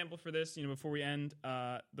one example for this, before we end,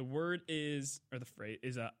 the word is, or the phrase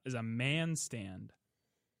is a man stand.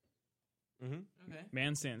 Mm-hmm. Okay.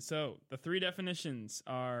 Man stand. So the 3 definitions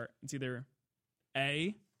are: it's either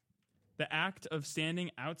A, the act of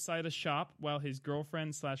standing outside a shop while his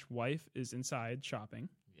girlfriend/wife is inside shopping.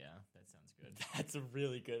 Yeah, that sounds good. That's a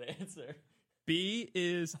really good answer. B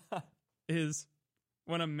is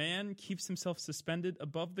when a man keeps himself suspended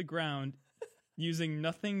above the ground using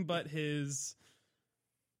nothing but his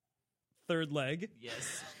third leg.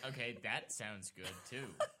 Yes. Okay, that sounds good too.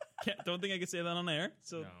 Don't think I can say that on air.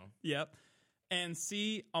 So, no. Yep. And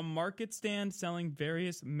C, a market stand selling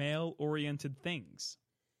various male-oriented things.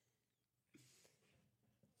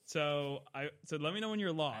 So let me know when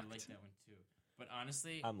you're locked. I like that one too. But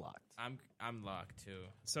honestly, I'm locked. I'm locked too.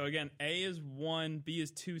 So again, A is 1, B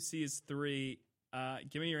is 2, C is 3.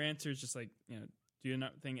 Give me your answers. Just like, do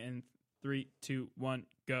nothing in 3, 2, 1,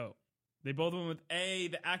 go. They both went with A,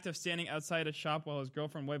 the act of standing outside a shop while his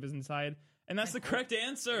girlfriend wife is inside, and that's the correct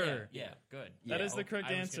answer. Yeah, good. That is the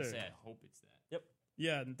correct answer. I hope it's that. Yep.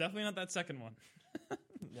 Yeah, definitely not that second one.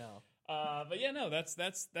 No. But yeah, no, that's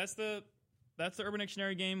the Urban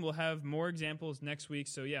Dictionary game. We'll have more examples next week.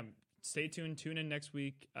 So yeah, stay tuned. Tune in next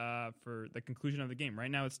week for the conclusion of the game.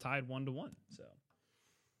 Right now, it's tied 1-1. So,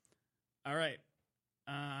 all right.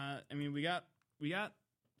 I mean, we got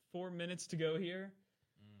 4 minutes to go here.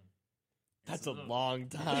 That's a long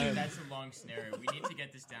time. That's a long scenario. We need to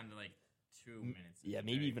get this down to like 2 minutes. Yeah,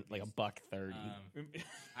 maybe even like $1.30.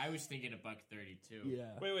 I was thinking $1.30 too.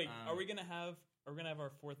 Yeah. Wait. Are we gonna have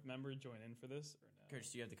our fourth member join in for this or no? Curtis,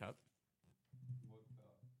 do you have the cup? What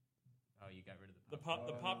cup? Oh, you got rid of the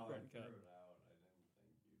popcorn cup.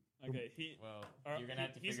 Okay, you're gonna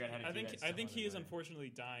have to figure out how to do that. I think he is unfortunately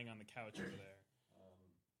dying on the couch over there.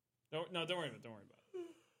 Don't worry about it. Don't worry about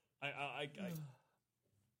it.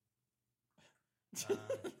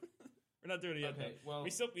 We're not doing it yet. Okay, well, we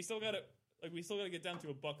still got to get down to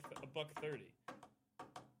 $1.30.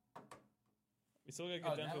 We still got to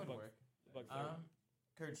get down to $1.30.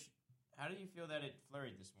 Kurtz, how do you feel that it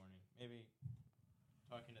flurried this morning? Maybe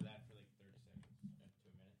talking to that for like 30 seconds to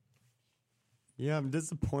a minute. Yeah, I'm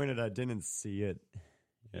disappointed I didn't see it.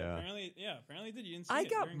 Yeah. Apparently did. You didn't see I it.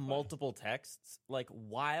 got multiple texts like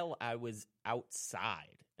while I was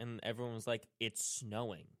outside, and everyone was like, "It's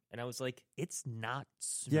snowing," and I was like, "It's not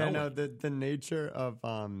snowing." Yeah, no, the nature of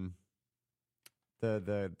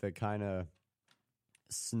the kind of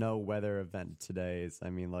snow weather event today is, I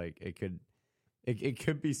mean, like it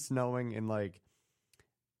could be snowing in like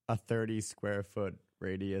a 30 square foot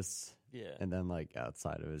radius. Yeah. And then, like,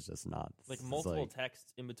 outside of it is just not. Like, multiple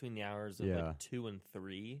texts in between the hours of, like, 2 and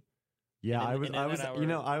 3. Yeah, I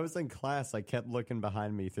was in class. I kept looking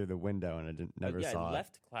behind me through the window, and I never saw it. I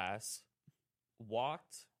left class,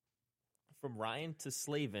 walked from Ryan to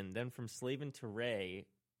Slavin, then from Slavin to Ray,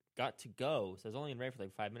 got to go. So I was only in Ray for,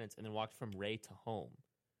 like, 5 minutes, and then walked from Ray to home.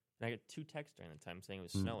 And I got 2 texts during the time saying it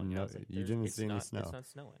was snowing. No, like, you didn't see any snow. It's not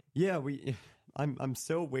snowing. Yeah, I'm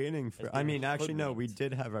still waiting for. I mean, actually, no. We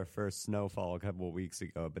did have our first snowfall a couple of weeks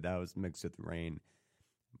ago, but that was mixed with rain.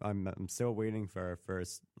 I'm still waiting for our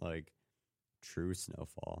first like true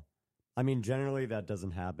snowfall. I mean, generally that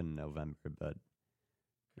doesn't happen in November, but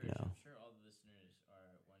you know. I'm sure all the listeners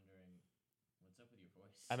are wondering what's up with your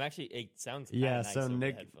voice. I'm actually. It sounds nice so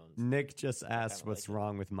Nick just asked what's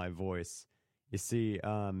wrong with my voice. You see,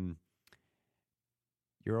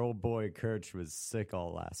 your old boy Kirch was sick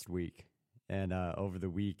all last week, and over the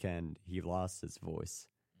weekend he lost his voice,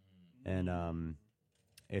 and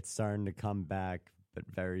it's starting to come back, but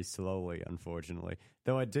very slowly, unfortunately.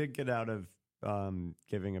 Though I did get out of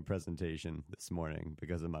giving a presentation this morning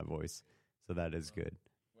because of my voice, so that is good.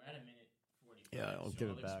 We're at a minute 45. Yeah, I'll give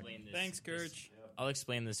it back. Thanks, Kirch. I'll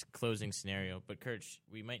explain this closing scenario, but Kirch,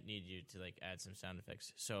 we might need you to like add some sound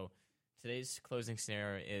effects. So today's closing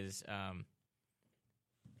scenario is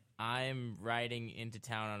I'm riding into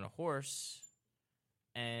town on a horse,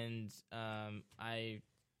 and I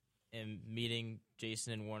am meeting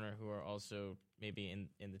Jason and Warner, who are also maybe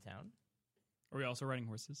in the town. Are we also riding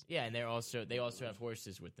horses? Yeah, and they also have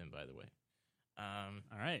horses with them, by the way.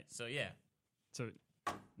 All right. So yeah. So.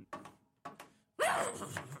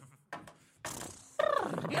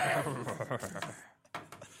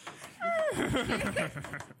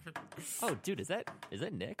 Oh, dude, is that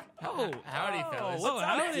Nick? Oh, howdy, fellas. Whoa,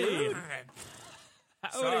 howdy.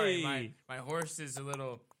 Sorry, my horse is a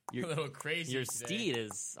little crazy. Your today. steed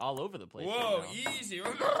is all over the place. Whoa, easy,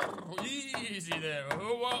 easy there.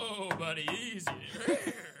 Whoa, buddy, easy.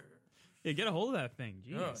 Yeah, get a hold of that thing.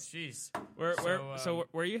 Jeez. Oh, jeez.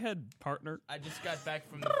 Where you head, partner? I just got back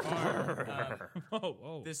from the farm.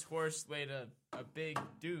 Whoa. This horse laid a big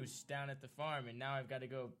deuce down at the farm, and now I've got to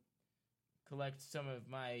go collect some of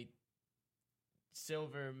my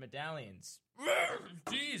silver medallions.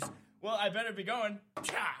 Jeez. Well, I better be going.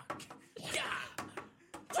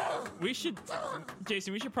 We should,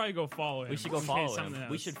 Jason. We should probably go follow him. We should go follow him.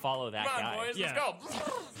 We should follow that guy. Come on, boys. Yeah. Let's go.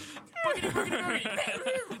 Boogity, boogity,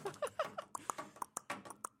 boogity.